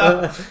outfit like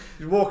that.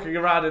 She's walking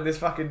around in this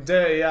fucking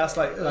dirty ass,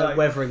 like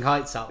Wuthering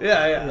Heights outfit.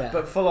 Yeah,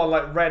 but full on,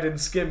 like, red and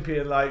skimpy,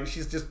 and like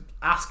she's just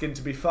asking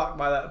to be fucked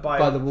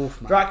by the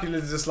wolf man.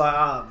 Dracula's just like,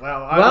 I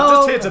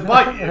was just here to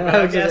bite you.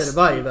 I guess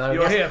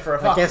you're here for a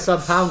fuck. I guess I'm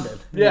pounded.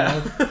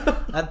 Yeah.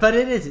 But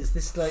it's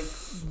this, like,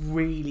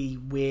 really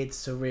weird,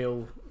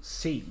 surreal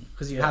scene,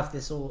 because you have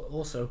this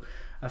also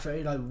a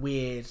very, like,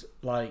 weird,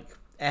 like,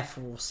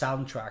 ethereal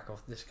soundtrack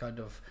of this kind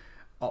of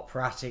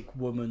operatic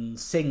woman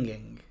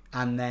singing,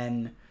 and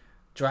then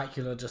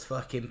Dracula just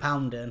fucking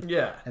pounding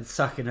and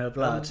sucking her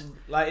blood.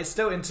 Like, it's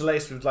still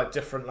interlaced with, like,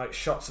 different, like,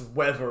 shots of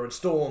weather and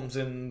storms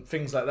and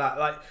things like that.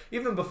 Like,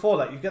 even before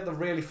that, you get the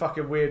really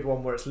fucking weird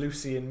one where it's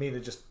Lucy and Mina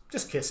just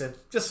kissing,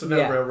 just for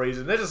no real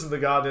reason. They're just in the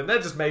garden, they're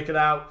just making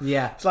out.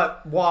 Yeah. It's like,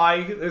 why?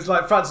 It's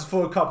like Francis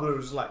Ford Coppola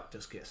was like,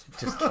 just kiss.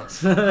 Just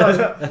kiss.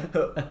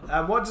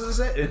 And what does it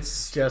say?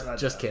 It's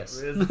just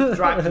kiss.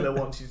 Dracula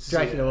wants you to see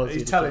it.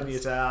 He's telling you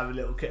to have a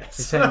little kiss.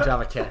 He's telling you to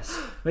have a kiss.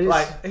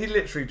 Like, he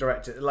literally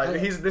directed.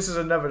 Like, this is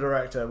another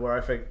director where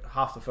I think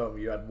half the film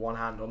you had one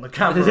hand on the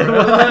camera.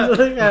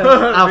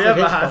 Alfred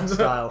Hitchcock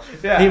style.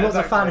 Yeah, he was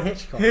a fan of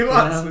Hitchcock. He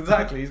was,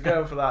 exactly. He's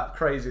going for that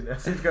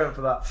craziness. He's going for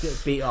that. Get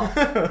beat off.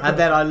 And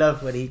then I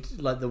love when he,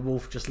 like, the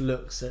wolf just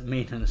looks at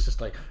me and it's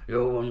just like,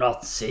 you will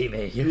not see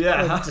me.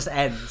 Yeah. It just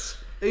ends.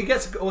 He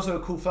gets also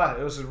a cool flash.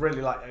 It was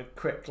really, like, a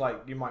quick,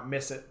 like, you might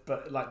miss it,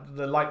 but, like,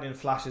 the lightning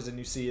flashes and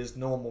you see his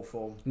normal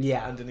form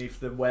underneath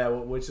the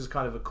werewolf, which is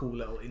kind of a cool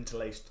little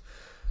interlaced.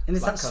 And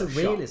it's that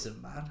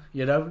surrealism, man.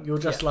 You know, you're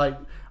just like,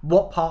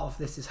 what part of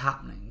this is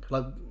happening?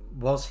 Like,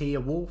 was he a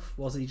wolf?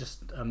 Was he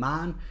just a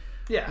man?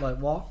 Yeah. Like,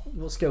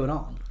 what's going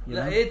on? You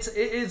know? It's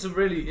a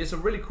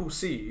really cool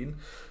scene,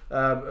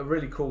 a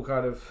really cool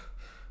kind of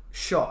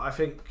shot. I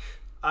think,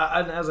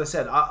 and as I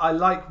said, I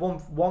like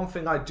one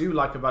thing I do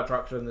like about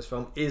Dracula in this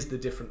film is the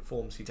different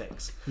forms he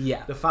takes.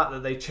 Yeah. The fact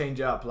that they change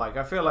it up. Like,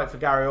 I feel like for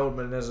Gary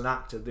Oldman as an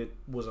actor, it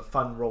was a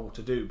fun role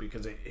to do,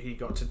 because he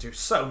got to do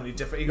so many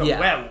different. He got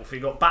werewolf, he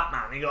got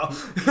Batman, he got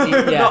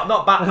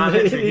not Batman.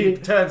 Literally, he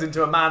turns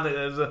into a man that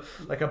is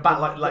like a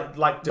bat,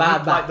 like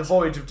the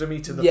Voyage of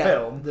Demeter, the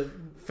film.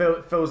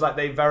 Feels like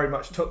they very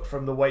much took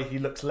from the way he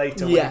looks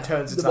later when he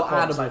turns into that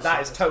form. Like,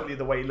 that is totally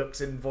the way he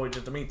looks in Voyage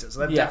of Demeter.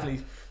 So they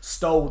definitely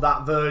stole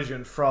that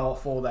version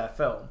for their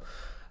film.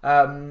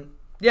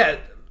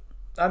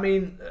 I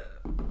mean,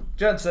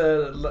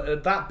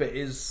 that bit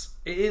is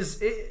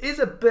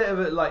a bit of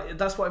it. Like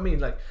that's what I mean.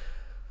 Like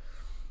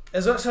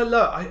as much as I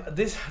love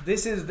this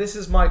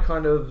is my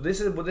kind of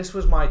this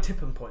was my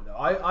tipping point though.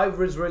 I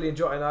was really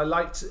enjoying, and I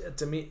liked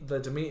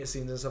the Demeter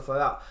scenes and stuff like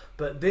that.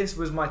 But this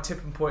was my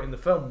tipping point in the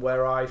film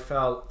where I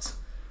felt.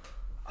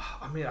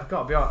 I mean, I've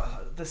got to be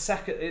honest.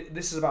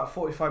 This is about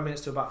 45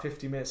 minutes to about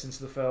 50 minutes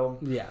into the film.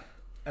 Yeah.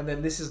 And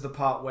then this is the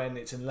part when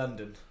it's in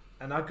London.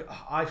 And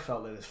I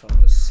felt that this film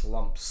just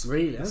slumps.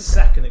 Really? The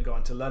second it got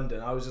into London,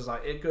 I was just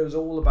like, it goes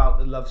all about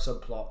the love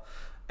subplot.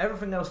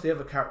 Everything else the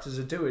other characters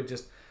are doing,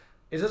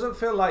 it doesn't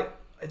feel like...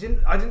 I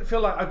didn't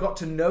feel like I got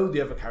to know the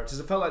other characters.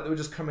 It felt like they were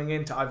just coming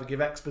in to either give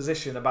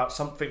exposition about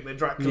something that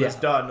Dracula's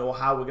done or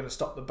how we're going to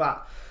stop the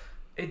bat.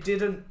 It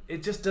didn't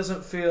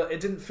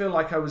feel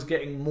like I was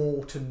getting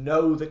more to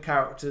know the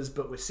characters,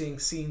 but we're seeing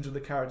scenes with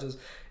the characters.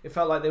 It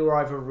felt like they were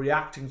either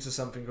reacting to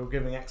something or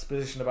giving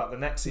exposition about the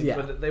next scene,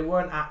 but they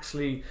weren't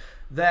actually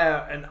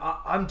there. And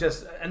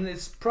and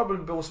it's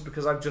probably also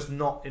because I was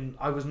not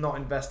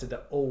invested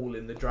at all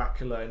in the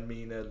Dracula and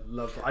Mina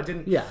love. I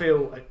didn't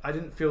feel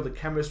the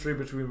chemistry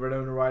between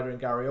Winona Ryder and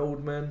Gary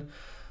Oldman.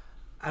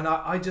 And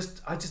I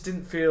just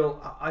didn't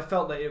feel. I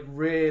felt that it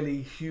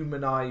really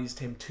humanized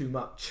him too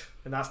much,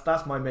 and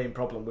that's my main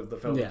problem with the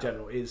film in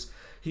general. Is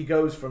he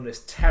goes from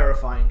this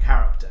terrifying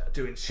character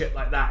doing shit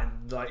like that,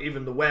 and like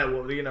even the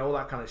werewolf, all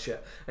that kind of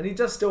shit. And he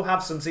does still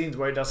have some scenes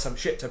where he does some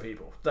shit to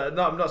people. I'm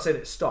not saying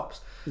it stops,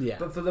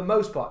 but for the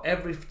most part,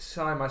 every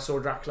time I saw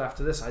Dracula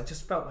after this, I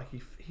just felt like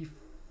he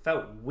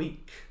felt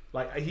weak.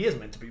 Like he is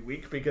meant to be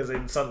weak because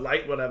in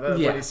sunlight, whatever,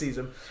 when he sees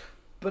him.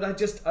 But I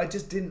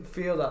just didn't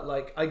feel that.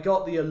 Like I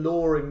got the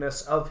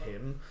alluringness of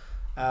him,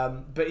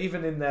 but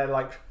even in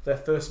their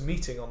first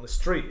meeting on the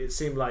street, it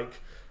seemed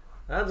like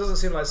that doesn't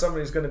seem like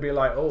somebody's going to be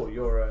like, oh,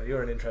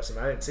 you're an interesting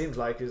man. It seems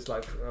like it's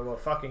like, oh, well,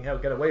 fucking hell,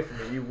 get away from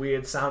me, you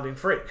weird sounding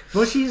freak.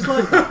 Well, she's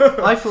like that.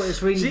 I thought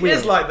it's really weird.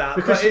 She is like that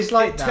because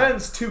it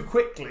turns too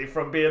quickly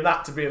from being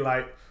that to being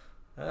like.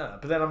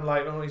 But then I'm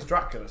like, oh, he's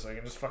Dracula, so I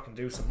can just fucking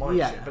do some mind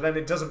shit. But then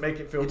it doesn't make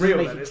it feel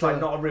real. Then it's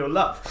like not a real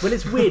love. Well,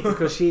 it's weird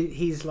because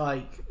he's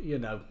like,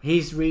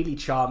 he's really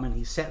charming.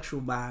 He's a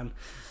sexual man,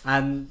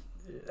 and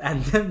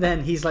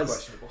then he's like,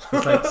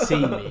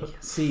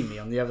 see me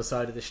on the other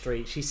side of the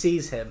street. She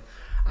sees him,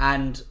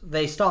 and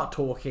they start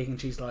talking,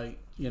 and she's like,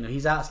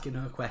 he's asking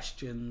her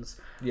questions,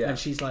 and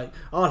she's like,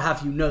 I'll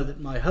have you know that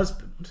my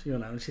husband,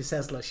 and she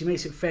says, like, she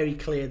makes it very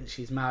clear that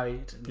she's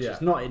married and she's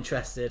not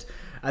interested,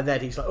 and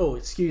then he's like, oh,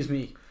 excuse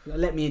me,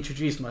 let me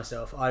introduce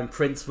myself, I'm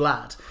Prince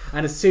Vlad.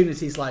 And as soon as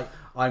he's like,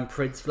 I'm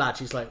Prince Vlad,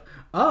 she's like,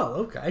 oh,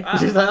 okay.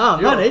 She's like, oh,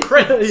 you're money, a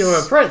prince. You're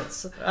a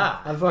prince.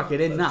 I'm fucking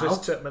in now.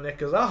 Just took my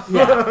knickers off.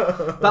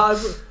 But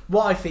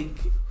what I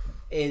think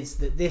is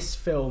that this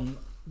film,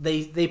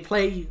 they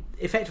play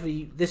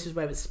effectively. This is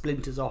where it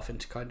splinters off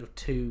into kind of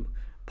two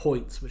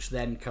points, which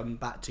then come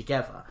back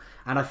together.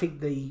 And I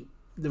think the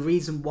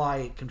reason why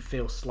it can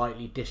feel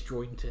slightly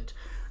disjointed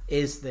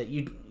is that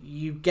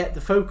you get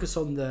the focus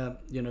on the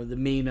the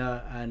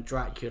Mina and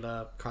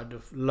Dracula kind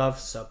of love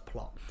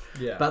subplot,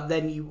 but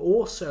then you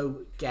also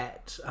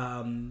get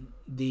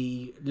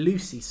the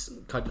Lucy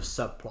kind of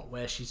subplot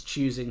where she's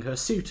choosing her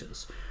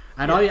suitors.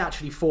 And I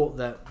actually thought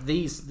that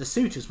the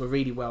suitors were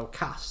really well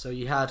cast. So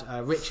you had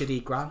Richard E.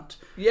 Grant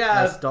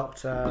as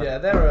Doctor. Yeah,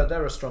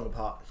 they're a stronger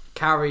part.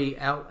 Carrie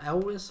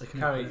Elwes,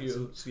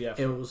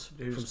 Elwes,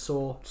 from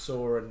Saw,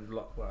 and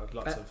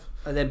lots of.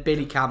 And then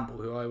Billy Campbell,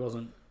 who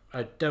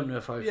I don't know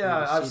if I've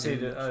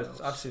seen it.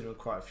 I've seen him in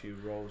quite a few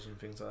roles and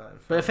things like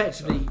that. But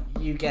effectively,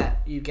 you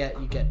get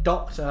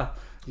Doctor,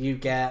 you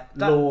get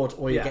Lord,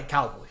 or you get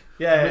Cowboy.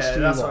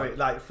 That's right.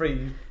 Like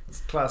three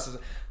classes.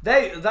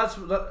 They're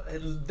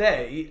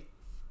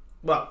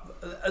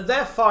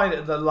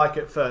fine. Like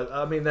at first.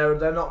 I mean,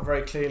 they're not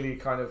very clearly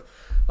kind of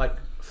like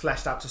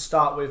fleshed out to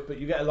start with, but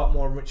you get a lot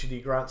more in Richard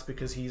E. Grant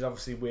because he's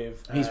obviously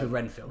with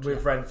Renfield.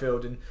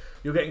 Renfield, and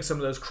you're getting some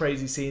of those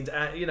crazy scenes.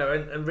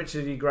 And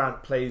Richard E.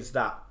 Grant plays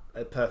that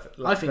perfect.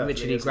 I think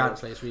Richard E. Grant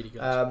plays really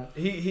good.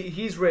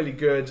 He's really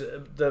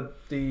good.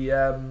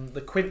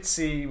 The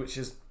Quincy, which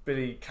is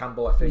Billy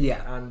Campbell, I think.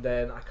 Yeah. And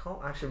then I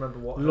can't actually remember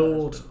what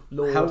Lord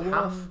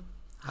Helmsworth.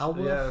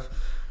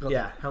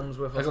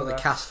 Helmsworth. I got the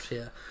cast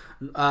here.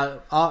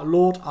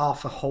 Lord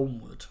Arthur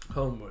Holmwood,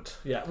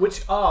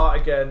 which are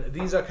again,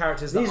 these are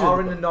characters that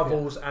are in the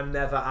novels and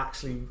never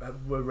actually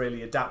were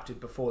really adapted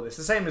before this.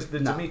 The same as the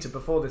Demeter.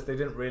 Before this, they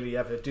didn't really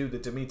ever do the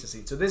Demeter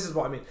scene. So this is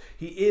what I mean.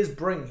 He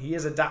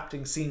is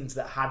adapting scenes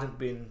that hadn't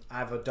been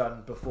ever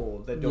done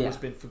before. They'd always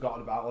been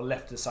forgotten about or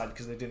left aside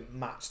because they didn't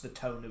match the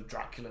tone of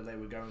Dracula they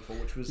were going for,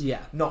 which was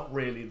not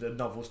really the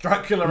novel's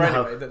Dracula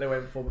anyway that they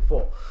went for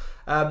before.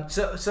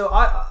 So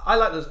I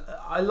like those.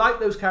 I like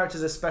those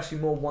characters especially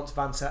more once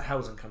Van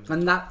Helsing comes in.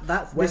 And that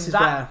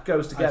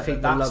goes together.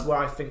 That's where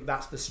I think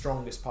that's the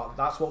strongest part.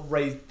 That's what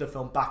raised the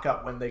film back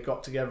up when they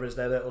got together as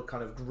their little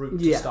kind of group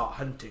to start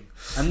hunting.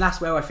 And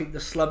that's where I think the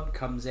slump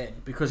comes in,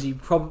 because you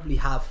probably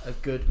have a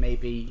good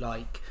maybe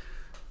like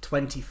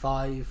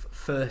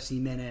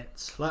 25-30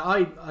 minutes. Like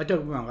I don't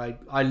get me wrong,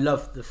 I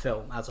love the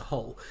film as a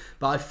whole,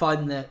 but I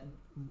find that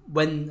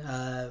when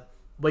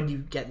you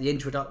get the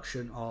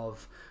introduction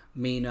of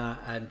Mina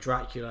and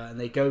Dracula, and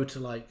they go to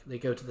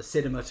the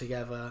cinema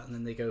together, and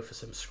then they go for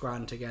some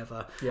scran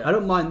together. Yeah. I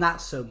don't mind that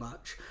so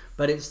much,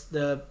 but it's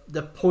the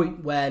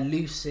point where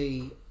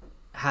Lucy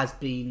has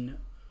been,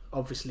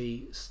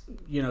 obviously,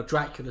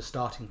 Dracula's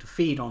starting to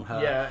feed on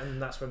her. Yeah,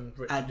 and that's when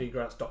Richard D.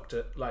 Grant's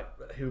doctor,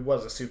 who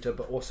was a suitor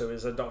but also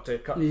is a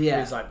doctor,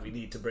 is like, we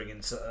need to bring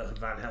in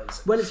Van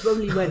Helsing. Well, it's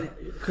only when,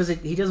 because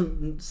he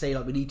doesn't say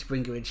we need to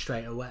bring her in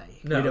straight away.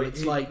 No,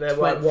 it's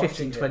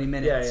 15-20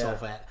 minutes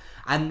of it.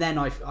 And then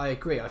I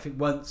agree. I think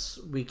once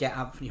we get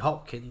Anthony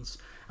Hopkins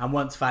and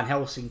once Van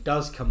Helsing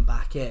does come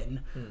back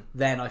in,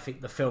 then I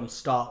think the film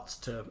starts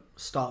to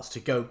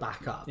go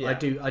back up. Yeah. I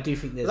do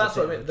think there's. That's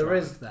what I mean. There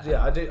is. There.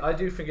 Yeah, I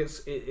do think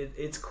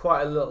it's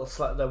quite a little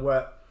slump there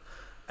where,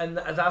 and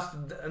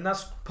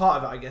that's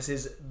part of it. I guess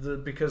is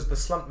because the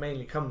slump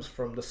mainly comes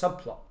from the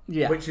subplot,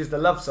 which is the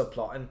love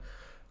subplot. And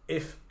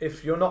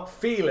if you're not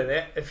feeling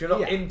it, if you're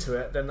not into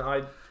it, then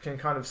I can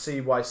kind of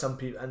see why some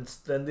people, and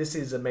then this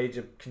is a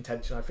major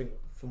contention, I think,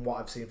 from what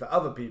I've seen for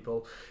other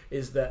people,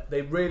 is that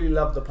they really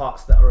love the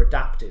parts that are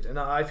adapted. And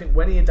I think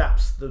when he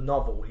adapts the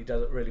novel, he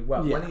does it really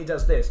well. Yeah. When he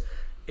does this,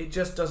 it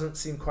just doesn't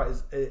seem quite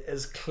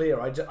as clear.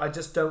 I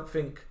just don't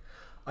think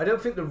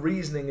the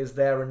reasoning is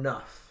there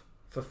enough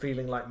for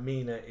feeling like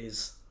Mina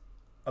is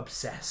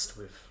obsessed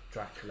with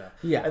Dracula.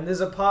 Yeah. And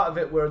there's a part of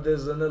it where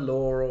there's an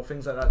allure or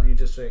things like that you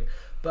just think.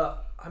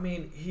 But I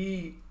mean,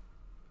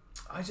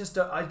 I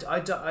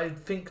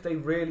think they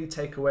really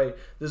take away.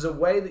 There's a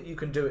way that you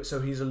can do it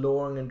so he's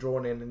alluring and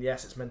drawn in, and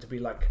yes, it's meant to be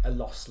like a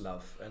lost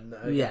love, and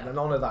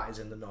none of that is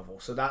in the novel.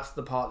 So that's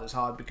the part that's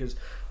hard, because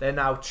they're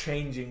now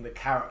changing the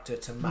character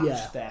to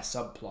match their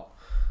subplot.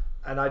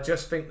 And I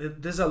just think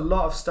that there's a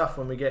lot of stuff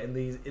when we get in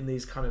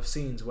these kind of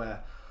scenes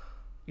where,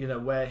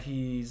 where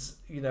he's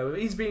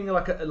being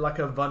like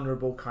a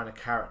vulnerable kind of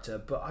character,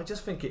 but I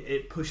just think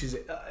it pushes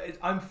it.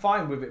 I'm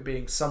fine with it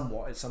being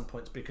somewhat at some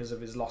points because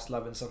of his lost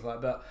love and stuff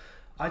like that, but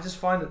I just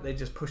find that they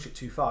just push it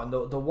too far. And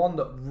the one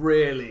that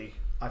really,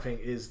 I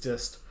think, is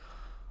just,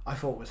 I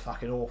thought was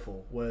fucking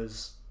awful,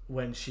 was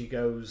when she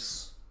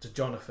goes to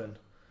Jonathan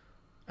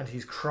and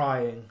he's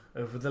crying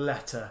over the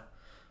letter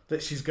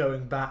that she's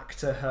going back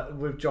to her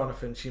with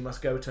Jonathan. She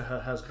must go to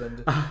her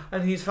husband,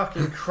 and he's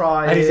fucking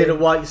crying. And he's in a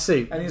white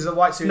suit. And he's in a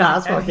white suit. Nah,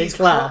 that's fucking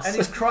class. And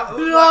he's crying.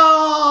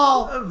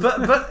 No,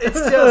 but it's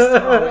just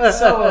it's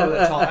so over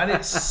the top, and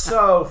it's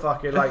so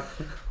fucking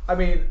I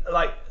mean,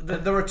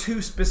 there are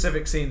two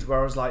specific scenes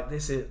where I was like,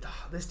 this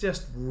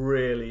just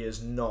really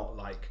is not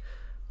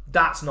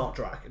that's not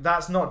Drac.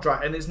 That's not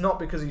Drac, and it's not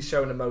because he's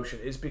showing emotion.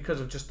 It's because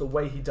of just the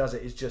way he does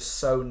it is just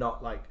so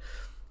not like.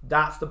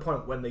 That's the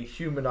point when they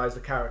humanise the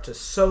character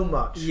so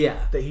much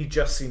that he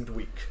just seemed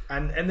weak.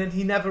 And then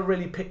he never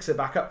really picks it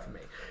back up for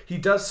me. He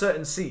does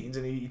certain scenes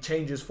and he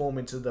changes form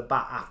into the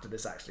Bat after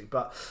this, actually.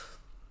 But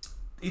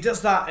he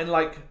does that, and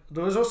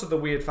there was also the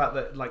weird fact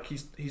that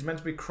he's meant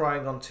to be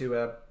crying onto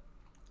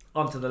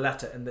the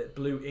letter, and that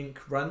blue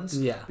ink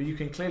runs. Yeah. But you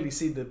can clearly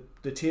see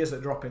the tears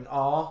that drop in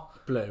are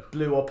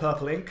blue or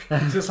purple ink.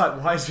 It's just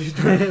why is he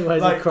doing why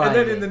is he crying? And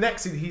then in the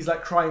next scene he's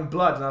crying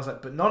blood, and I was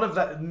like, but none of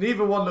that,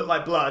 neither one looked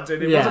like blood,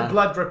 and it wasn't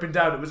blood dripping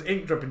down, it was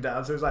ink dripping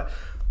down. So it was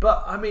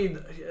but I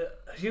mean,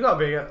 you gotta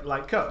be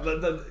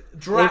the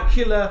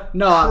Dracula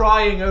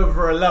crying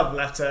over a love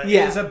letter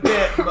is a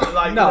bit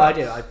I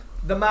do.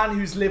 The man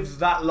who's lived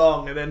that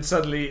long and then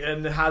suddenly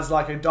and has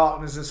a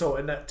darkness and sort,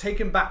 and take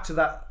him back to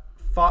that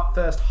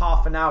first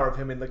half an hour of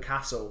him in the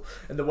castle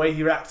and the way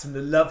he reacts and the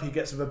love he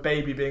gets of a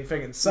baby being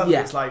thing, and suddenly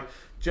it's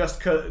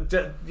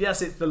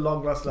yes, it's the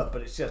long lost love,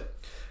 but it's just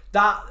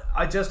that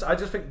I just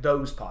think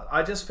those parts,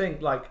 I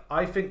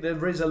think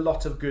there is a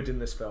lot of good in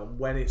this film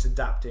when it's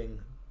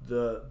adapting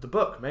the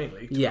book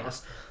mainly to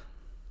us.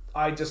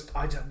 It's just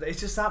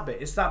that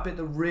bit. It's that bit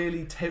that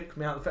really took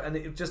me out of it, and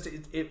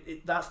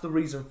it that's the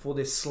reason for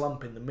this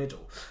slump in the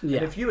middle. Yeah.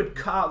 And if you had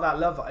cut out that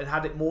love and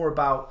had it more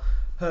about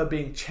her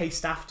being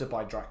chased after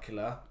by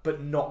Dracula,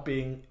 but not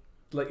being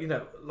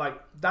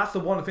that's the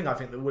one thing I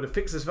think that would have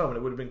fixed this film, and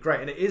it would have been great.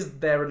 And it is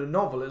there in the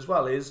novel as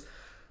well. Is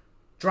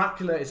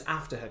Dracula is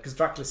after her because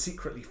Dracula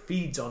secretly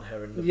feeds on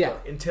her in the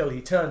book until he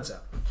turns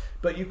her.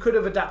 But you could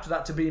have adapted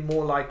that to be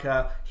more like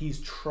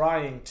he's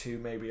trying to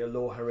maybe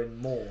allure her in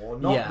more,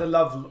 not the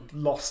love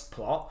lost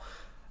plot,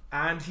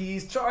 and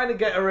he's trying to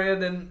get her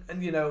in,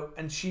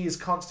 and she is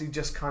constantly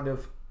just kind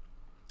of.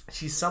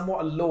 She's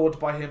somewhat allured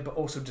by him, but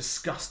also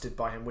disgusted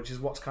by him, which is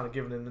what's kind of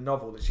given in the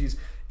novel. That she's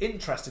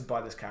interested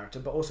by this character,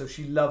 but also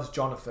she loves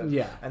Jonathan,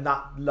 and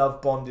that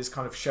love bond is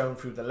kind of shown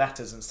through the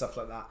letters and stuff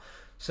like that.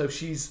 So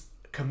she's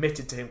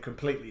committed to him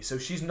completely. So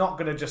she's not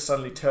going to just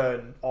suddenly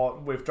turn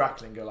on with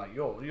Dracula and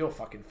go you're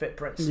fucking fit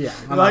prince. Yeah,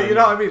 you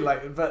know what I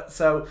mean? But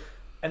so,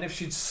 and if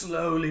she'd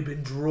slowly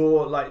been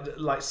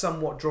drawn,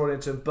 somewhat drawn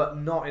into him, but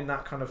not in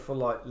that kind of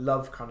full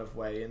love kind of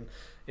way, and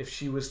if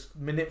she was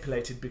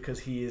manipulated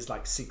because he is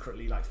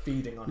secretly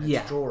feeding on her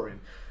to draw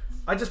him,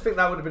 I just think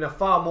that would have been a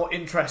far more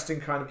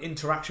interesting kind of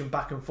interaction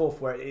back and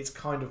forth, where it's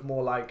kind of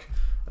more like,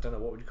 I don't know,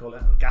 what would you call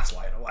it,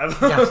 gaslighting or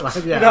whatever.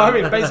 Gaslight, yeah. You know what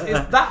I mean? Basically,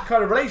 it's that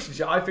kind of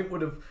relationship I think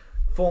would have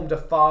formed a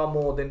far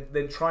more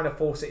than trying to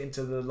force it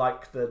into the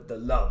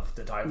love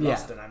that I've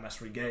lost and I must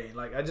regain.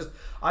 Like I just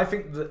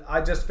think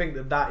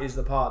that is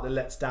the part that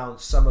lets down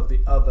some of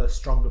the other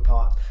stronger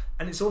parts,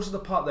 and it's also the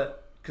part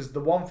that, because the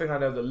one thing I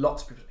know that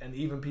lots of people, and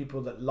even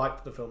people that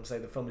like the film, say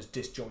the film is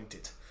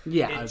disjointed.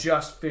 Yeah, it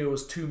just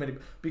feels too many,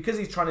 because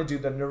he's trying to do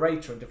the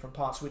narrator in different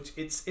parts, which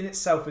it's in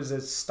itself as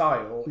a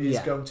style is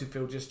going to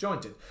feel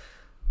disjointed.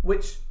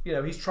 Which, you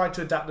know, he's tried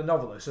to adapt the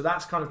novel though, so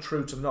that's kind of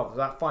true to the novel,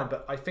 that's fine,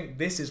 but I think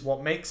this is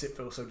what makes it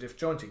feel so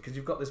disjointed, because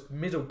you've got this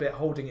middle bit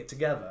holding it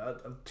together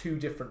of two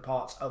different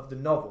parts of the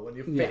novel, and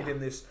you've fitted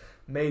in this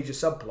major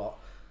subplot,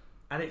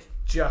 and I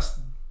just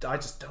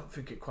don't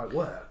think it quite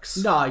works.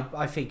 No,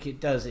 I think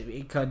it does. I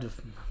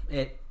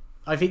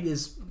think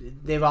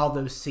there are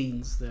those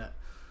scenes that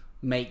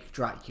make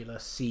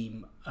Dracula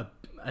seem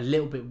a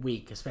little bit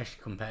weak, especially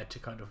compared to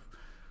kind of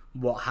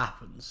what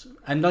happens.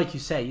 And like you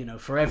say, you know,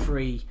 for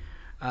every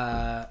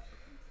the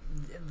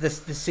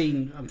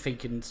scene, I'm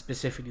thinking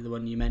specifically the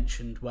one you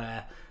mentioned,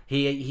 where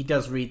he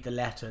does read the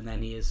letter and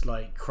then he is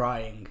like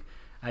crying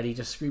and he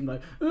just screamed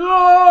like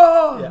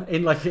 "Ah!"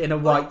 in a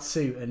white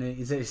suit, and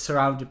he's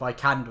surrounded by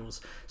candles.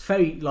 It's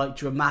very like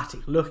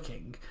dramatic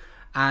looking,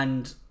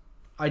 and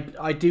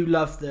I do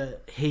love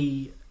that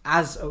he,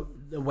 as a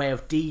way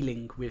of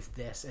dealing with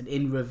this and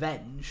in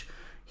revenge,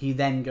 he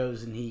then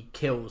goes and he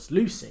kills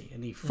Lucy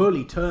and he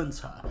fully turns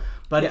her.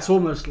 But it's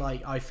almost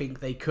like, I think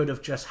they could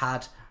have just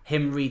had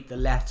him read the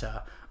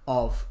letter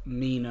of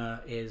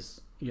Mina is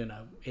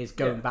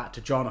going back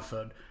to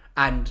Jonathan,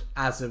 and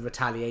as a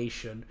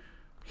retaliation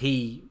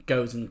he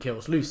goes and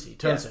kills Lucy,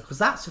 turns her, because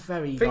that's a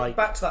very think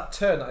back to that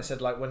turn that I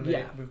said, like when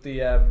with the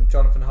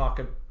Jonathan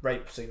Harker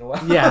rape scene or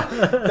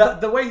whatever.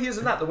 The way he is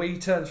in that, the way he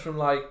turns from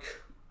like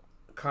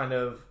kind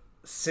of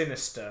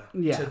sinister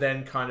to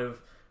then kind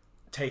of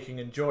taking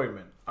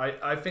enjoyment.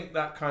 I think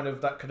that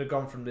could have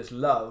gone from this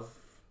love,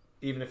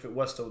 even if it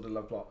was still the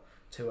love plot,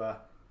 to a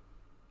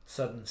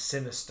sudden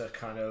sinister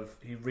kind of,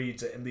 he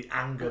reads it in the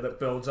anger that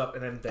builds up,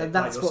 and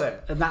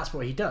that's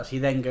what he does. He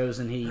then goes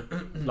and he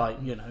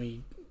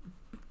he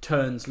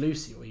turns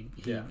Lucy, or he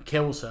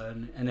kills her,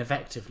 and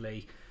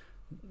effectively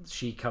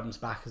she comes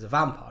back as a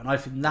vampire. And I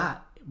think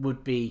that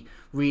would be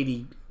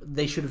really,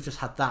 they should have just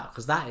had that,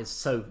 because that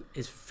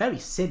is very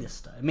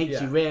sinister. It makes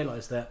you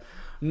realise that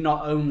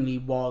not only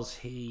was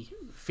he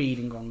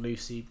feeding on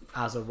Lucy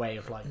as a way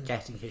of like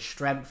getting his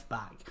strength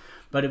back,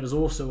 but it was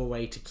also a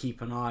way to keep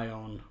an eye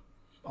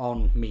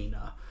on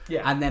Mina.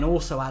 And then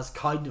also as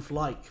kind of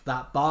like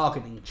that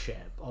bargaining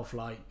chip of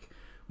like,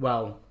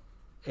 well,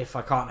 if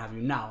I can't have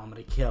you now, I'm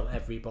going to kill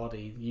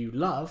everybody you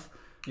love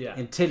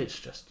until it's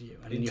just you,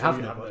 and then you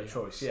have no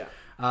choice.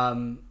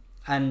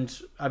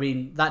 And I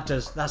mean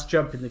that's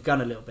jumping the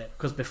gun a little bit,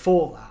 because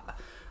before that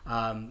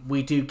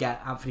we do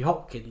get Anthony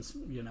Hopkins,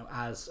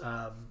 as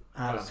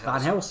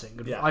Van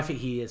Helsing. I think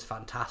he is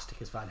fantastic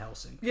as Van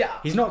Helsing.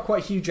 He's not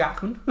quite Hugh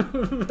Jackman,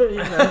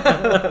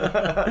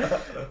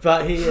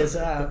 but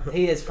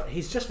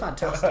he's just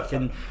fantastic.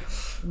 And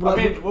I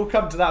mean, we'll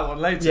come to that one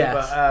later.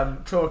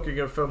 But talking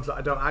of films that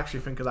I don't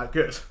actually think are that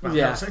good, Van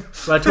Helsing.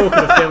 Well, talking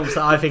of films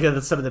that I think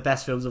are some of the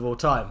best films of all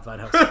time, Van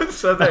Helsing.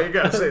 So there you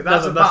go. See,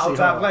 that's a battle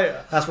to have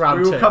later. That's round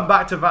 2. We will come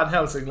back to Van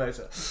Helsing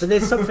later. But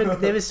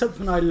there is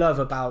something I love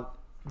about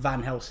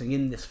Van Helsing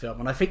in this film,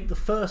 and I think the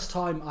first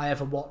time I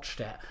ever watched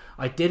it,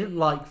 I didn't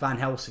like Van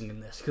Helsing in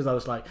this, because I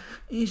was like,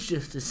 he's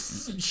just a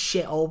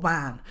shit old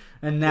man.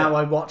 And now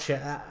I watch it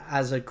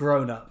as a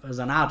grown-up, as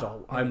an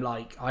adult, I'm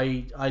like,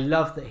 I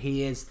love that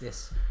he is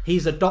this,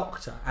 he's a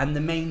doctor, and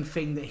the main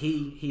thing that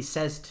he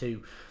says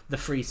to the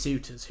 3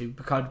 suitors, who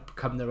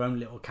become their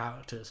own little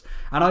characters,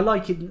 and I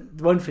like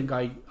it. One thing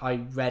I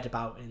read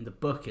about in the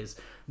book is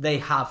they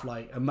have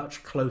like a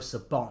much closer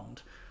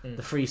bond.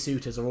 The 3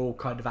 suitors are all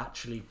kind of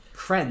actually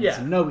friends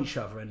and know each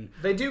other, and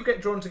they do get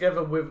drawn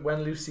together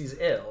when Lucy's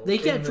ill. They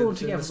get drawn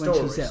together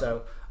when she's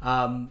ill.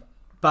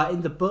 But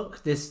in the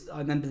book, I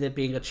remember there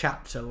being a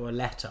chapter or a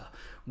letter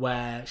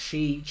where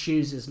she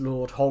chooses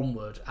Lord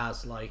Holmwood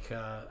as like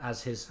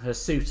as her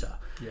suitor,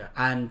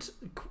 and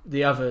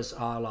the others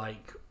are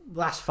like,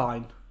 that's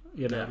fine,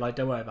 like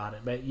don't worry about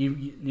it. But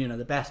you know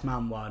the best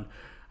man won,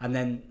 and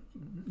then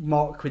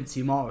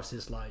Quincy Morris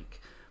is like,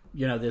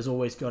 there's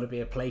always got to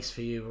be a place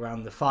for you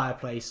around the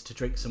fireplace to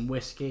drink some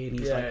whiskey, and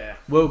he's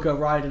we'll go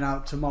riding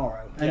out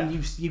tomorrow, and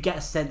you get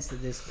a sense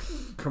that there's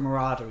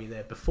camaraderie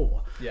there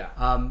before.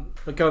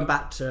 But going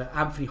back to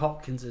Anthony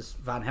Hopkins as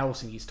Van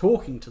Helsing, he's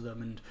talking to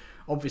them, and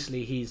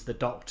obviously he's the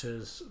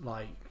doctor's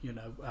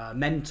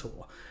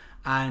mentor,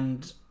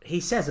 and he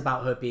says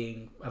about her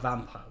being a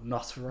vampire,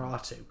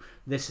 Nosferatu,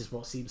 this is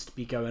what seems to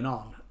be going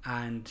on,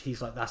 and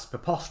he's like, that's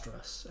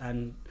preposterous.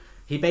 And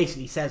he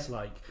basically says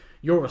like,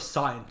 you're a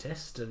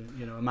scientist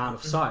and a man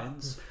of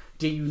science.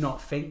 Do you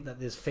not think that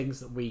there's things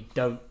that we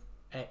don't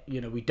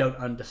we don't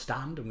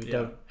understand and we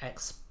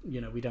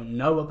don't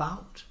know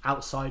about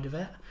outside of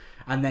it.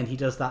 And then he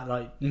does that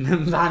like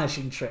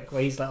vanishing trick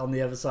where he's like on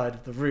the other side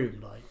of the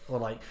room, like, or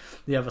like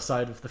the other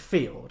side of the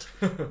field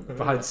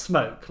behind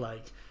smoke,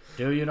 like,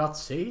 do you not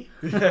see?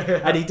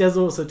 And he does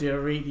also do a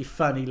really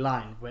funny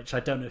line, which I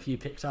don't know if you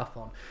picked up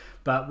on,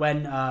 but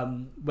when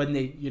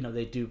they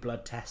they do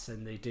blood tests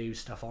and they do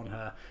stuff on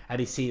her, and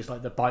he sees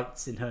like the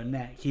bites in her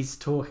neck, he's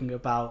talking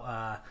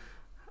about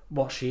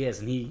what she is,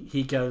 and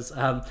he goes,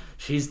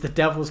 she's the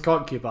devil's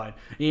concubine.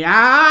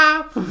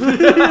 Yeah.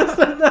 That's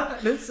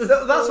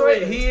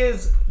right. He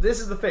is. This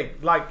is the thing.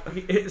 Like,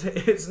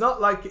 it's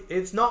not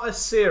a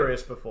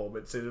serious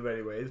performance in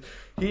many ways.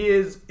 He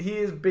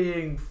is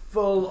being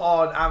full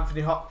on Anthony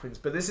Hopkins,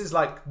 but this is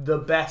like the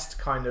best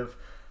kind of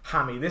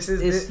hammy. This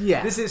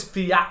is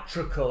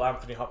theatrical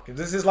Anthony Hopkins.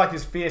 This is like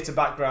his theatre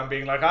background,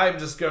 being like, I'm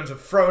just going to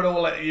throw it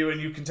all at you,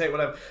 and you can take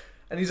whatever.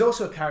 And he's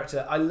also a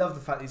character. I love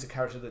the fact he's a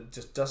character that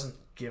just doesn't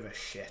give a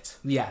shit.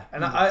 Yeah.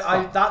 And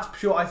I that's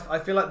pure. I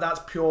feel like that's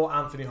pure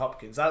Anthony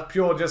Hopkins. That's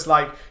pure, just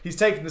like he's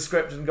taken the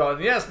script and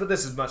gone, yes, but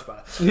this is much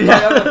better. Yeah.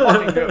 Like, I'm gonna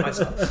fucking do it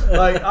myself.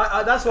 Like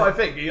I that's what I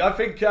think. I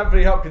think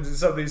Anthony Hopkins in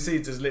some of these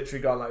scenes has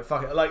literally gone like,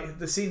 fuck it. Like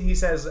the scene he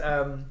says,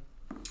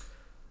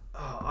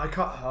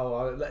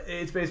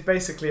 it's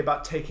basically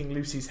about taking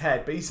Lucy's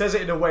head, but he says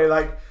it in a way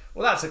like,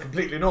 well, that's a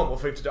completely normal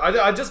thing to do.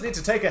 I just need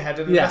to take her head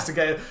and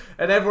investigate it.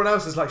 And everyone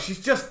else is like,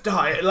 she's just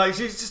died. Like,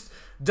 she's just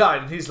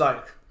died. And he's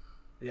like,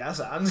 yes,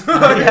 and?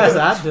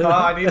 Yes, and?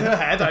 I need her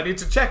head. I need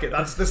to check it.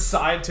 That's the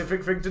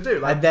scientific thing to do.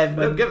 Like, and then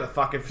I don't give a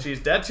fuck if she's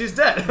dead. She's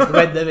dead.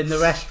 When they're in the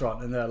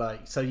restaurant and they're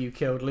like, so you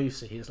killed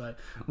Lucy? He's like,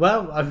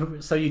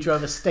 well, so you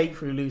drove a stake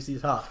through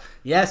Lucy's heart?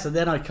 Yes, and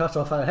then I cut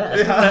off her head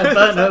and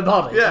burnt her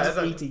body. Yeah, just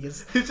eating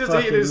his he's just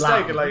eating his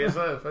steak and like,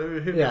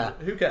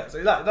 who cares?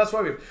 That's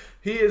why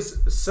he's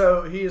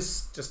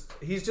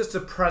just a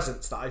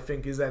presence that I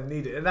think is then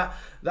needed, and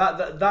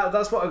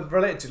that's what I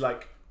related to.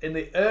 Like in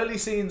the early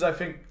scenes, I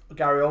think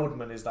Gary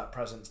Oldman is that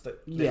presence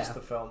that lifts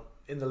the film.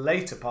 In the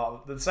later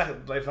part, the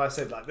second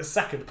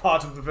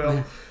part of the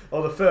film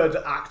or the third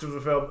act of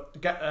the film,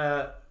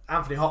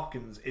 Anthony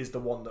Hopkins is the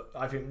one that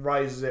I think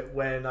rises it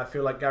when I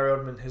feel like Gary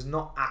Oldman has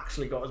not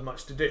actually got as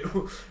much to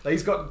do. Like,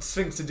 he's got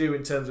things to do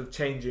in terms of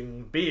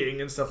changing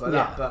being and stuff like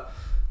that, but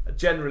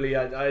generally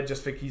I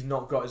just think he's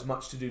not got as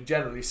much to do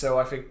generally. So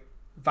I think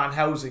Van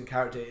Helsing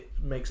character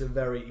makes a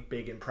very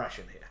big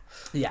impression here.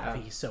 Yeah, I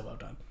think he's so well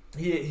done.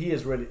 He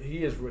is really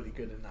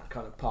good in that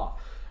kind of part.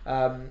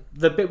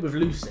 The bit with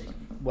Lucy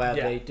where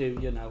they do,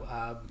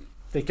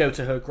 they go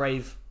to her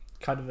grave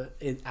kind of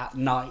at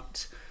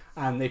night,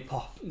 and they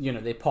pop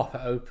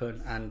it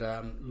open, and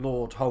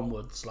Lord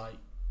Holmwood's like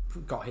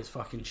got his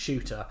fucking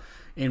shooter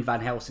in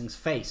Van Helsing's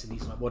face, and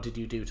he's like, "What did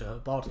you do to her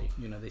body?"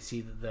 They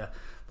see that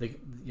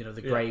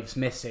the grave's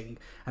missing,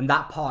 and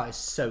that part is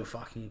so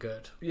fucking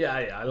good.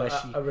 I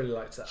really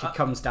liked that. She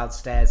comes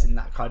downstairs in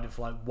that kind of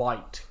like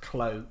white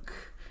cloak.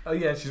 Oh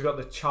yeah, she's got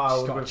the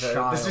child with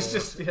her. This is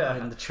just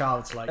and the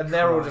child's like, and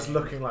they're all just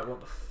looking like,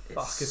 what the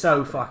fuck it's is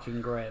so happening?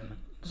 Fucking grim.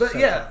 But so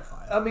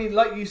terrifying. I mean,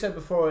 like you said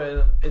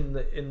before in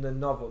the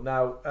novel.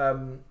 Now,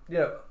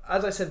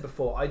 as I said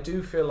before, I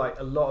do feel like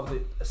a lot of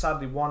the.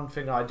 Sadly, one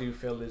thing I do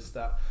feel is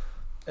that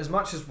as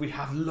much as we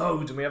have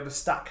loads and we have the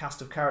stacked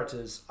cast of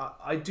characters,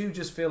 I do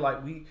just feel like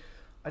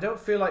I don't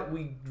feel like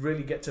we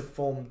really get to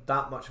form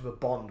that much of a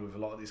bond with a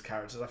lot of these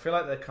characters. I feel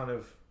like they're kind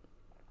of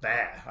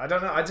there. I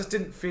don't know. I just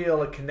didn't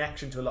feel a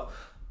connection to a lot.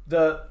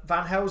 The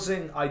Van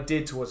Helsing I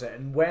did towards it,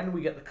 and when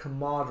we get the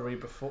camaraderie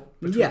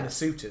between the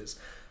suitors.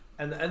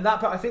 And that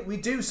part, I think we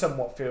do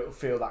somewhat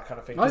feel that kind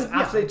of thing. Because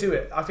after they do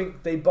it, I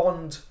think they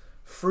bond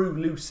through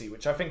Lucy,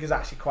 which I think is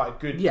actually quite a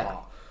good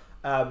part.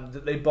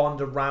 That they bond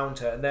around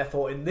her, and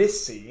therefore in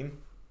this scene,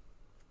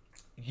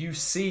 you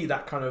see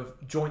that kind of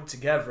joint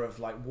together of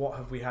like, what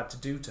have we had to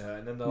do to her?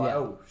 And then they're like,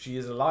 oh, she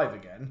is alive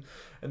again,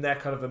 and they're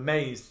kind of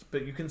amazed.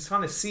 But you can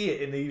kind of see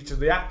it in each of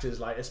the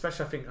actors, like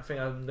especially I think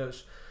I've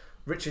noticed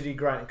Richard E.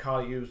 Grant and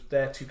Carly Hughes,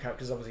 their two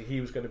characters. Obviously,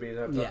 he was going to be in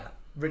her. But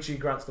Richard E.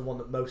 Grant's the one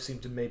that most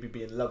seemed to maybe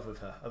be in love with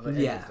her, of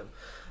any of them.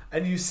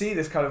 And you see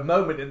this kind of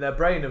moment in their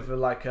brain of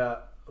like,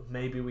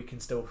 maybe we can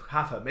still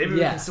have her, maybe we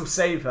can still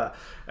save her.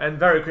 And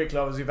very quickly,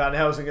 obviously, Van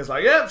Helsing is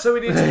like, yep, so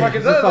we need to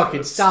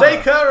fucking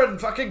stake her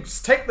and fucking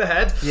take the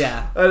head.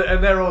 Yeah.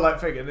 And they're all like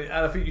thinking, and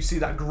I think you see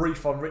that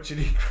grief on Richard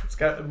E.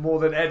 Grant's more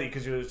than Eddie,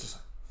 because you're just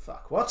like,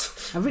 fuck,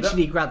 what? And Richard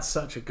E. Grant's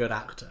such a good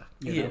actor.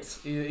 He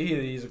is.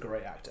 He's a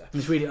great actor.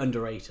 He's really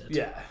underrated.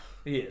 Yeah.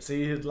 He is.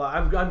 He's like,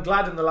 I'm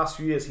glad in the last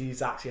few years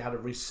he's actually had a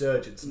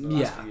resurgence in the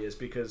last few years,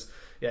 because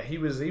he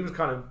was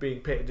kind of being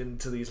pitted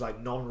into these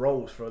like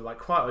non-roles for like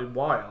quite a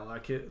while.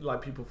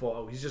 Like people thought,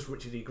 oh, he's just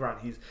Richard E. Grant.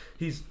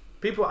 He's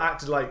people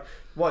acted like,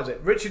 what is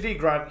it? Richard E.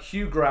 Grant,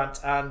 Hugh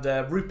Grant, and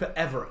Rupert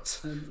Everett.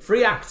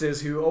 Three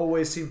actors who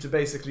always seem to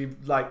basically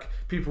like,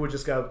 people would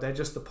just go, they're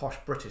just the posh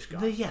British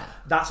guy.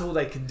 That's all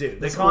they can do.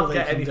 They can't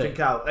get anything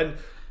out.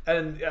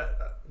 And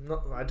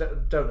I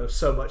don't know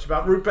so much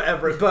about Rupert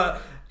Everett,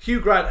 but Hugh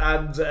Grant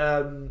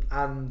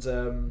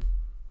and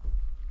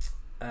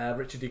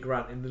Richard E.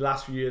 Grant in the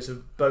last few years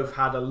have both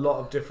had a lot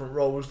of different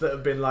roles that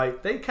have been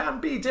like, they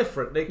can be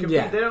different. They can be,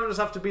 they don't just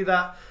have to be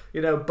that,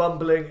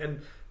 bumbling.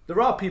 And there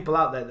are people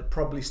out there that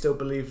probably still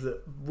believe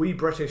that we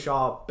British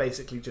are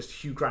basically just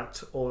Hugh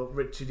Grant or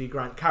Richard E.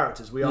 Grant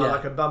characters. We are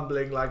like a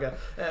bumbling, like a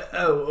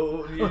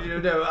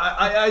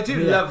I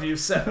do love you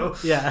so,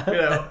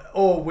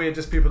 or we're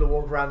just people that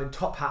walk around in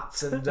top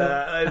hats and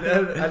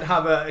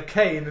have a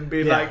cane and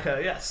be like,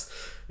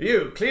 yes.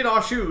 You, clean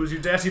our shoes, you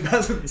dirty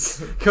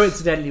peasants.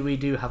 Coincidentally, we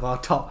do have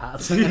our top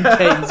hats and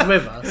canes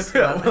with us.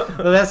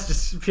 But that's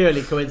just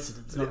purely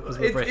coincidence, not because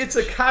we're British. It's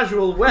a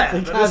casual wear.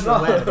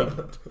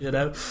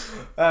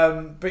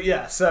 But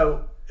yeah,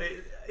 so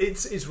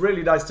it's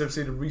really nice to have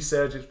seen a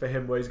resurgence for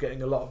him where he's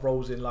getting a lot of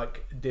roles in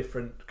like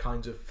different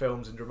kinds of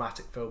films and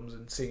dramatic films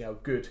and seeing how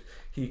good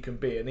he can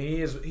be, and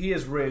he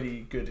is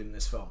really good in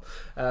this film.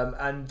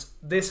 And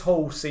this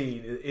whole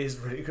scene is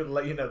really good.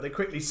 Like, they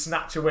quickly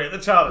snatch away the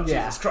child.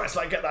 Jesus Christ!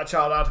 Like, get that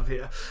child out of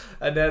here,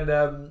 and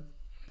then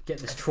get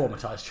this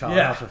traumatized child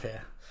out of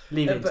here.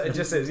 But it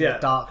just is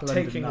dark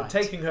London night.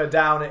 Taking her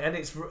down, and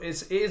it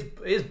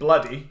is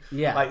bloody.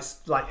 Yeah,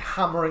 like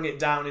hammering it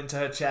down into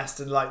her chest,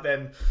 and like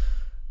then.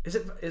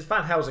 It's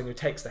Van Helsing who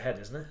takes the head,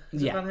 isn't it?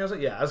 Is it Van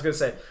Helsing? Yeah, I was going to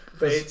say.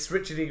 But it's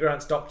Richard E.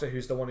 Grant's doctor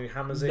who's the one who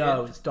hammers it in.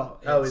 No, it's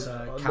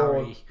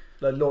Carrie.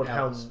 Lord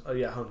Helms.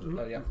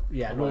 Holmes.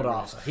 Lord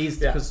Arthur. He's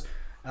because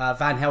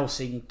Van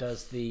Helsing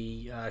does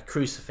the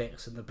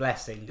crucifix and the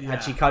blessing,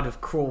 and she kind of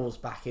crawls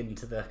back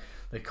into the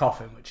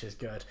coffin, which is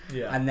good.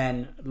 Yeah. And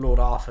then Lord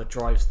Arthur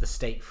drives the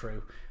stake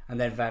through, and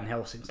then Van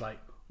Helsing's like,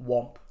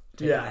 whomp.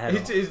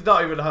 He's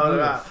not even heard of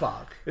that.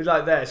 Fuck. He's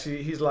like there.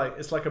 He's like,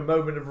 it's like a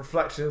moment of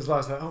reflection. It's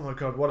like, oh my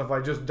god, what have I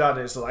just done?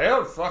 It's like,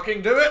 oh,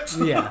 fucking do it.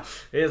 Yeah.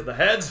 Here's the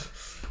head.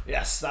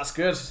 Yes, that's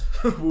good.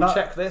 We'll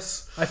check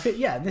this. I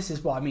think, and this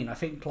is what I mean. I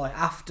think like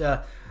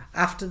after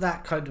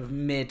that kind of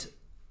mid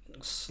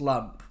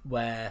slump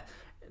where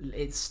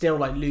it's still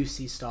like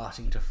Lucy's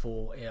starting to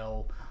fall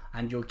ill,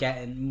 and you're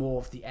getting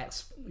more of the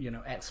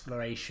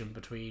exploration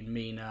between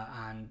Mina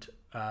and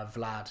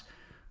Vlad.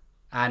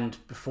 And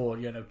before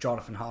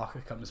Jonathan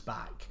Harker comes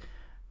back,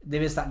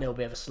 there is that little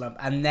bit of a slump,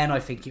 and then I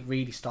think it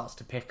really starts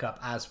to pick up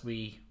as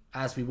we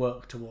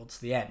work towards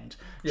the end.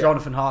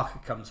 Jonathan Harker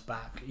comes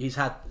back. He's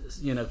had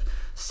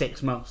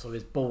 6 months of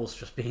his balls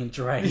just being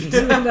drained,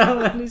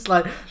 and he's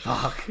like,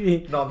 fuck,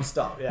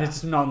 non-stop. Yeah,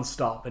 it's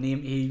non-stop, and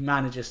he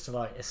manages to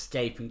like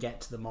escape and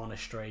get to the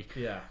monastery.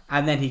 Yeah,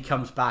 and then he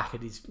comes back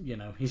and he's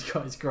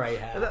got his grey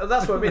hair.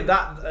 That's what I mean.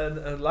 That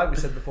and like we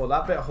said before,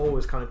 that bit of horror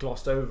was kind of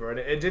glossed over, and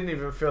it didn't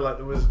even feel like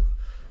there was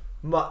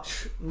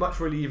much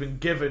really even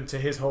given to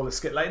his whole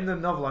escape. Like in the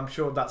novel, I'm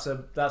sure that's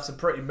a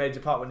pretty major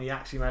part when he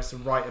actually managed to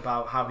write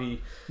about how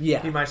he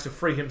managed to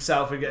free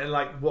himself and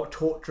like what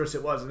torturous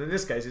it was. And in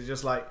this case, it's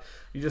just like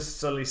you just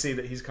suddenly see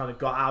that he's kind of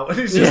got out, and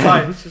he's just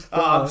like,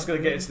 I'm just going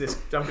to get into this.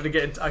 I'm going to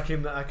get into, I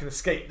can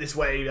escape this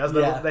way as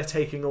they're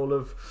taking all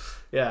of.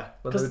 Yeah,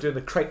 when they were doing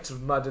the crates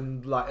of mud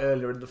and like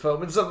earlier in the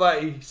film and stuff,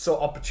 like he saw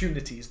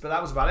opportunities, but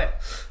that was about it.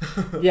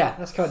 Yeah,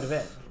 that's kind of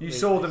it. You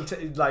saw them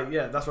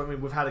that's what I mean.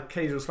 We've had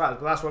occasional spats,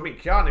 but that's what I mean.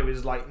 Keanu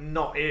is like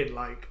not in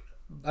like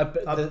a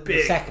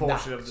big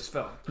portion of this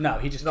film. No,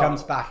 he just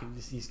comes back and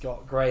he's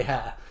got grey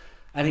hair.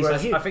 And he's I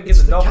think in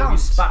the novel he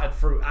spattered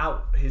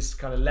throughout his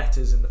kind of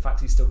letters and the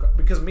fact he's still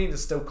because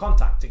Mina's still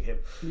contacting him.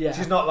 Yeah,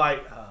 she's not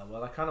like,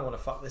 well, I kind of want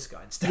to fuck this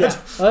guy instead.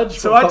 Yeah.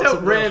 So I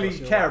don't really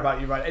care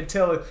about you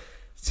until.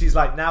 She's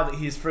like, now that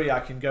he's free, I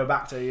can go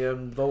back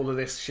to all of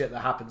this shit that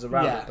happens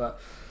around it.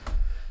 But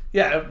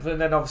and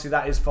then obviously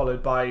that is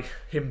followed by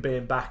him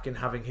being back and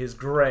having his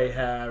grey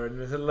hair and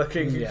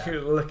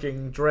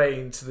looking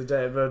drained to the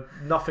day. But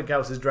nothing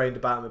else is drained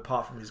about him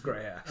apart from his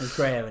grey hair. His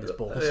grey hair and his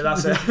balls.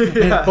 That's it.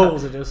 His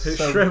balls are just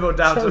so shriveled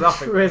down to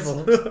nothing.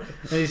 Shriveled.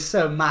 And he's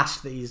so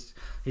mashed that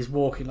he's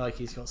walking like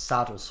he's got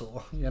saddle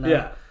sore.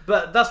 Yeah,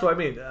 but that's what I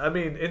mean. I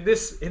mean, in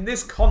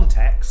this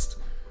context,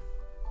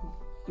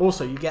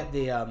 also you get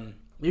the.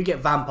 You get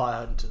Vampire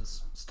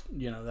Hunters,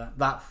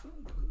 that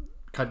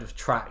kind of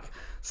track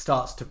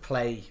starts to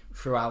play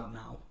throughout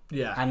now.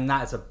 Yeah, and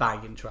that is a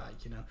banging track.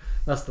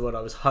 That's the one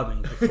I was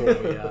humming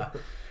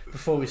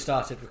before we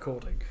started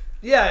recording.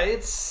 Yeah,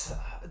 it's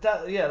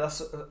that. Yeah,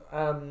 that's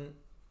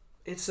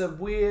it's a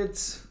weird.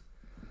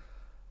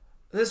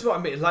 This is what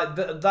I mean. Like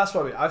that's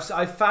what I mean.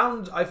 I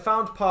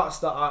found parts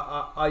that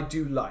I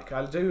do like.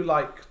 I do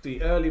like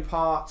the early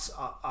parts.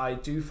 I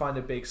do find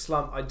a big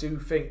slump. I do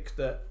think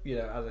that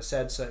as I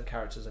said, certain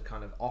characters are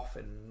kind of off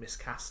and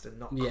miscast and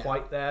not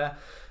quite there.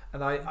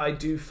 And I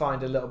do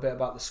find a little bit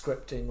about the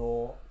scripting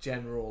or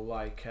general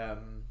like.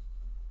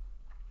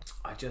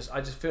 I just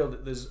feel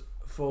that there's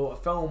for a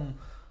film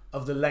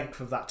of the length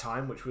of that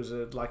time, which was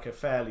a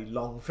fairly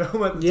long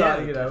film at the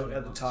time.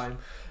 At the time,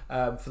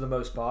 for the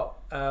most part.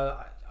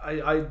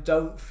 I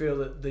don't feel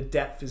that the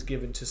depth is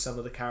given to some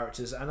of the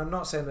characters, and I'm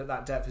not saying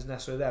that depth is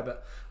necessarily there,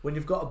 but when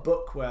you've got a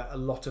book where a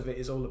lot of it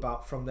is all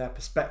about from their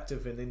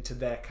perspective and into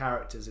their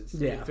characters, it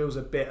feels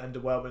a bit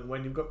underwhelming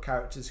when you've got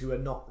characters who are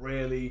not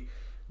really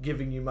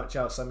giving you much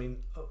else. I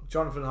mean,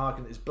 Jonathan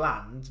Harkin is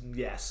bland,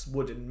 yes,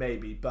 wooden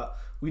maybe, but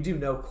we do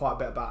know quite a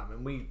bit about him,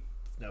 and we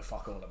know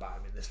fuck all about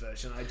him in this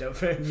version. I don't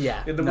think.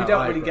 Yeah, we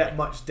don't really get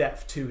much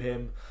depth to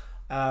him,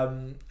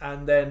 and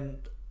then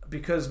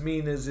because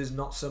Mina's is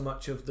not so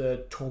much of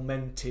the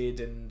tormented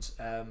and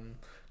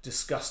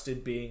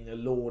disgusted being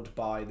allured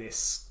by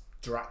this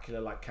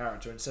Dracula-like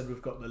character. Instead,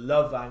 we've got the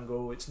love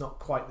angle. It's not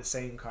quite the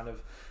same kind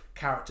of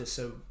character.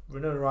 So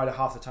Winona Ryder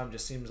half the time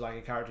just seems like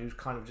a character who's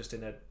kind of just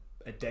in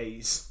a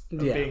daze of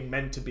being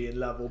meant to be in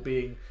love or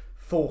being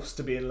forced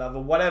to be in love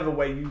or whatever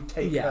way you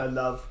take her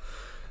love.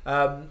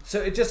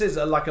 So it just is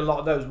like a lot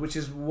of those, which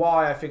is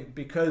why I think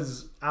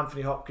because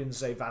Anthony Hopkins,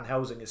 say Van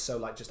Helsing, is so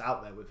like just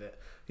out there with it.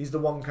 He's the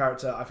one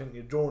character I think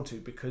you're drawn to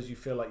because you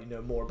feel like you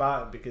know more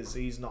about him because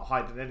he's not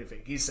hiding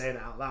anything. He's saying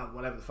it out loud,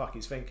 whatever the fuck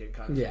he's thinking,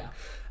 kind of thing.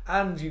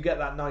 And you get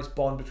that nice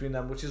bond between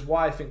them, which is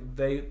why I think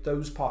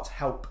those parts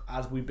help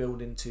as we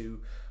build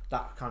into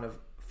that kind of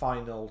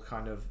final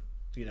kind of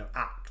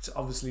act.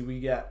 Obviously, we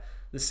get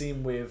the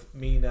scene with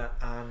Mina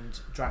and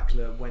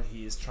Dracula when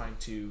he is trying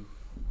to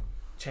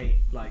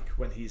change, like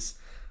when he's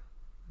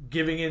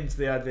giving in to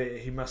the idea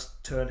he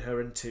must turn her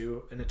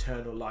into an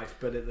eternal life,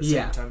 but at the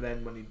same time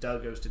then when he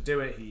goes to do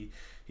it,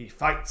 he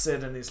fights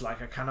it and is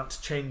like, I cannot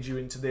change you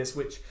into this,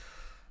 which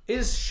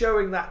is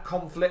showing that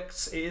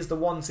conflict. It is the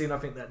one scene I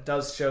think that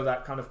does show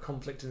that kind of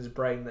conflict in his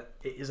brain, that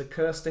it is a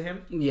curse to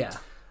him.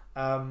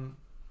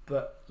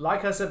 But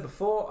like I said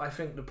before, I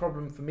think the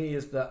problem for me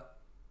is that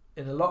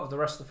in a lot of the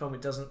rest of the film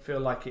it doesn't feel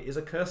like it is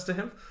a curse to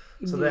him,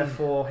 so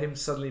therefore him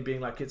suddenly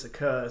being like it's a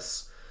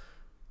curse,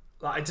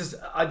 like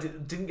I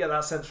didn't get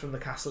that sense from the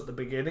castle at the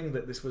beginning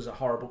that this was a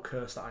horrible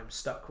curse that I'm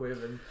stuck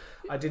with, and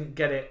I didn't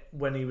get it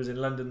when he was in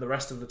London the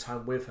rest of the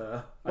time with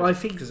her. I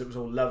think because it was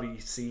all lovey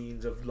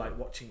scenes of like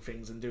watching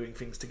things and doing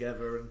things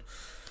together, and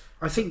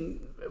I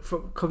think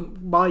from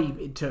my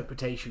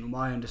interpretation or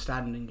my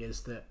understanding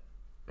is that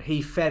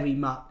he very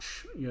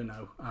much,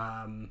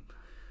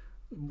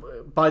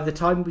 by the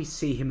time we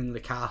see him in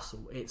the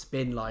castle, it's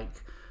been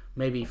like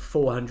maybe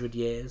 400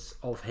 years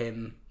of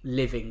him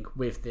living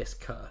with this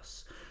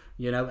curse.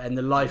 And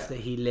the life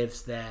that he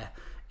lives there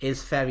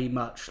is very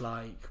much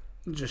like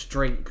just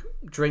drink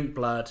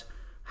blood,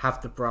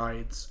 have the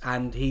brides,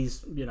 and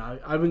he's,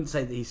 I wouldn't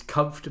say that he's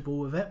comfortable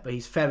with it, but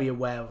he's very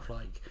aware of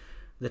like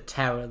the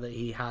terror that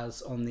he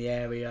has on the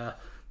area,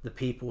 the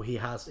people he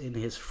has in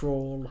his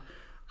thrall,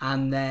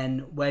 and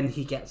then when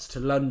he gets to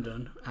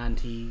London and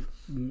he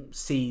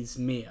sees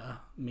Mina,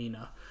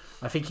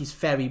 I think he's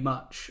very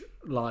much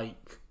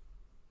like,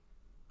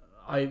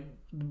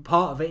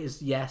 part of it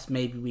is, yes,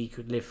 maybe we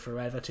could live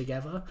forever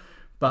together,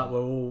 but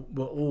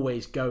we're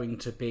always going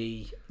to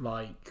be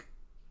like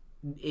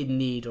in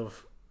need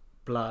of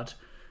blood,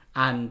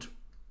 and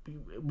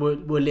we'll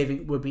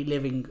be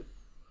living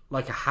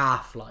like a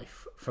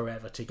half-life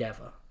forever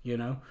together, we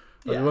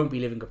won't be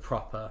living a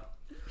proper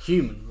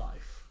human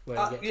life where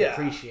we get to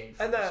appreciate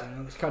things,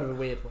 it's kind of a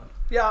weird one.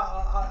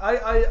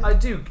 I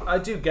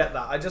do get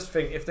that. I just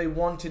think if they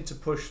wanted to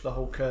push the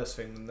whole curse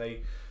thing, then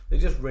they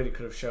just really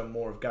could have shown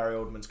more of Gary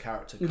Oldman's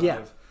character, kind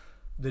of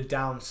the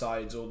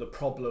downsides or the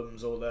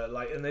problems or the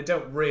like, and they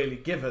don't really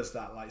give us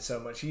that like so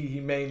much. He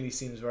mainly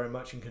seems very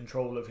much in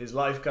control of his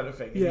life, kind of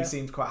thing. And he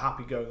seems quite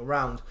happy going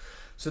around.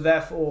 So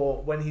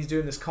therefore, when he's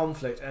doing this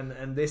conflict,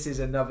 and this is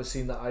another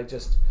scene that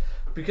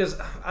because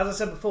as I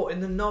said before, in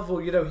the novel,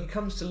 he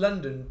comes to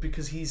London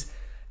because he's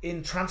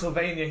in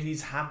Transylvania.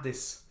 He's had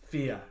this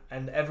fear,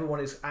 and everyone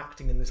is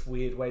acting in this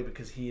weird way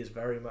because he is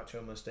very much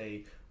almost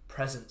a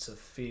presence of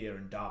fear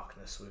and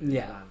darkness within the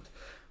land.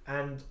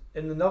 And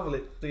in the novel,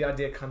 the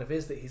idea kind of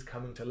is that he's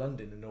coming to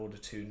London in order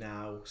to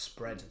now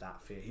spread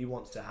that fear. He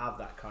wants to have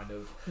that kind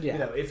of,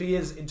 if he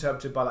is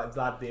interpreted by like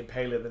Vlad the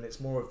Impaler, then it's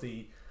more of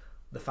the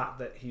fact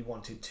that he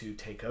wanted to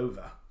take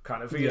over,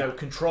 kind of,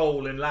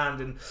 control in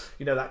land, and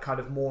that kind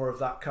of more of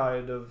that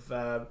kind of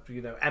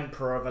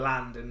emperor of a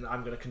land, and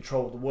I'm going to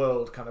control the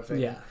world kind of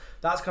thing.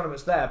 That's kind of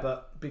what's there,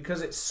 but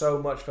because it's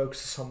so much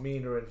focuses on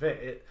Mina and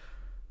Vit,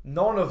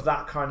 none of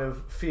that kind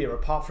of fear,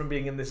 apart from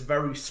being in this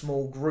very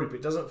small group.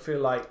 It doesn't feel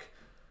like,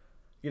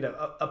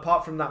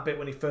 apart from that bit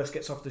when he first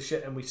gets off the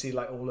ship and we see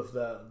like all of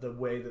the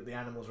way that the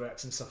animals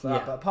react and stuff like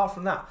that. But apart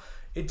from that,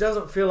 it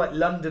doesn't feel like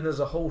London as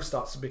a whole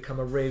starts to become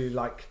a really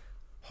like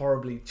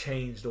horribly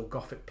changed or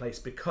gothic place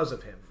because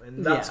of him.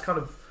 And that's kind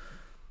of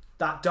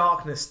that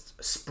darkness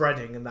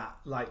spreading and that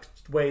like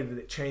way that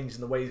it changes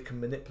and the way it can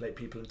manipulate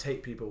people and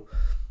take people.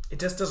 It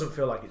just doesn't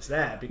feel like it's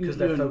there because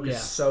they're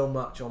focused so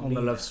much on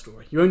the love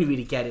story. You only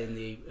really get it in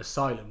the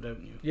asylum,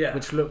 don't you? Yeah.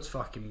 Which looks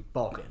fucking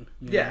bogging.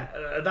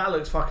 That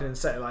looks fucking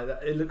insane. Like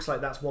that, it looks like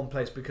that's one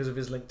place because of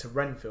his link to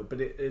Renfield, but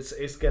it's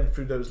again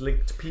through those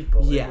linked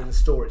people in the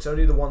story. It's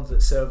only the ones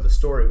that serve the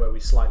story where we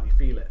slightly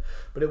feel it.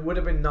 But it would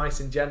have been nice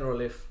in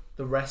general if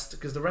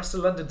because the rest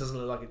of London doesn't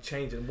look like it's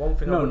changed. And one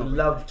thing I would have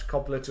loved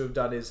Coppola to have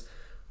done is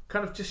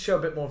kind of just show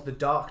a bit more of the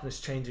darkness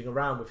changing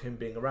around with him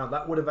being around.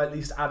 That would have at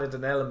least added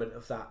an element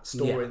of that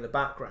story in the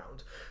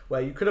background,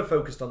 where you could have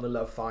focused on the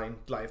love, fine,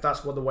 like if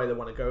that's the way they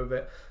want to go with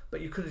it, but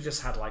you could have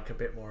just had like a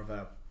bit more of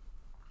a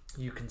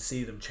you can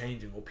see them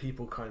changing, or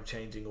people kind of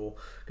changing, or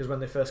because when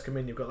they first come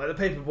in, you've got like the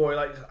paper boy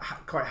like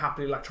quite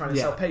happily like trying to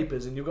sell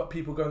papers, and you've got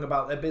people going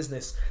about their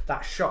business.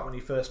 That shot when he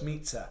first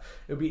meets her,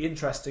 it would be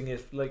interesting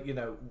if, like, you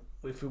know,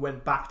 if we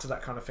went back to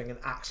that kind of thing, and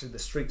actually the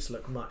streets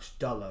look much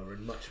duller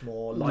and much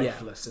more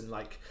lifeless, and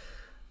like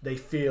they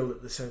feel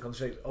that there's something on the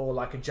street, or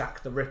like a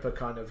Jack the Ripper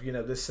kind of, you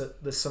know,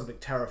 there's something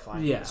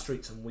terrifying in the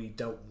streets, and we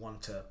don't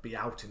want to be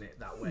out in it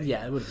that way.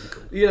 Yeah, it would be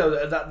cool. You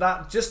know,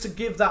 that just to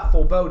give that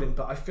foreboding,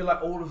 but I feel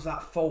like all of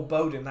that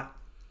foreboding, that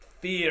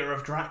fear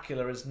of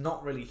Dracula is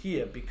not really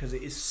here, because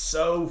it is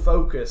so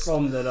focused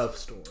on the love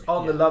story.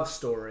 The love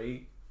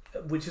story,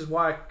 which is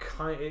why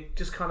it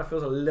just kind of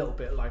feels a little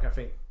bit like, I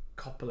think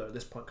Coppola at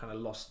this point kind of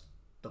lost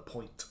the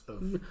point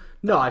of...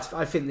 No, I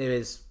think there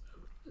is...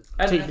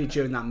 Particularly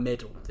during that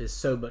middle, there's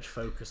so much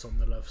focus on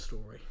the love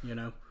story, you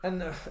know.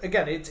 And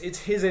again, it's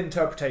his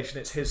interpretation,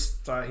 it's his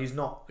style. He's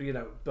not, you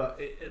know, but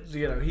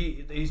you know,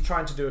 he's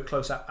trying to do a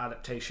close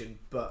adaptation,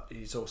 but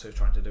he's also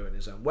trying to do it in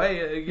his own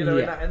way, you know.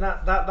 And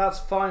that's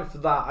fine for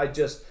that.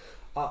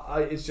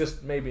 It's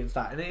just maybe it's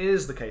that, and it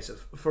is the case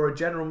of, for a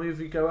general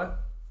moviegoer,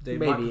 they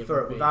might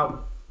prefer it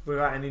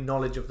without any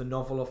knowledge of the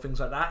novel or things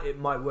like that. It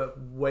might work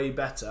way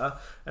better,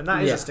 and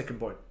that is a sticking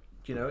point.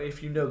 You know,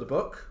 if you know the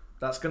book,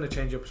 that's going to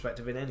change your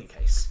perspective in any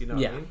case, you know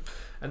what I mean?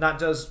 And that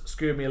does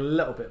screw me a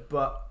little bit,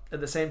 but at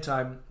the same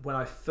time, when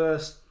I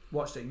first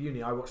watched it at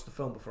uni, I watched the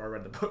film before I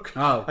read the book.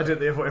 Oh. I did it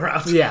the other way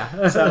around.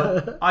 Yeah.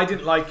 So I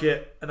didn't like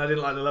it, and I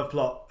didn't like the love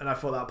plot, and I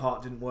thought that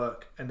part didn't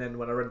work. And then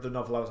when I read the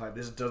novel, I was like,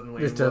 this doesn't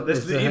work.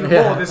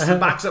 This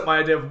backs up my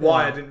idea of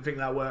why I didn't think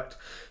that worked.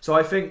 So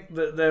I think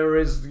that there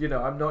is, you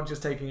know, I'm not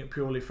just taking it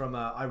purely from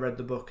I read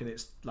the book and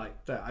it's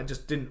like that. I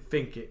just didn't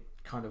think it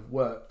kind of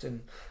worked.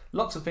 And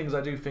lots of things I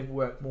do think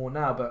work more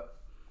now, but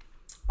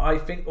I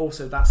think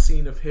also that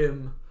scene of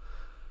him,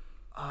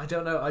 I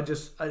don't know, I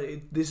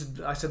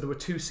said there were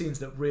two scenes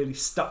that really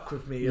stuck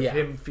with me of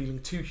him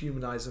feeling too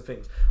humanised and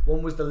things.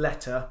 One was the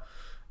letter,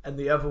 and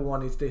the other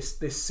one is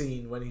this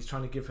scene when he's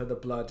trying to give her the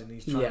blood and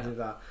he's trying to do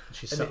that.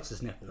 She sucks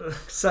his nipple.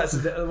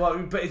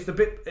 But it's the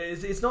bit.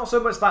 It's not so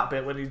much that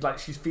bit when he's like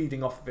she's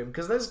feeding off of him,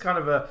 because there's kind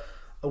of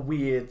a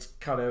weird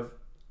kind of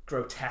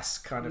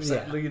grotesque kind of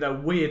you know,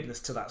 weirdness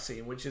to that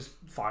scene, which is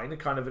fine. A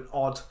kind of an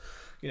odd,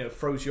 you know,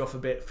 throws you off a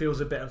bit, feels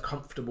a bit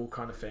uncomfortable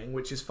kind of thing,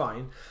 which is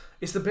fine.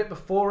 It's the bit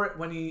before it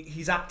when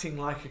he's acting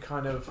like a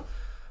kind of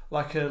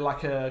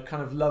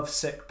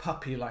lovesick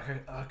puppy, like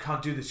I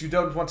can't do this. You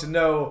don't want to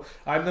know.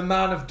 I'm the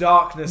man of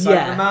darkness.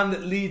 I'm the man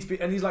that leads me.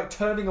 And he's like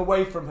turning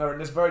away from her in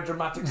this very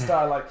dramatic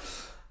style, like.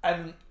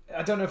 And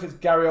I don't know if it's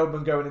Gary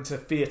Oldman going into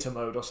theatre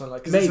mode or something,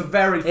 like, because it's a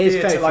very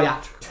theatre,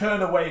 like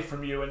turn away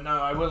from you and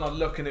no, I will not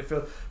look, and it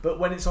feels. But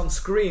when it's on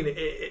screen,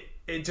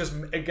 it just,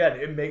 again,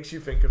 it makes you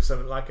think of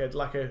something like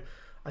a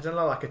I don't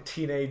know, like a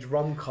teenage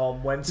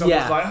rom-com when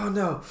someone's like, oh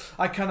no,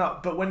 I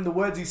cannot. But when the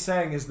words he's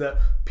saying is that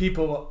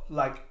people,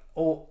 like,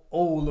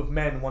 all of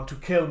men want to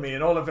kill me,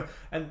 and all of it,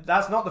 and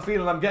that's not the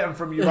feeling I'm getting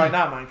from you right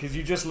now, man, because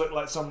you just look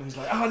like someone who's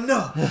like, oh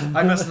no,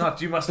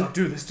 you must not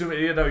do this to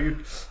me, you know,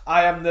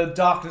 I am the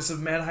darkness of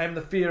men, I am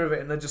the fear of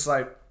it. And they're just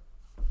like,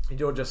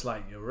 you're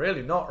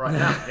really not right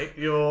now, mate.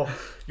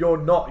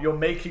 You're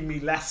making me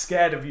less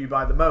scared of you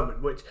by the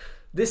moment, which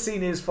this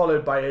scene is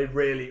followed by a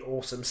really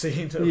awesome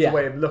scene of the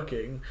way of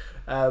looking.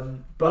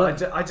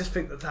 But I just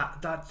think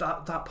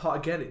that part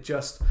again,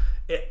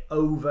 it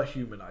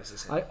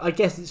over-humanises him. I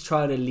guess it's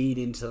trying to lead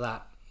into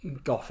that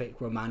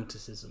gothic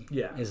romanticism,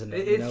 isn't it?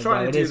 It's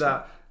trying to do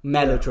that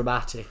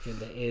melodramatic,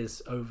 and it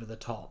is over the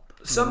top.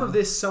 Some of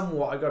this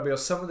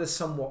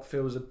somewhat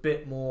feels a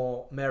bit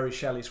more Mary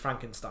Shelley's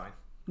Frankenstein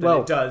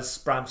than it does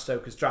Bram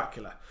Stoker's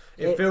Dracula.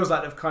 It feels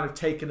like they've kind of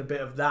taken a bit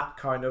of that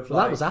kind of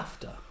that was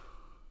after.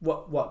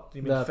 What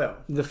you mean the film?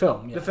 The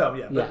film, yeah. The film,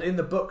 yeah. But in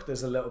the book,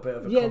 there's a little bit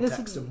of a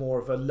context of more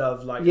of a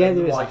love, like a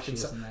wife and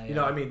stuff. You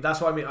know what I mean?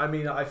 That's what I mean. I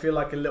mean, I feel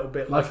like a little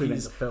bit like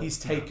he's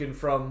taken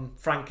from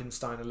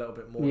Frankenstein a little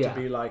bit more to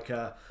be like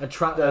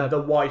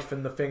the wife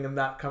and the thing and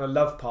that kind of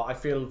love part. I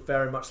feel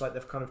very much like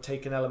they've kind of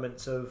taken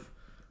elements of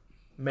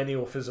many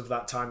authors of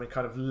that time and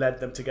kind of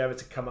led them together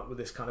to come up with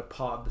this kind of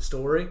part of the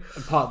story,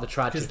 and part of the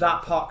tragedy. Because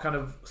that part kind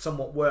of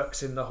somewhat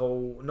works in the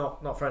whole,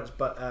 not Friends,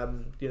 but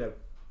you know,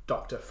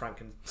 Dr.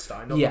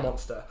 Frankenstein, not the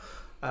monster,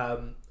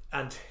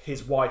 and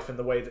his wife and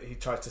the way that he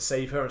tries to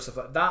save her and stuff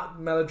like that.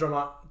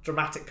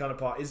 Melodramatic kind of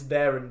part is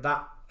there in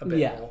that a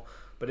bit more,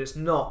 but it's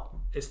not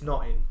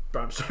in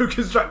Bram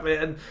Stoker's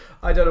Dracula, and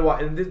I don't know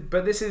why.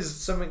 But this is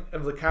something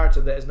of the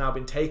character that has now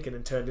been taken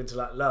and turned into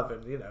that love,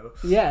 and you know,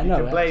 you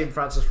can blame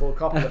Francis Ford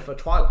Coppola for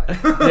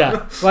Twilight.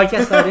 Well, I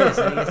guess that is.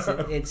 I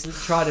guess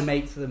it's trying to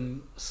make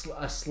them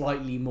a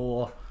slightly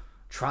more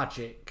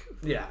tragic.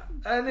 Yeah,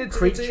 and it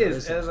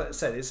is, as I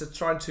said, it's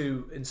trying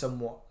to in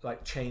somewhat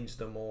like change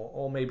them,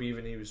 or maybe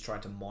even he was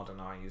trying to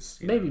modernise.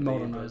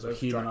 Modernise or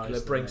Dracula,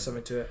 bring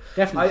something to it.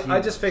 Definitely,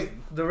 I just think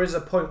there is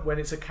a point when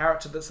it's a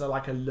character that's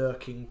like a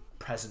lurking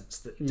presence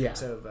that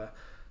takes over.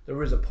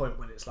 there is a point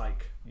when it's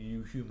like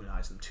you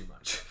humanise them too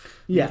much.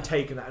 Yeah. You've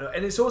taken that,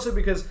 and it's also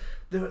because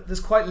there's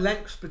quite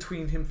lengths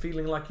between him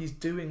feeling like he's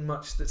doing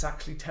much that's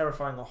actually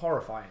terrifying or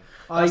horrifying.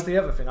 That's the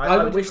other thing.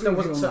 I wish there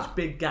wasn't such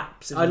big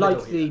gaps in the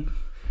middle here.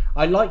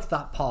 I like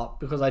that part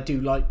because I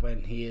do like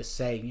when he is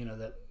saying, you know,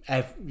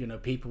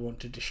 that people want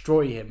to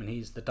destroy him and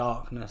he's the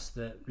darkness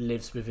that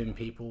lives within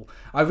people.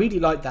 I really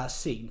like that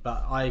scene,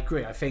 but I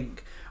agree. I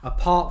think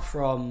apart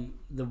from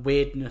the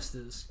weirdness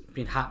that's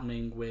been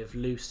happening with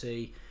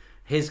Lucy,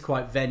 his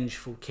quite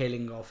vengeful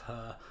killing of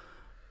her,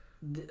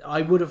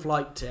 I would have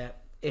liked it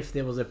if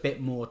there was a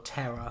bit more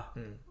terror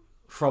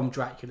from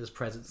Dracula's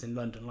presence in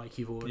London, like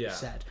you've already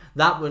said.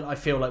 That would, I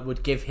feel like,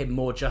 would give him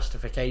more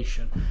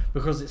justification,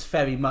 because it's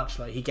very much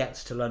like he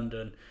gets to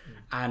London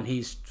and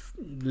he's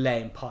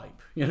laying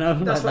pipe, you know?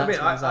 That's what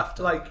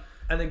I mean.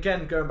 And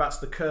again, going back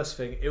to the curse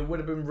thing, it would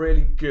have been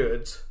really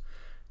good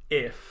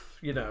if,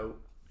 you know,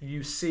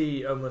 you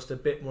see almost a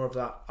bit more of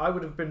that. I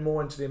would have been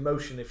more into the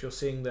emotion if you're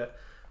seeing that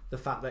the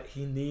fact that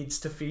he needs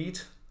to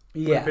feed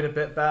would have been a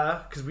bit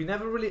better, because we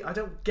never really, I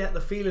don't get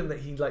the feeling that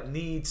he like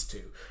needs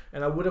to,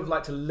 and I would have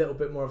liked a little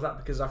bit more of that,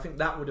 because I think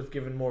that would have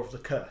given more of the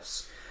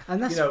curse.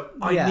 And that's, you know,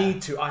 I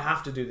need to, I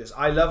have to do this.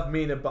 I love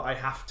Mina, but I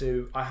have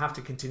to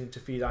continue to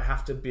feed. I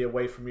have to be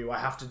away from you. I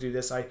have to do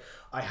this. I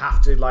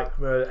have to like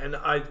murder. And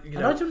I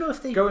don't know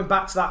if they, going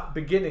back to that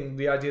beginning,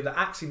 the idea that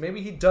actually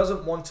maybe he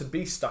doesn't want to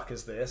be stuck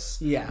as this.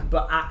 Yeah.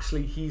 But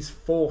actually he's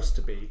forced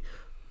to be.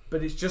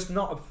 But it's just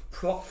not a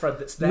plot thread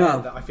that's there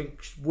that I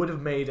think would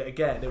have made it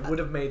again. It would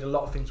have made a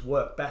lot of things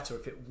work better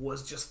if it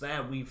was just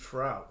there weaved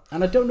throughout.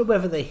 And I don't know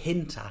whether they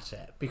hint at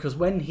it, because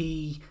when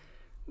he,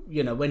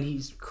 you know, when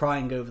he's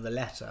crying over the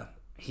letter,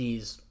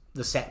 he's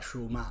the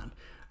sexual man.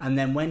 And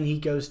then when he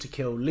goes to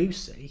kill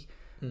Lucy,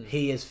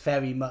 he is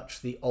very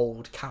much the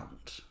old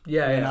Count.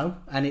 Yeah, you know?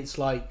 And it's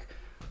like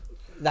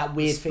that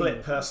weird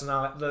split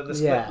personality. The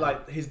split,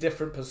 like his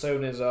different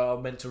personas are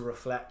meant to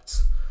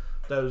reflect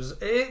those.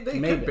 They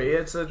could be.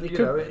 It's a, you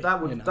know,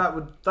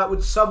 that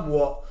would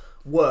somewhat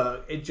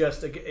work. It's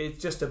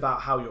just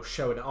about how you're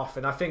showing it off,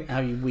 and I think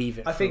how you weave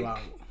it. I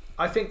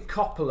think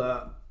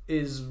Coppola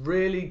is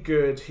really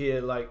good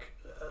here, like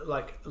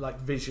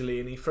visually,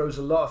 and he throws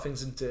a lot of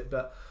things into it,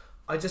 but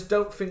I just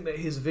don't think that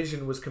his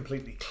vision was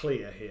completely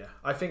clear here.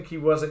 I think he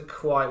wasn't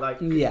quite like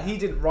he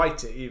didn't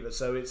write it either,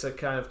 so it's a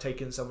kind of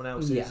taking someone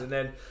else's and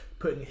then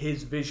putting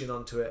his vision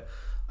onto it.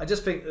 I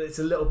just think it's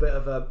a little bit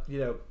of a, you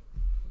know,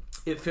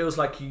 it feels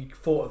like he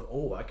thought of,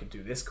 oh, I could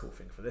do this cool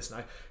thing for this.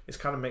 And it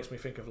kind of makes me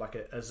think of like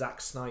a Zack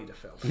Snyder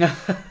film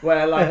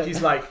where like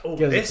he's like, oh,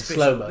 this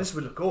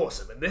would look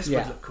awesome and this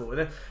would look cool.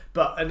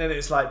 And then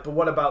it's like, but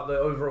what about the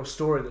overall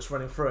story that's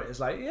running through it? It's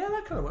like, yeah,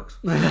 that kind of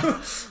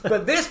works.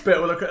 But this bit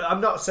will look.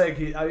 I'm not saying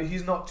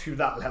he's not to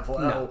that level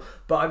at all.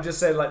 But I'm just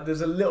saying, like,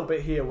 there's a little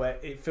bit here where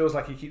it feels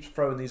like he keeps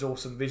throwing these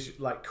awesome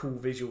cool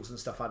visuals and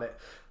stuff at it,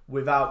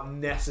 without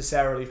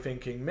necessarily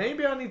thinking,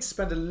 maybe I need to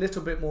spend a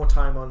little bit more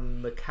time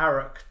on the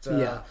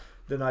character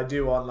than I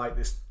do on like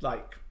this,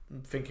 like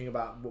thinking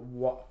about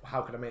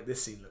how can I make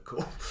this scene look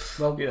cool.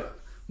 Well,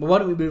 why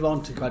don't we move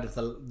on to kind of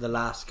the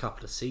last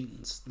couple of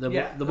scenes?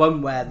 The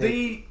one where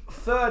the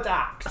third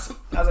act,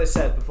 as I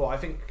said before, I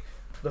think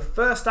the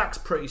first act's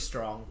pretty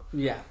strong,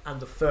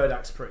 and the third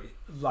act's pretty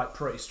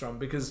strong,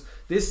 because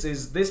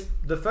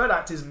the third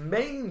act is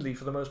mainly,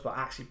 for the most part,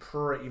 actually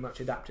pretty much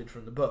adapted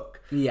from the book,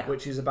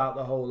 which is about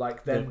the whole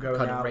like them going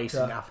kind of out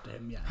racing to after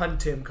him,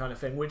 hunt him kind of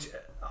thing, which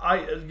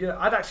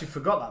I'd actually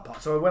forgot that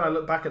part. So when I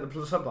look back at the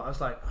subplot, I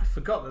was like, I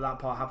forgot that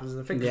part happens in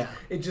the thing.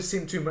 It just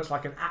seemed too much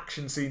like an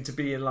action scene to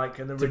be in like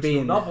an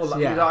original novel,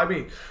 you know what I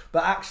mean?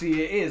 But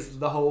actually, it is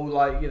the whole,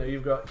 like, you know,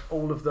 you've got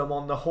all of them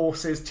on the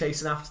horses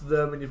chasing after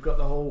them, and you've got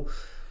the whole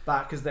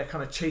back as they're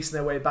kind of chasing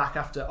their way back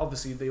after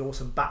obviously the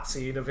awesome bat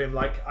scene of him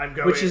like, I'm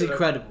going, which is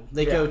incredible.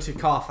 They go to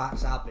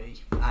Carfax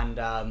Abbey,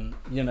 and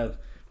you know,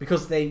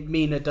 because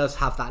Mina does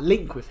have that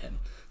link with him,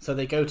 so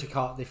they go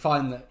to they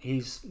find that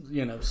he's,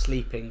 you know,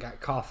 sleeping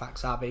at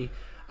Carfax Abbey,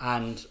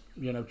 and,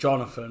 you know,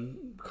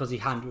 Jonathan, because he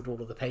handled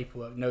all of the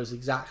paperwork, knows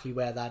exactly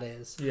where that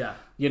is.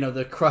 You know,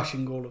 they're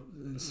crushing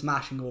and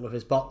smashing all of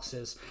his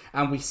boxes,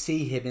 and we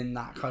see him in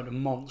that kind of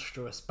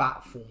monstrous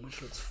bat form,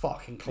 which looks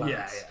fucking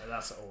class.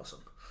 That's awesome.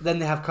 Then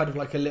they have kind of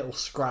like a little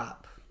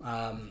scrap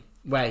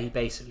where he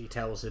basically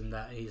tells him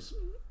that he's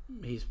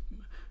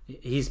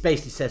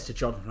basically says to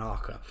Jonathan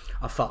Harker,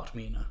 I fucked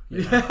Mina,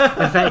 you know?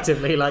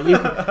 Effectively, like,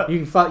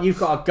 you've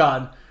got a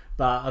gun,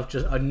 but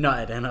I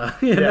nutted in her,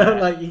 you know,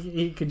 like,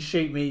 you can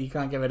shoot me, you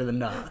can't get rid of the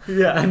nut.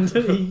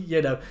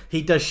 And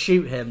he does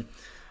shoot him,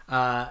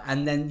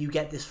 and then you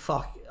get this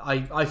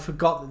I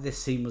forgot that this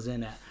scene was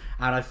in it,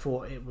 and I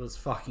thought it was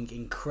fucking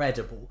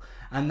incredible.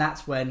 And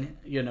that's when,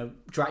 you know,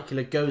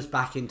 Dracula goes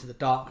back into the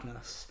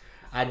darkness,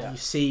 and you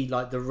see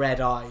like the red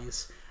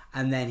eyes,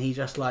 and then he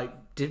just like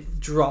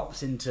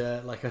drops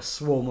into like a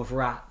swarm of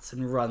rats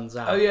and runs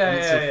out. Oh yeah, and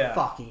it's yeah. a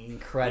fucking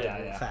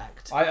incredible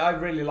effect. I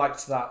really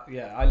liked that.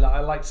 Yeah,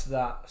 I liked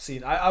that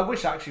scene. I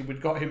wish actually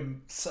we'd got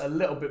him a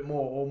little bit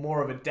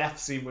more of a death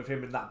scene with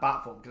him in that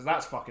bat form, because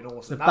that's fucking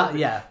awesome. That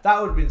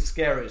would have been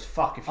scary as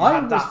fuck if you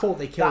had thought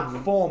they killed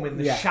that form in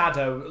the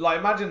shadow. Like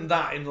imagine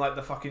that in like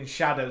the fucking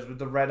shadows with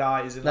the red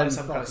eyes and like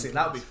some kind of scene.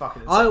 That would be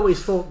fucking insane. I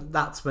always thought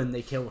that's when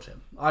they killed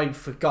him. I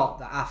forgot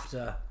that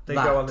after they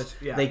go on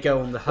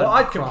the hunt. Well,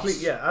 I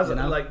as a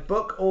like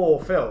book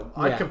or film.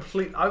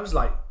 I was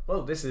like,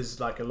 well, this is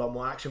like a lot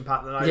more action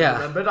packed than I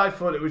remembered. I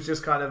thought it was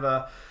just kind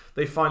of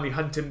they finally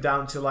hunt him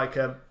down to like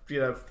a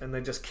and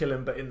they just kill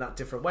him, but in that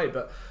different way.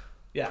 But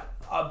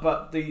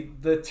but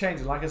the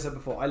change, like I said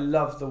before, I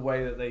love the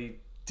way that they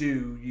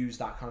do use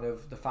that kind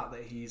of the fact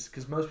that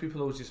because most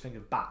people always just think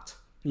of bat,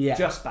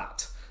 just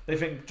bat. They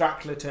think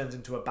Dracula turns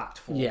into a bat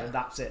form and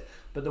that's it.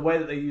 But the way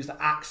that they use that,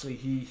 actually,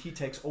 he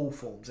takes all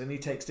forms, and he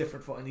takes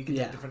different forms, and he can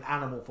take different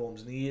animal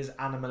forms, and he is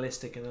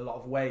animalistic in a lot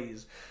of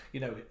ways.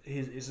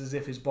 It's as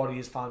if his body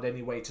has found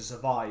any way to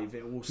survive.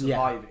 It will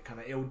survive.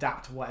 It'll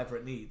adapt to whatever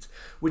it needs,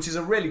 which is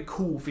a really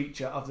cool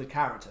feature of the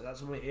character.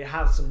 That's what it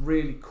has some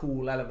really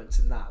cool elements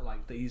in that,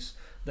 like these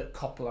that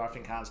Coppola I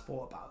think has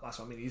thought about. That's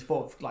what I mean. He's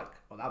thought of like,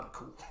 well, that'd be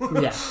cool.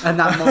 And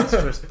that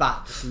monstrous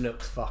bat just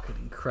looks fucking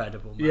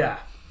incredible, man.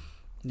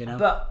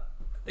 But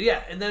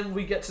and then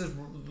we get to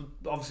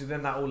obviously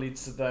then that all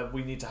leads to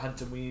we need to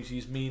hunt, and we need to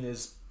use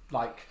Mina's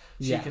like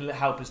she can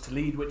help us to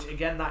lead, which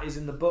again that is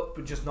in the book,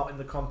 but just not in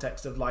the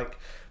context of like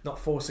not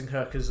forcing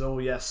her, because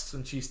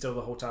and she's still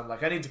the whole time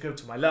like I need to go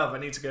to my love.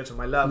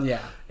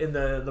 In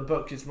the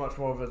book it's much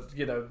more of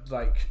a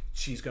like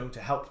she's going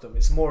to help them.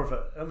 It's more of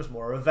almost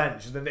more a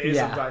revenge than it is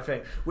a right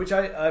thing, which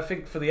I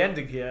think for the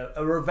ending here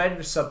a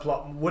revenge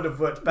subplot would have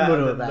worked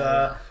better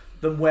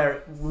than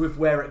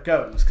where it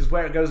goes, because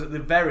where it goes at the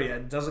very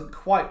end doesn't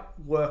quite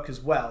work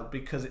as well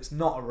because it's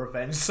not a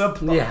revenge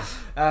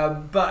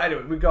subplot. But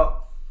anyway, we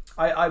got.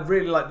 I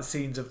really like the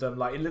scenes of them.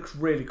 Like it looks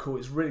really cool.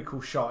 It's a really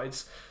cool shot.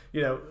 It's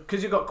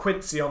because you've got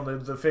Quincy on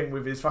the thing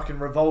with his fucking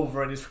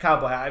revolver and his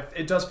cowboy hat.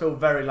 It does feel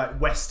very like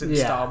Western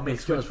style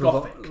mixed with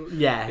Gothic.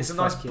 It's a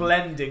nice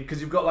blending, because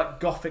you've got like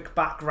Gothic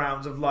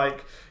backgrounds of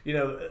like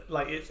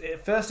like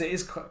at first it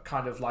is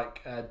kind of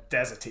like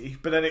deserty,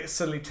 but then it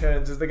suddenly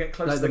turns as they get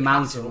close to the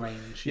mountain castle,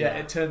 range.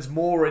 It turns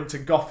more into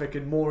Gothic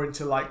and more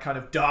into like kind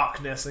of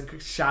darkness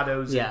and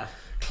shadows. And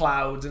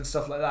clouds and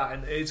stuff like that,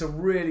 and it's a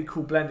really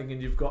cool blending.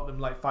 And you've got them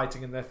like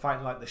fighting, and they're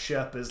fighting like the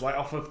Sherpas, like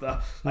off of the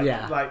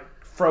like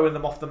throwing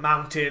them off the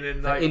mountain,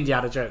 and like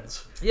Indiana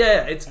Jones.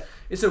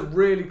 It's a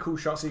really cool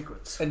shot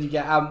sequence. And you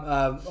get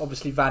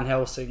obviously Van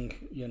Helsing,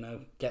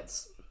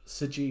 gets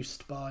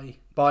seduced by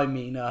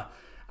Mina,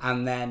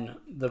 and then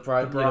the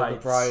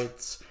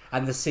brides.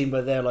 And the scene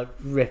where they're like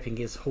ripping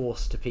his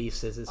horse to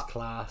pieces is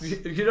class.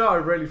 I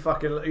really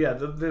fucking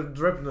the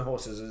ripping the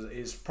horses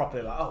is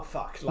properly like, oh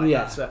fuck, like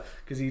that's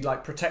because he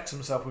like protects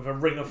himself with a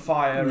ring of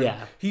fire. And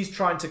he's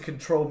trying to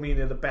control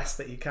Mina the best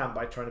that he can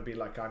by trying to be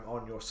like, I'm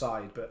on your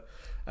side. But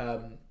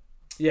and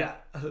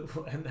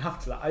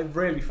after that, I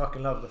really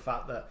fucking love the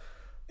fact that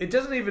it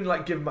doesn't even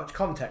like give much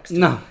context.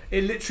 No,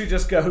 it literally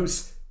just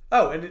goes.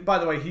 Oh, and by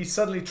the way, he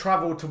suddenly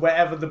travelled to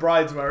wherever the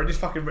brides were and he's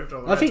fucking ripped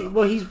all the heads off.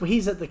 Well,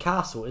 he's at the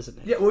castle,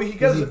 isn't he? Yeah, well, he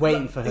goes... He's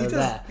waiting for her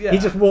there. Yeah. He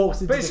just walks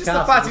into the castle. But it's just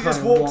the fact he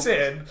just walks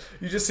in,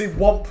 you just see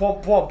womp,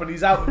 womp, womp, and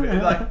he's out of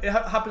it. Like, it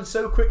happens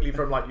so quickly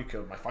from, like, you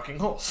killed my fucking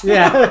horse.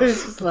 Yeah,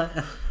 it's just like...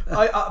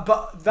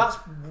 but that's...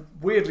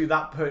 Weirdly,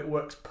 that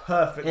works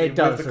perfectly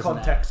with the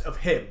context of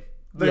him.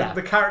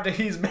 The character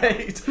he's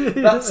made.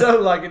 That's so,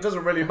 like, it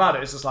doesn't really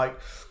matter. It's just like...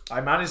 I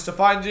managed to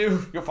find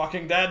you. You're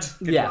fucking dead.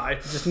 Goodbye.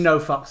 Just no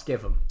fucks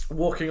given.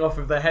 Walking off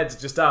with their heads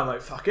just down,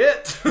 like fuck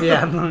it.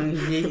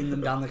 Yeeting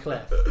them down the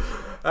cliff.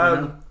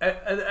 And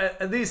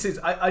these scenes,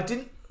 I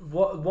didn't.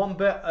 One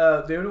bit,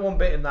 the only one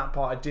bit in that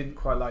part I didn't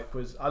quite like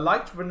was I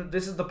liked when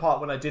this is the part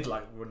when I did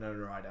like Winona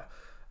Ryder,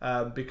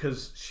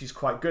 because she's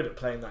quite good at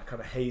playing that kind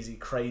of hazy,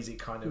 crazy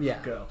kind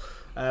of girl.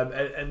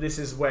 And this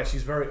is where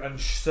she's very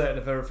uncertain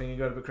of everything and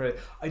going to be crazy.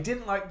 I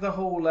didn't like the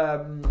whole.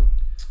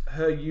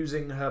 Her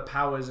using her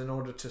powers in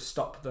order to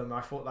stop them.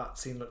 I thought that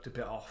scene looked a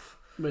bit off.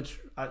 Which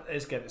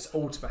again, it's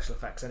old special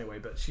effects anyway.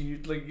 But she,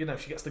 like,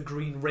 she gets the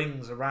green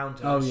rings around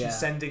her. She's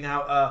sending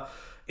out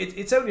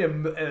it's only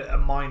a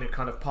minor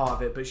kind of part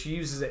of it, but she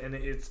uses it, and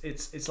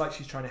it's like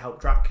she's trying to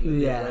help Dracula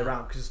the other way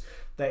around, because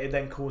it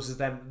then causes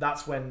them.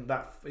 That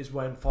is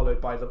when followed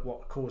by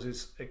what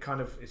causes it.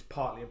 Kind of is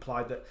partly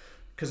implied that.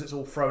 Because it's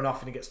all thrown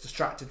off and he gets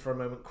distracted for a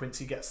moment,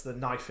 Quincy gets the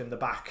knife in the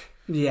back.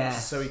 Yeah.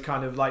 So he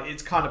kind of like,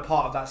 it's kind of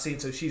part of that scene,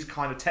 so she's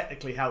kind of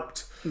technically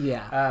helped.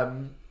 Yeah.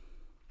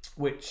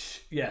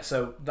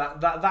 So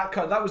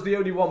that was the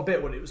only one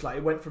bit when it was like,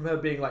 it went from her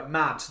being like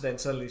mad to then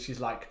suddenly she's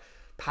like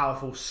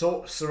powerful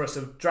sorceress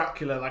of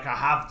Dracula, like I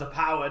have the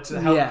power to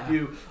help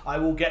you, I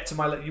will get to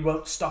my, you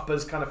won't stop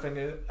us kind of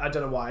thing. I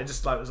don't know why, I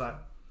just like was like,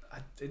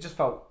 it just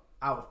felt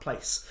out of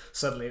place.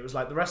 Suddenly it was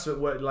like the rest of it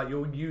worked like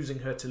you're using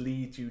her to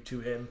lead you to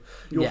him,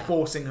 you're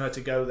forcing her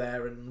to go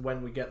there, and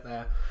when we get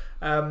there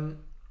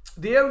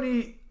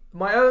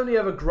my only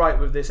other gripe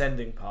with this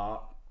ending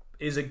part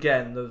is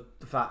again the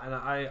fact, and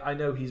I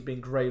know he's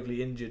been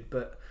gravely injured,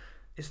 but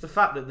it's the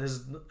fact that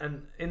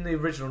and in the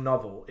original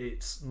novel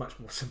it's much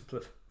more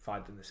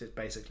simplified than this. It's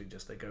basically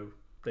just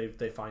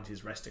they find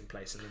his resting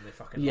place and then they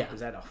fucking lop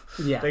his head off.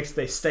 Yeah.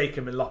 They stake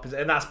him and lop his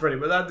head, and that's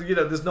brilliant. But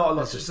that, there's not a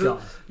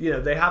lot.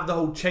 They have the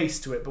whole chase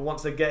to it, but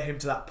once they get him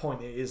to that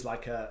point, it is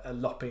like a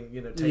lopping,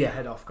 take the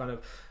head off kind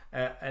of,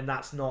 and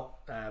that's not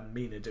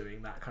Mina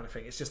doing that kind of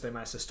thing. It's just they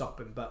managed to stop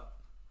him, but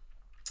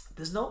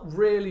there's not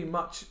really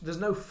much. There's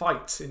no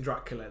fight in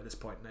Dracula at this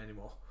point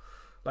anymore.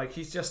 Like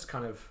he's just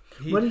kind of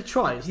when he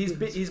tries,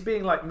 he's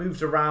being like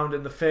moved around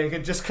in the thing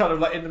and just kind of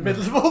like in the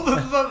middle of all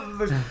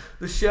the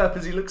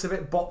Sherpas. He looks a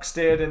bit boxed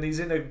in and he's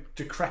in a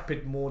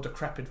more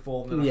decrepit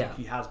form than I think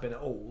he has been at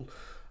all.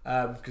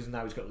 Because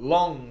now he's got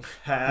long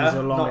hair,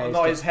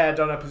 not his hair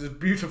done up as his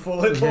beautiful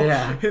little,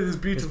 his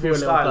beautiful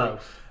styling.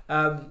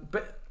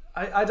 But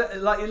I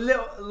don't,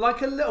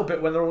 like a little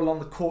bit when they're all on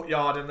the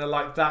courtyard and they're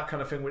like that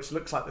kind of thing, which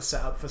looks like the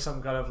setup for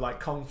some kind of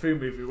like kung fu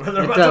movie where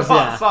they're about to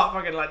start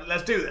fucking like,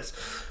 let's do this.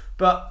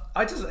 But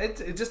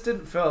it just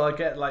didn't feel like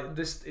it. Like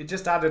this, it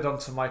just added on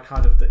to my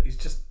kind of that he's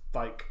just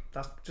like,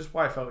 that's just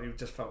why I felt he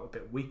just felt a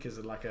bit weak as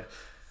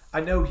I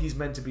know he's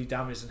meant to be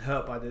damaged and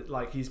hurt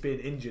by he's being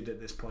injured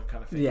at this point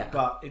kind of thing. Yeah.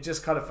 But it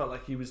just kind of felt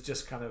like he was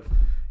just kind of,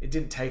 it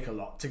didn't take a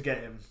lot to get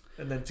him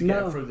and then to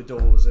get him through the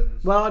doors.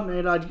 And well, I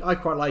mean, I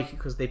quite like it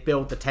because they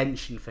build the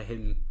tension for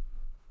him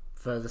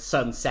for the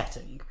sun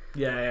setting.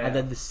 Yeah. And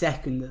then the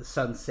second that the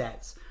sun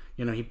sets,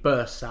 he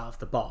bursts out of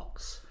the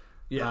box.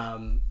 Yeah.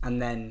 And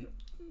then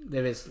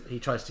he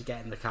tries to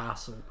get in the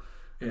castle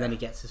and then he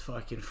gets his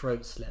fucking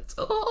throat slit.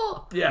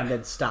 And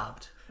then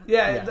stabbed.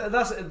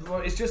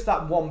 It's just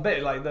that one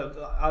bit, like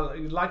I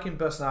like him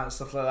bursting out and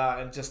stuff like that,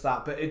 and just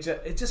that. But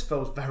it just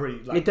feels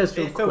very like it does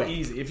feel quick.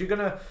 Easy. If you're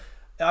gonna,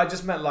 I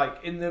just meant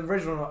like in the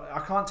original.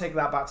 I can't take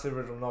that back to the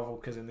original novel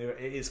because it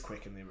is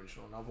quick in the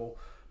original novel.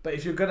 But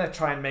if you're gonna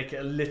try and make it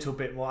a little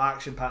bit more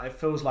action packed, it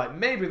feels like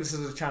maybe this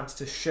is a chance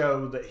to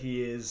show that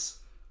he is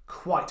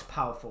quite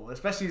powerful,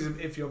 especially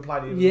if you imply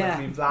that he was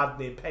meant to be Vlad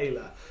the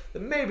Impaler.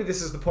 Then maybe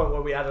this is the point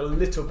where we add a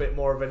little bit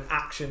more of an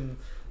action,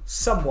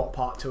 somewhat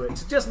part to it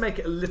to just make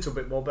it a little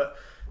bit more. But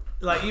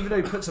like, even though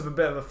he puts up a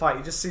bit of a fight,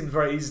 he just seems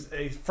very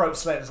easy. His throat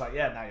slit. It's like,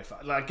 now you're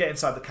fine. Like, get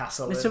inside the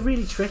castle. It's a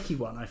really tricky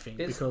one, I think,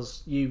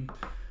 because you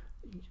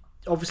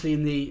obviously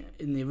in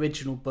the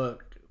original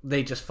book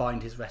they just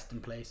find his resting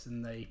place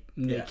and they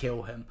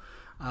kill him.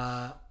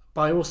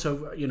 But I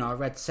also, I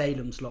read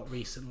Salem's Lot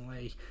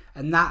recently,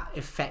 and that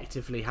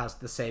effectively has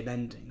the same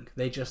ending.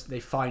 They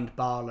find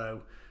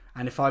Barlow,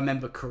 and if I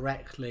remember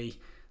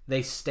correctly,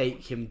 they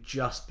stake him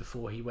just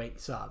before he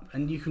wakes up.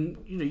 And you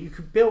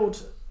can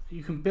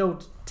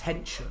build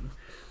tension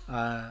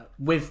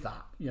with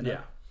that.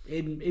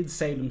 In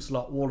Salem's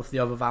Lot, all of the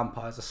other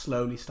vampires are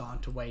slowly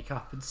starting to wake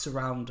up and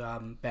surround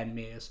Ben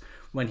Mears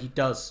when he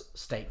does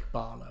stake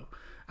Barlow.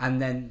 And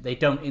then they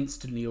don't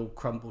instantly all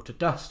crumble to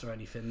dust or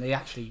anything. They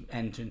actually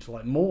enter into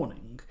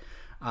mourning,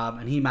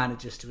 and he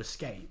manages to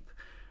escape.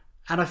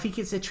 And I think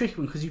it's a tricky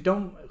one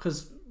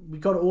because we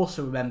got to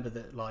also remember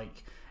that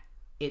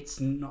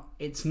it's not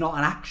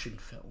an action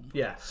film.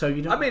 Yeah. So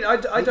you don't. I mean, I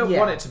don't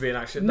want it to be an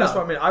action. That's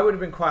what I mean. I would have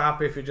been quite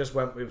happy if it just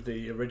went with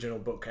the original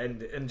book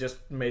and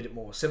just made it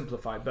more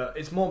simplified. But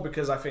it's more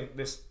because I think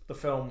the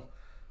film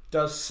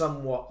does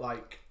somewhat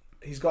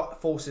he's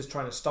got forces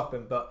trying to stop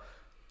him, but.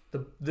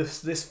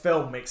 This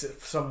film makes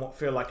it somewhat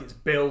feel like it's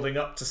building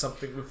up to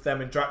something with them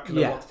and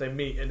Dracula once they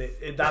meet,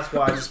 and that's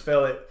why I just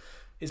feel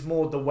it's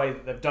more the way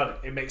that they've done it.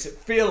 It makes it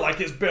feel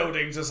like it's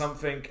building to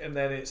something, and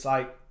then it's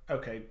like,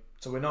 okay,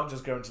 so we're not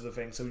just going to the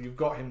thing. So you've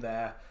got him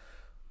there,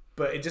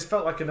 but it just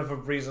felt like another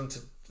reason to.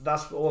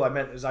 That's all I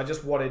meant is I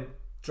just wanted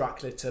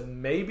Dracula to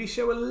maybe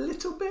show a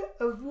little bit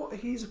of what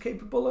he's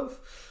capable of,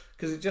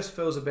 because it just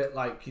feels a bit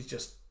like he's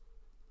just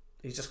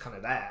kind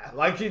of there.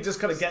 Like, he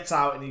just kind of gets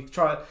out and he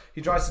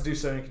tries to do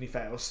something and he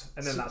fails,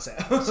 and then that's it.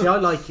 See, I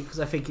like it because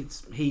I think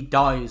he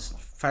dies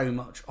very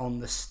much on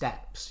the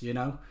steps,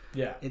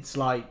 Yeah. It's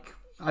like,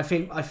 I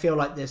feel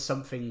like there's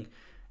something,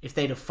 if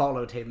they'd have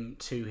followed him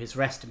to his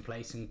resting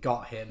place and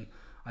got him,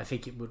 I don't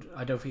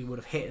think it would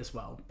have hit as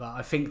well. But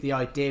I think the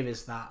idea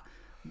is that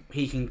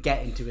he can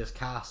get into his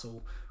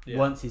castle. Yeah.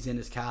 Once he's in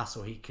his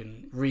castle, he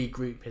can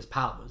regroup his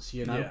powers,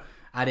 Yeah.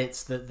 And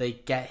it's that they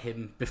get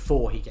him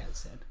before he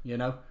gets in,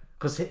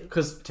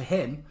 Because to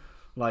him,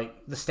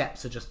 the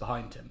steps are just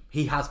behind him.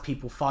 He has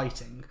people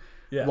fighting.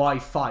 Yeah. Why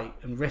fight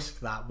and risk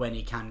that when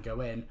he can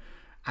go in?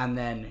 And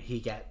then he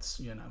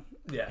gets,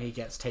 he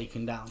gets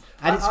taken down.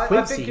 And it's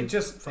Quincy who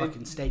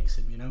fucking stakes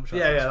him,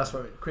 that's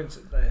what I mean.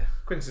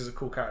 Quincy's a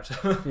cool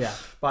character. Yeah.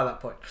 By that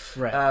point.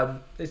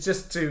 Right. It's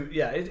just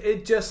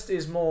it just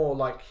is more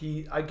like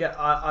I get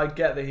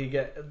that he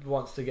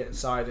wants to get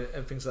inside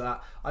and things like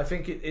that. I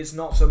think it's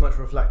not so much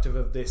reflective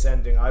of this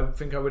ending. I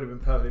think I would have been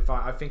perfectly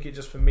fine. I think it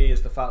just, for me,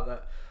 is the fact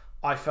that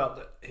I felt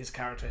that his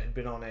character had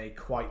been on a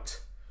quite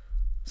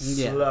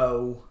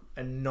slow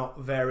and not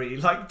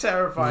very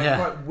terrifying,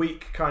 quite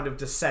weak kind of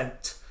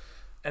descent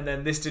and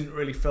then this didn't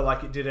really feel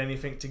like it did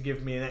anything to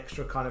give me an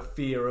extra kind of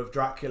fear of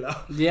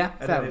Dracula. Yeah,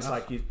 and fair then it's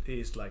enough. like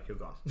he's like, you're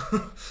gone.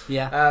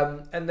 Yeah.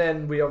 And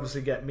then we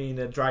obviously get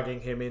Mina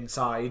dragging him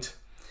inside.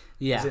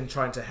 Yeah. As in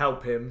trying to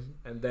help him,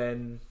 and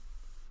then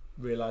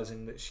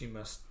realizing that she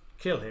must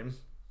kill him,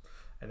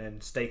 and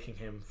then staking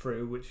him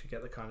through, which you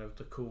get the kind of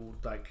the cool,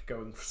 like,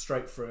 going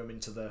straight through him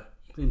into the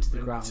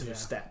ground, the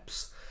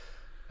steps.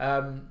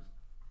 And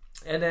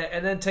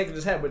then taking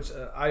his head, which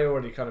I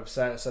already kind of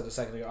said a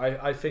second ago.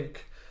 I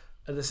think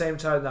at the same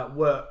time that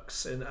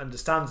works and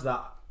understands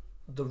that.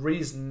 The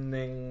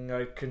reasoning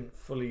I couldn't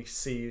fully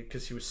see,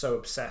 because she was so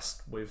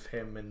obsessed with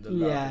him and the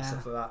love and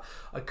stuff like that.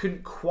 I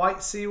couldn't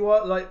quite see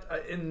what,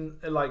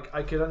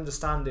 I could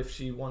understand if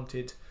she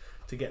wanted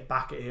to get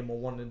back at him or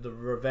wanted the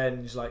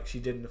revenge like she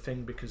did in the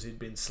thing, because he'd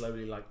been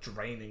slowly like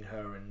draining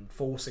her and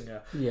forcing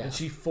her, and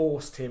she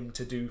forced him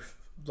to do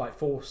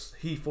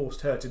he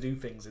forced her to do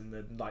things in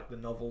the the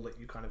novel that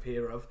you kind of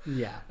hear of.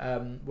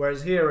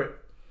 Whereas here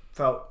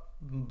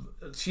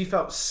she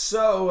felt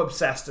so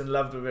obsessed and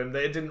loved with him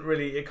that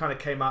it kind of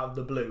came out of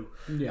the blue.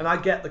 And I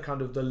get the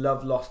kind of the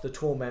love lost, the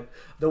torment.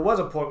 There was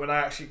a point when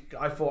I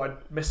thought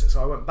I'd missed it,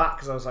 so I went back,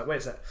 because I was like, wait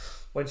a sec,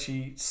 when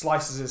she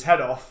slices his head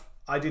off,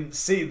 I didn't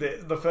see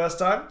the first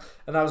time,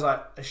 and I was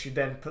like, she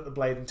then put the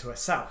blade into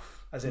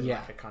herself, as in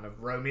like a kind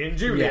of Romeo and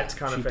Juliet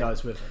kind of thing. She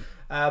dies with him.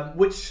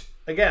 Which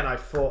again, I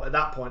thought at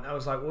that point, I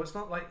was like, well, it's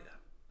not like,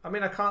 I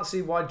mean, I can't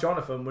see why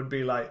Jonathan would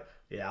be like,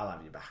 yeah, I'll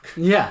have you back.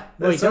 Yeah.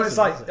 Well, so it's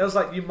like, it was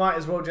like, you might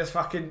as well just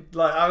fucking,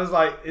 like, I was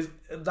like,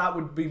 that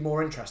would be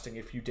more interesting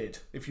if you did.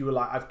 If you were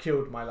like, I've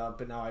killed my love,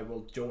 but now I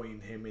will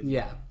join him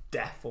in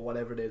death or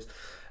whatever it is.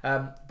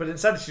 But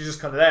instead she's just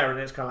kind of there, and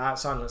it's kind of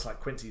outside, and it's like,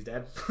 Quincy's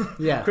dead.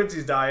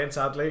 Quincy's dying,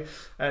 sadly.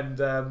 And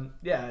and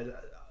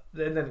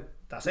then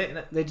that's it, isn't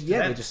it? They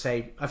just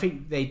say, I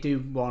think they do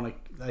want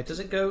to... Does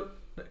it go...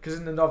 Because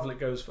in the novel it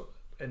goes for...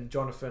 And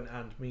Jonathan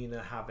and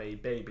Mina have a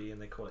baby, and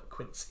they call it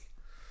Quincy.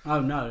 Oh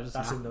no,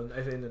 that's in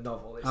the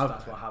novel.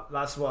 That's what happened.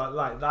 That's what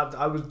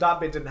that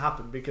bit didn't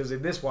happen, because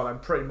in this one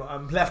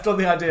I'm left on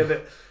the idea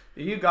that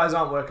you guys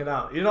aren't working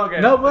out. You're not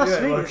getting. No,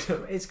 well,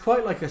 it's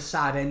quite like a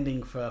sad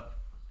ending for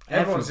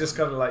everyone's. Just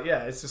kind of like,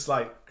 it's just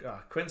like,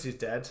 Quincy's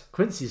dead.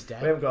 We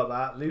haven't got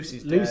that.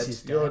 Lucy's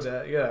dead. You're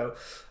dead. You know,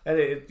 and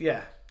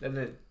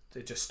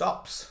it just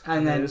stops.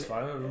 And then it's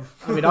fine.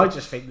 I mean, I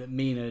just think that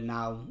Mina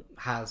now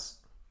has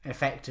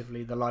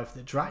effectively the life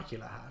that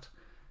Dracula had.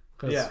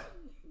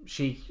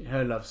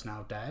 Her love's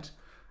now dead,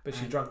 but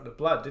she drank the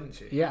blood, didn't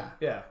she? Yeah.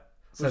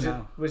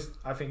 Which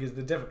I think is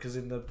the difference, because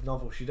in the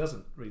novel she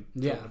doesn't drink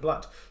the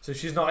blood, so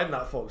she's not in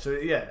that form. So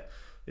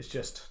it's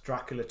just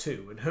Dracula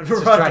 2 and her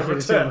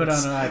Dracula 2, but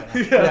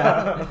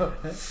on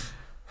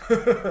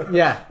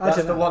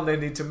that's the one they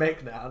need to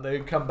make now.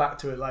 They come back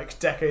to it like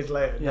decades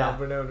later. Now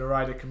Winona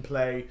Ryder can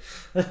play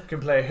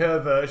her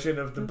version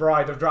of the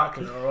Bride of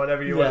Dracula or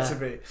whatever you want it to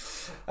be.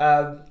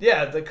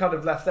 They kind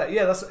of left that.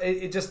 That's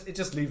it.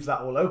 Just leaves that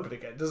all open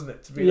again, doesn't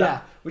it? To be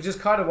that, which is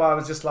kind of why I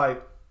was just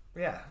like,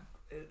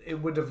 it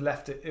would have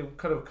left it. It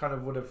could have kind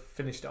of would have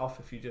finished it off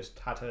if you just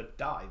had her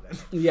die.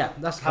 Then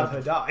that's have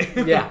her die.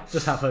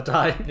 Just have her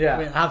die. I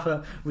mean, have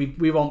her.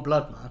 We want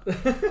blood, man.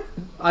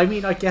 I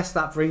mean, I guess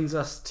that brings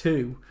us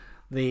to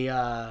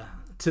the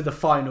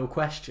final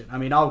question. I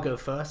mean, I'll go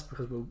first,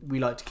 because we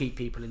like to keep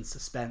people in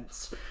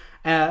suspense.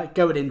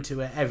 Going into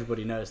it,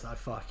 everybody knows that I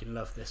fucking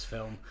love this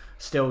film.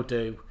 Still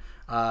do.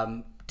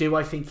 Do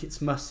I think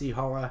it's must-see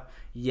horror?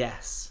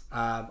 Yes.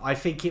 I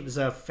think it was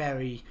I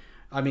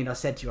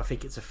said to you, I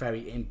think it's a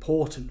very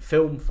important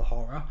film for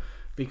horror,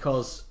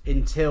 because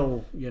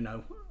until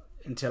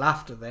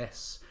after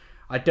this,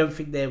 I don't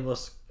think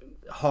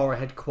horror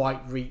had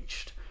quite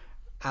reached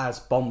as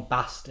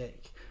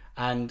bombastic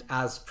and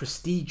as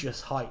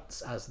prestigious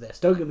heights as this.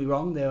 Don't get me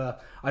wrong,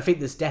 I think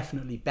there's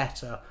definitely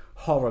better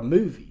horror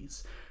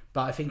movies,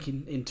 but I think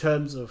in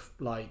terms of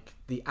like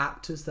the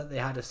actors that they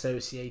had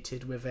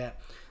associated with it,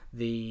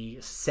 the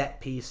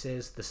set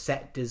pieces, the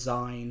set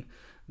design,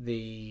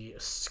 the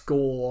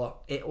score,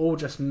 it all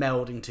just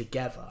melding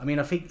together. I mean,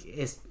 I think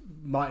it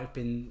might have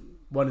been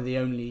one of the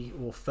only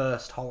or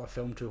first horror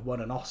film to have won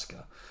an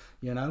Oscar.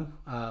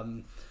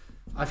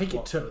 I think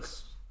it took...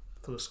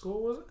 For the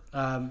score, was it?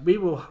 We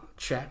will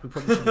check. We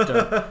probably should have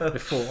done it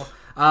before.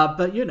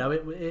 But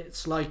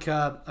it's like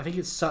I think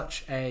it's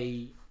such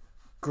a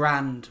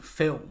grand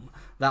film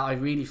that I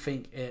really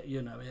think it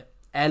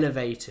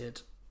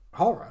elevated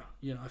horror.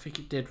 I think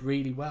it did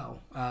really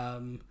well.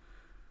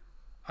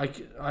 I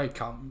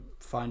can't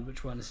find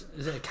which one is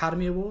it.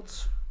 Academy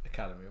Awards.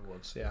 Academy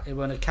Awards, yeah. It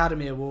won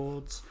Academy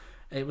Awards.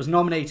 It was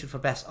nominated for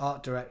Best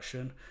Art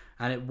Direction,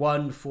 and it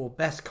won for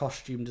Best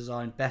Costume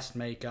Design, Best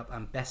Makeup,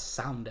 and Best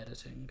Sound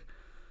Editing.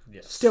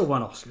 Yes. Still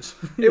won Oscars.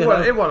 It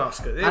won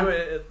Oscars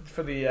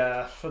for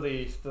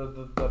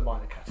the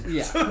minor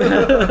categories. Yeah.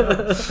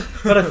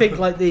 But I think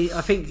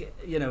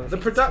the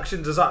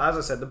production design, as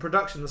I said, the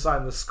production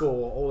design, the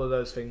score, all of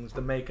those things,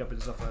 the makeup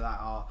and stuff like that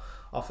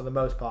are for the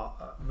most part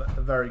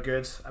very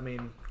good. I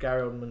mean,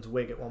 Gary Oldman's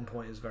wig at one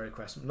point is very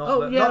questionable.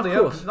 Not Not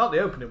the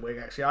opening wig,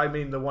 actually. I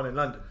mean the one in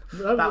London.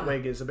 That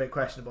wig is a bit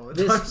questionable at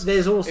times.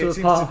 There's also it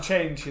seems to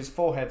change. His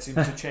forehead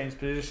seems to change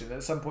position.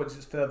 At some points,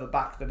 it's further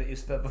back than it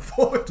is further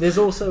forward. There's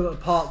also a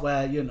part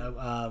where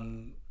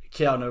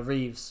Keanu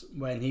Reeves,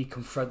 when he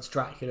confronts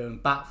Dracula in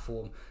bat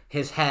form,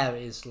 his hair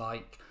is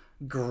like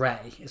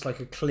grey. It's like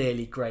a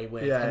clearly grey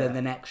wig, and then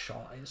the next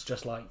shot, it's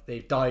just like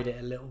they've dyed it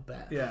a little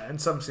bit. Yeah, in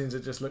some scenes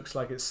it just looks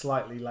like it's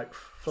slightly like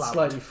flowered.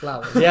 Slightly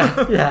flowered.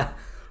 Yeah, yeah.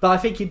 But I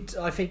think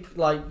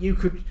like you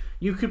could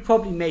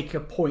probably make a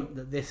point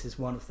that this is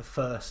one of the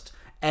first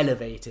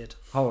elevated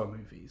horror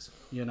movies.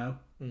 You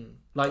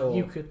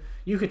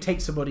could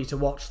take somebody to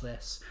watch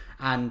this,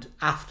 and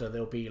after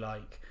they'll be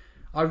like,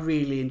 I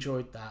really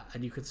enjoyed that,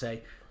 and you could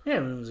say,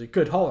 yeah, it was a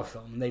good horror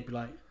film, and they'd be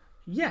like,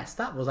 yes,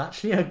 that was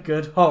actually a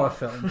good horror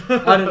film.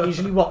 I don't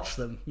usually watch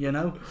them,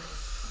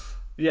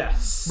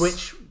 Yes.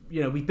 Which,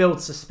 we build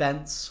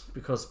suspense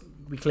because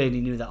we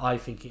clearly knew that I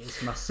think it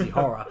is must-see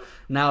horror.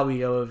 Now we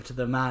go over to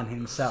the man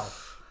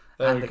himself.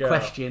 And the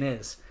question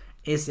is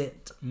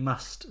it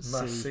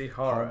must-see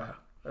horror?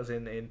 As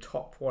in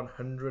top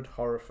 100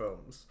 horror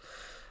films.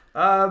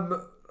 I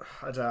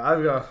don't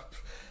know.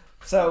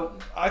 So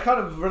I kind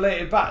of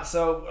related back.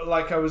 So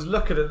like I was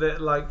looking at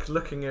it,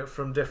 looking at it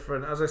from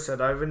different. As I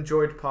said, I've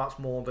enjoyed parts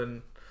more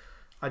than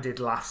I did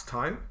last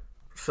time.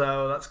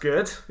 So that's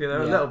good. A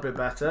little bit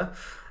better.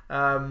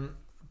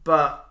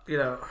 But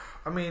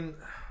I mean,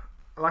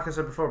 like I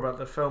said before about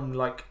the film,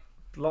 like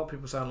a lot of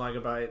people sound like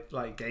about it,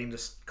 like gained a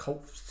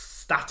cult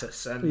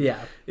status, and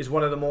is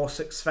one of the more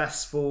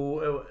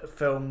successful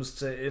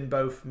films in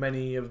both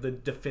many of the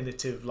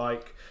definitive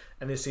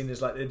and is seen as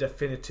like the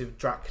definitive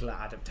Dracula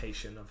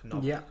adaptation of a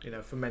novel.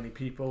 For many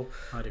people,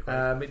 I'd agree.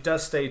 It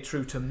does stay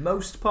true to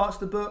most parts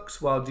of the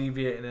books while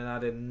deviating and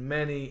adding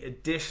many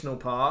additional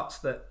parts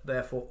that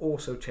therefore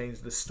also change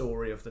the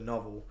story of the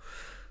novel.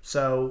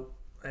 So,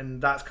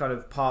 and that's kind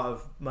of part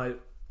of my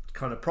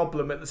kind of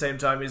problem at the same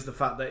time, is the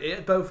fact that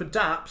it both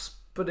adapts,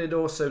 but it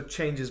also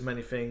changes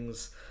many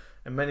things,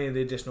 and many of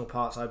the additional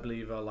parts I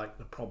believe are like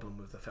the problem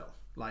with the film.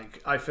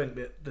 Like, I think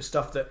that the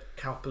stuff that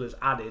Coppola's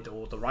added,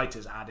 or the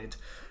writers added,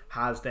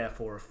 has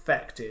therefore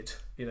affected,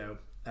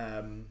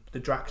 the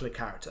Dracula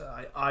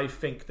character. I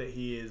think that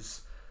he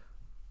is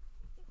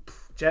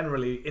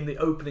generally, in the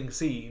opening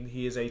scene,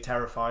 he is a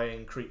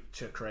terrifying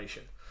creature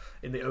creation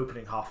in the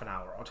opening half an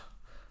hour odd.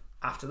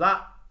 After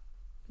that,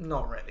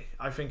 not really.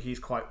 I think he's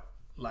quite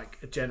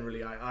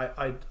generally.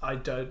 I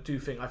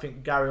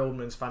think Gary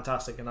Oldman's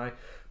fantastic,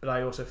 but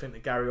I also think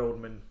that Gary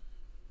Oldman,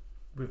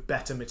 with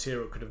better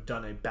material, could have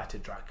done a better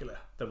Dracula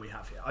than we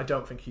have here. I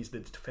don't think he's the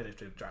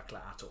definitive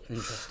Dracula at all.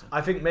 Interesting.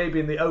 I think maybe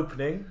in the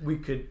opening we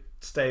could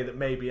say that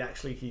maybe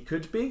actually he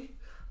could be,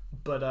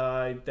 but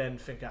I then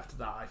think after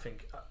that, I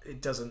think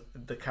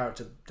the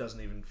character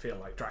doesn't even feel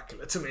like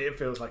Dracula to me. It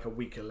feels like a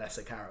weaker,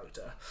 lesser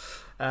character.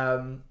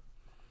 I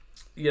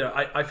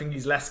think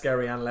he's less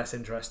scary and less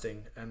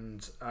interesting,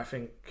 and I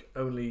think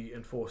only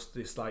enforced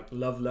this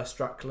love-lust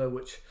Dracula,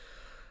 which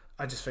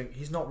I just think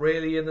he's not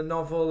really in the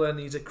novel, and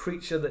he's a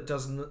creature that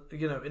doesn't,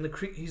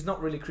 he's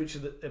not really a creature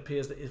that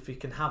appears that if he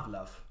can have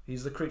love.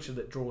 He's the creature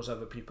that draws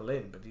other people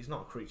in, but he's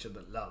not a creature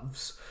that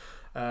loves.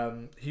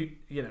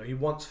 He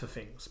wants for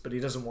things, but he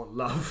doesn't want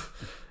love.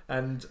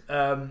 And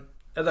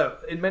although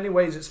in many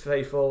ways it's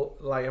faithful,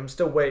 I'm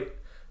still waiting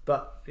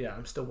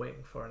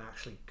for an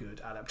actually good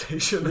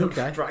adaptation of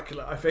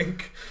Dracula. I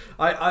think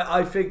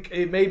I think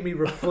it made me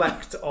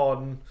reflect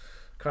on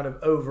kind of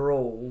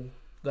overall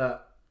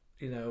that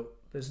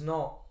there's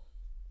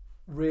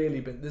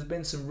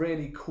been some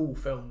really cool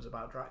films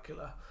about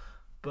Dracula,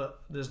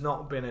 but there's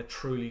not been a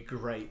truly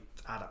great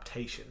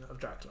adaptation of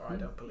Dracula, I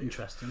don't believe.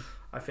 Interesting.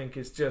 I think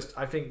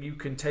you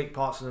can take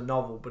parts of the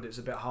novel, but it's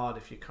a bit hard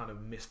if you kind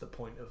of miss the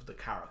point of the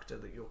character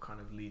that you're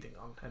kind of leading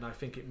on, and I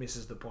think it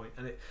misses the point,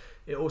 and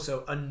it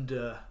also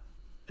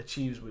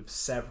underachieves with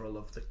several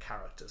of the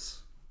characters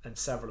and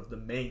several of the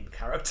main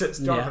characters.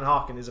 Jonathan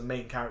Harkin is a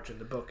main character in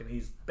the book, and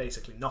he's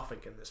basically nothing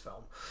in this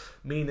film.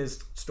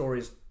 Mina's story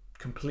is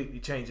completely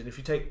changed, and if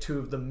you take two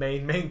of the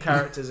main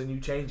characters and you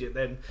change it,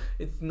 then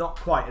it's not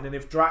quite. And then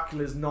if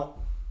Dracula's not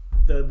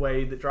the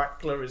way that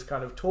Dracula is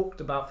kind of talked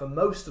about for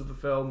most of the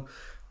film,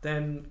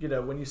 then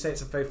when you say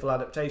it's a faithful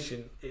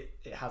adaptation,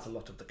 it has a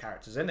lot of the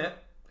characters in it,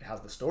 it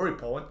has the story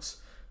points,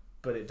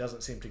 but it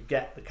doesn't seem to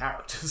get the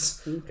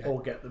characters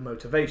or get the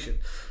motivation.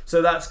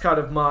 So that's kind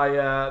of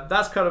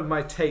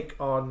my take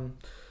on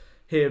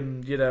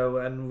him,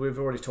 and we've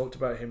already talked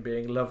about him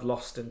being love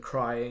lost and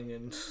crying,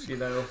 and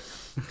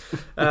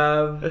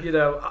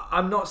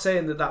I'm not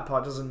saying that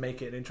part doesn't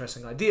make it an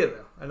interesting idea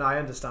though, and I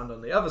understand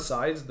on the other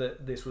side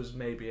that this was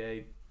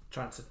maybe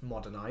trying to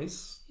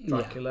modernize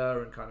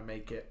Dracula and kind of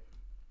make it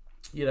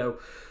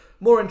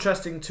more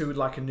interesting to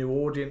a new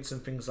audience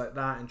and things like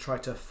that, and try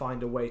to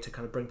find a way to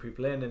kind of bring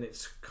people in, and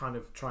it's kind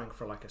of trying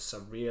for a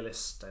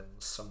surrealist and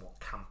somewhat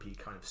campy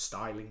kind of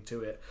styling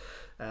to it.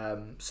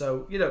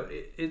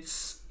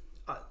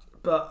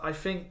 But I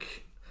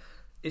think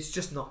it's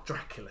just not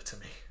Dracula to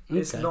me.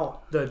 It's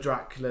not the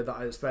Dracula that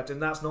I expect,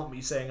 and that's not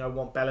me saying I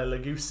want Bela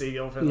Lugosi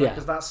or anything,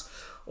 because that's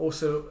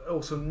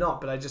also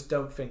not. But I just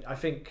don't think. I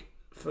think,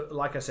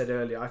 like I said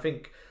earlier, I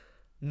think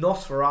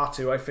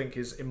Nosferatu, I think,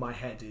 is in my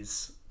head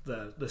is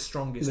the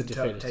strongest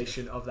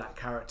interpretation of that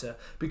character,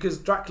 because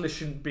Dracula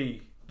shouldn't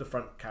be the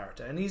front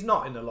character, and he's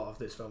not in a lot of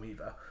this film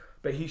either.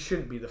 But he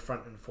shouldn't be the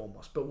front and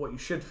foremost. But what you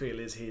should feel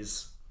is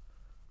his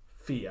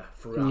fear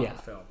throughout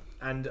the film.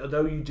 And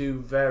although you do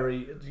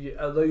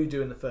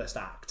in the first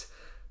act,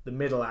 the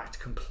middle act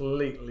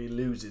completely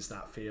loses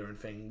that fear and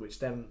thing, which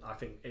then I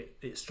think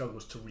it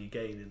struggles to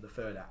regain in the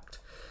third act.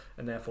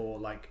 And therefore,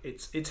 like,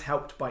 it's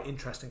helped by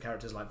interesting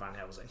characters like Van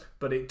Helsing,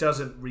 but it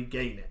doesn't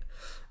regain it.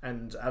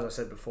 And as I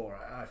said before,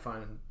 I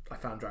found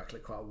Dracula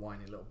quite a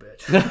whiny little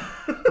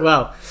bitch.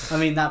 Well, I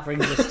mean, that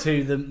brings us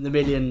to the $1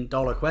 million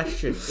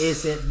question: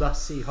 is it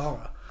must-see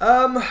horror?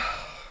 I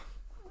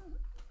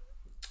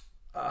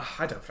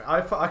don't think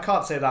I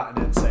can't say that and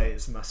then say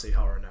it's must-see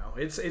horror now.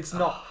 It's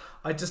not.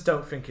 I just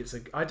don't think it's a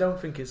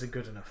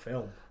good enough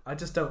film. I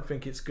just don't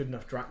think it's good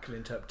enough Dracula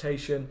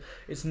interpretation.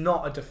 It's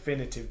not a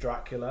definitive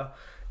Dracula.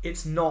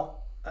 It's not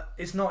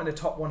in the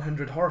top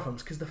 100 horror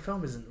films because the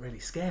film isn't really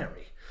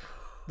scary.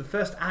 The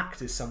first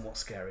act is somewhat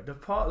scary. The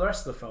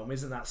rest of the film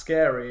isn't that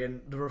scary,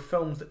 and there were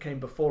films that came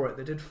before it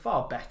that did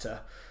far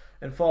better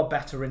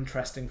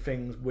interesting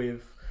things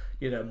with,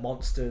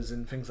 monsters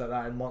and things like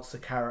that, and monster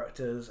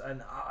characters,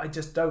 and I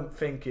just don't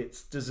think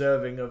it's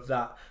deserving of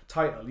that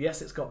title.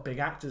 Yes, it's got big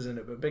actors in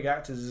it, but big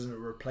actors isn't a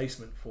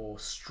replacement for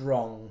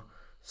strong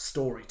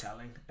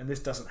storytelling, and this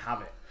doesn't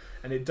have it.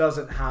 And it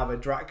doesn't have a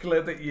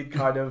Dracula that you'd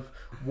kind of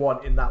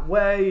want in that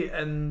way,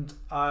 and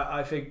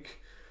I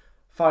think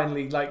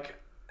finally, like,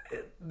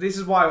 this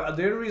is why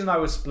the only reason I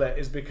was split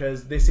is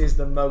because this is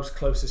the most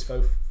closest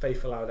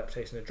faithful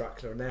adaptation of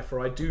Dracula, and therefore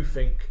I do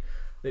think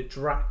that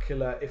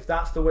Dracula, if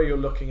that's the way you're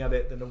looking at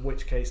it, then in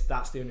which case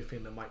that's the only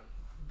thing that might,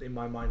 in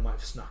my mind, might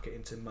have snuck it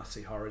into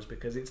must-see horrors,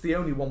 because it's the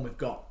only one we've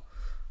got.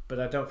 But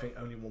I don't think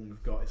only one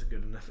we've got is a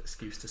good enough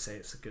excuse to say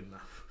it's good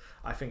enough.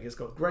 I think it's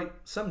got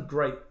some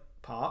great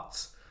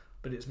parts,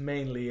 but it's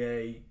mainly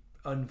a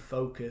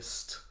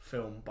unfocused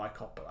film by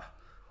Coppola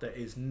that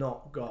is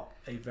not got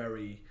a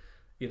very,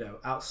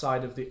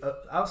 outside of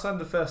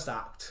the first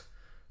act.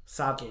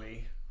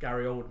 Sadly,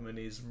 Gary Oldman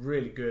is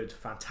really good,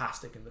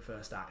 fantastic in the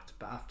first act,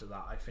 but after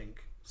that, I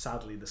think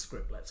sadly the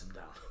script lets him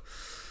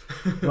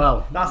down.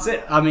 Well, that's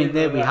it. I mean,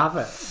 there we have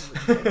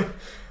it.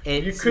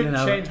 You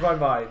couldn't change my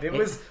mind.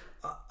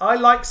 I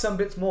like some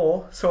bits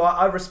more, so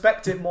I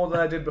respect it more than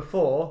I did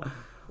before,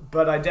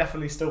 but I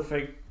definitely still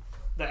think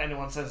that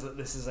anyone says that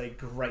this is a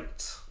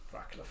great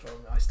Dracula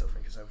film, I still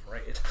think it's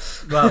overrated.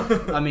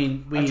 Well, I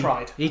mean, I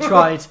tried. He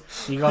tried.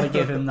 You got to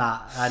give him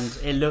that, and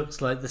it looks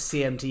like the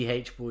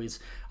CMTH boys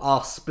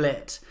are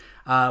split,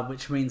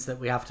 which means that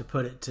we have to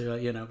put it to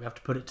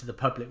the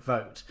public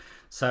vote.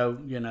 So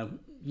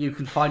you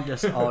can find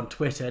us on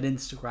Twitter and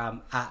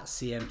Instagram at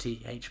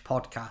CMTH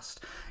Podcast.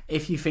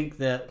 If you think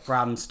that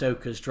Bram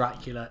Stoker's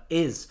Dracula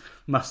is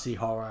must-see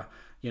horror,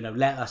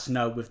 let us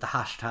know with the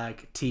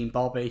hashtag Team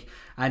Bobby.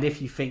 And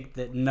if you think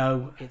that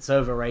no, it's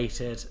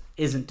overrated,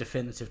 isn't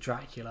definitive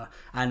Dracula,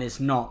 and is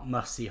not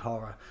must-see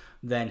horror,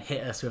 then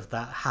hit us with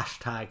that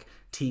hashtag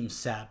Team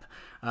Seb.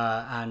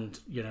 And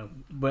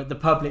the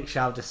public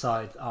shall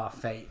decide our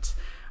fate.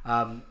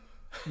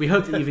 We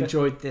hope that you've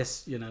enjoyed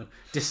this,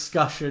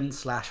 discussion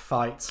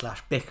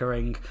 /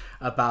 bickering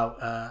about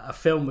a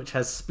film which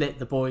has split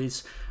the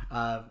boys.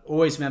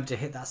 Always remember to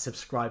hit that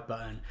subscribe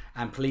button,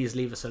 and please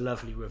leave us a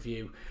lovely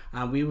review.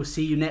 And we will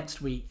see you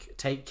next week.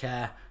 Take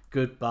care.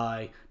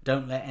 Goodbye.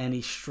 Don't let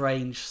any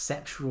strange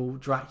sexual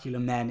Dracula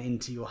men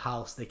into your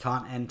house. They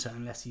can't enter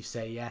unless you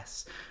say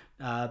yes.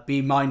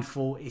 Be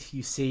mindful if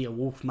you see a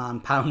wolfman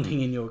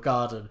pounding in your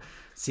garden.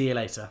 See you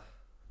later.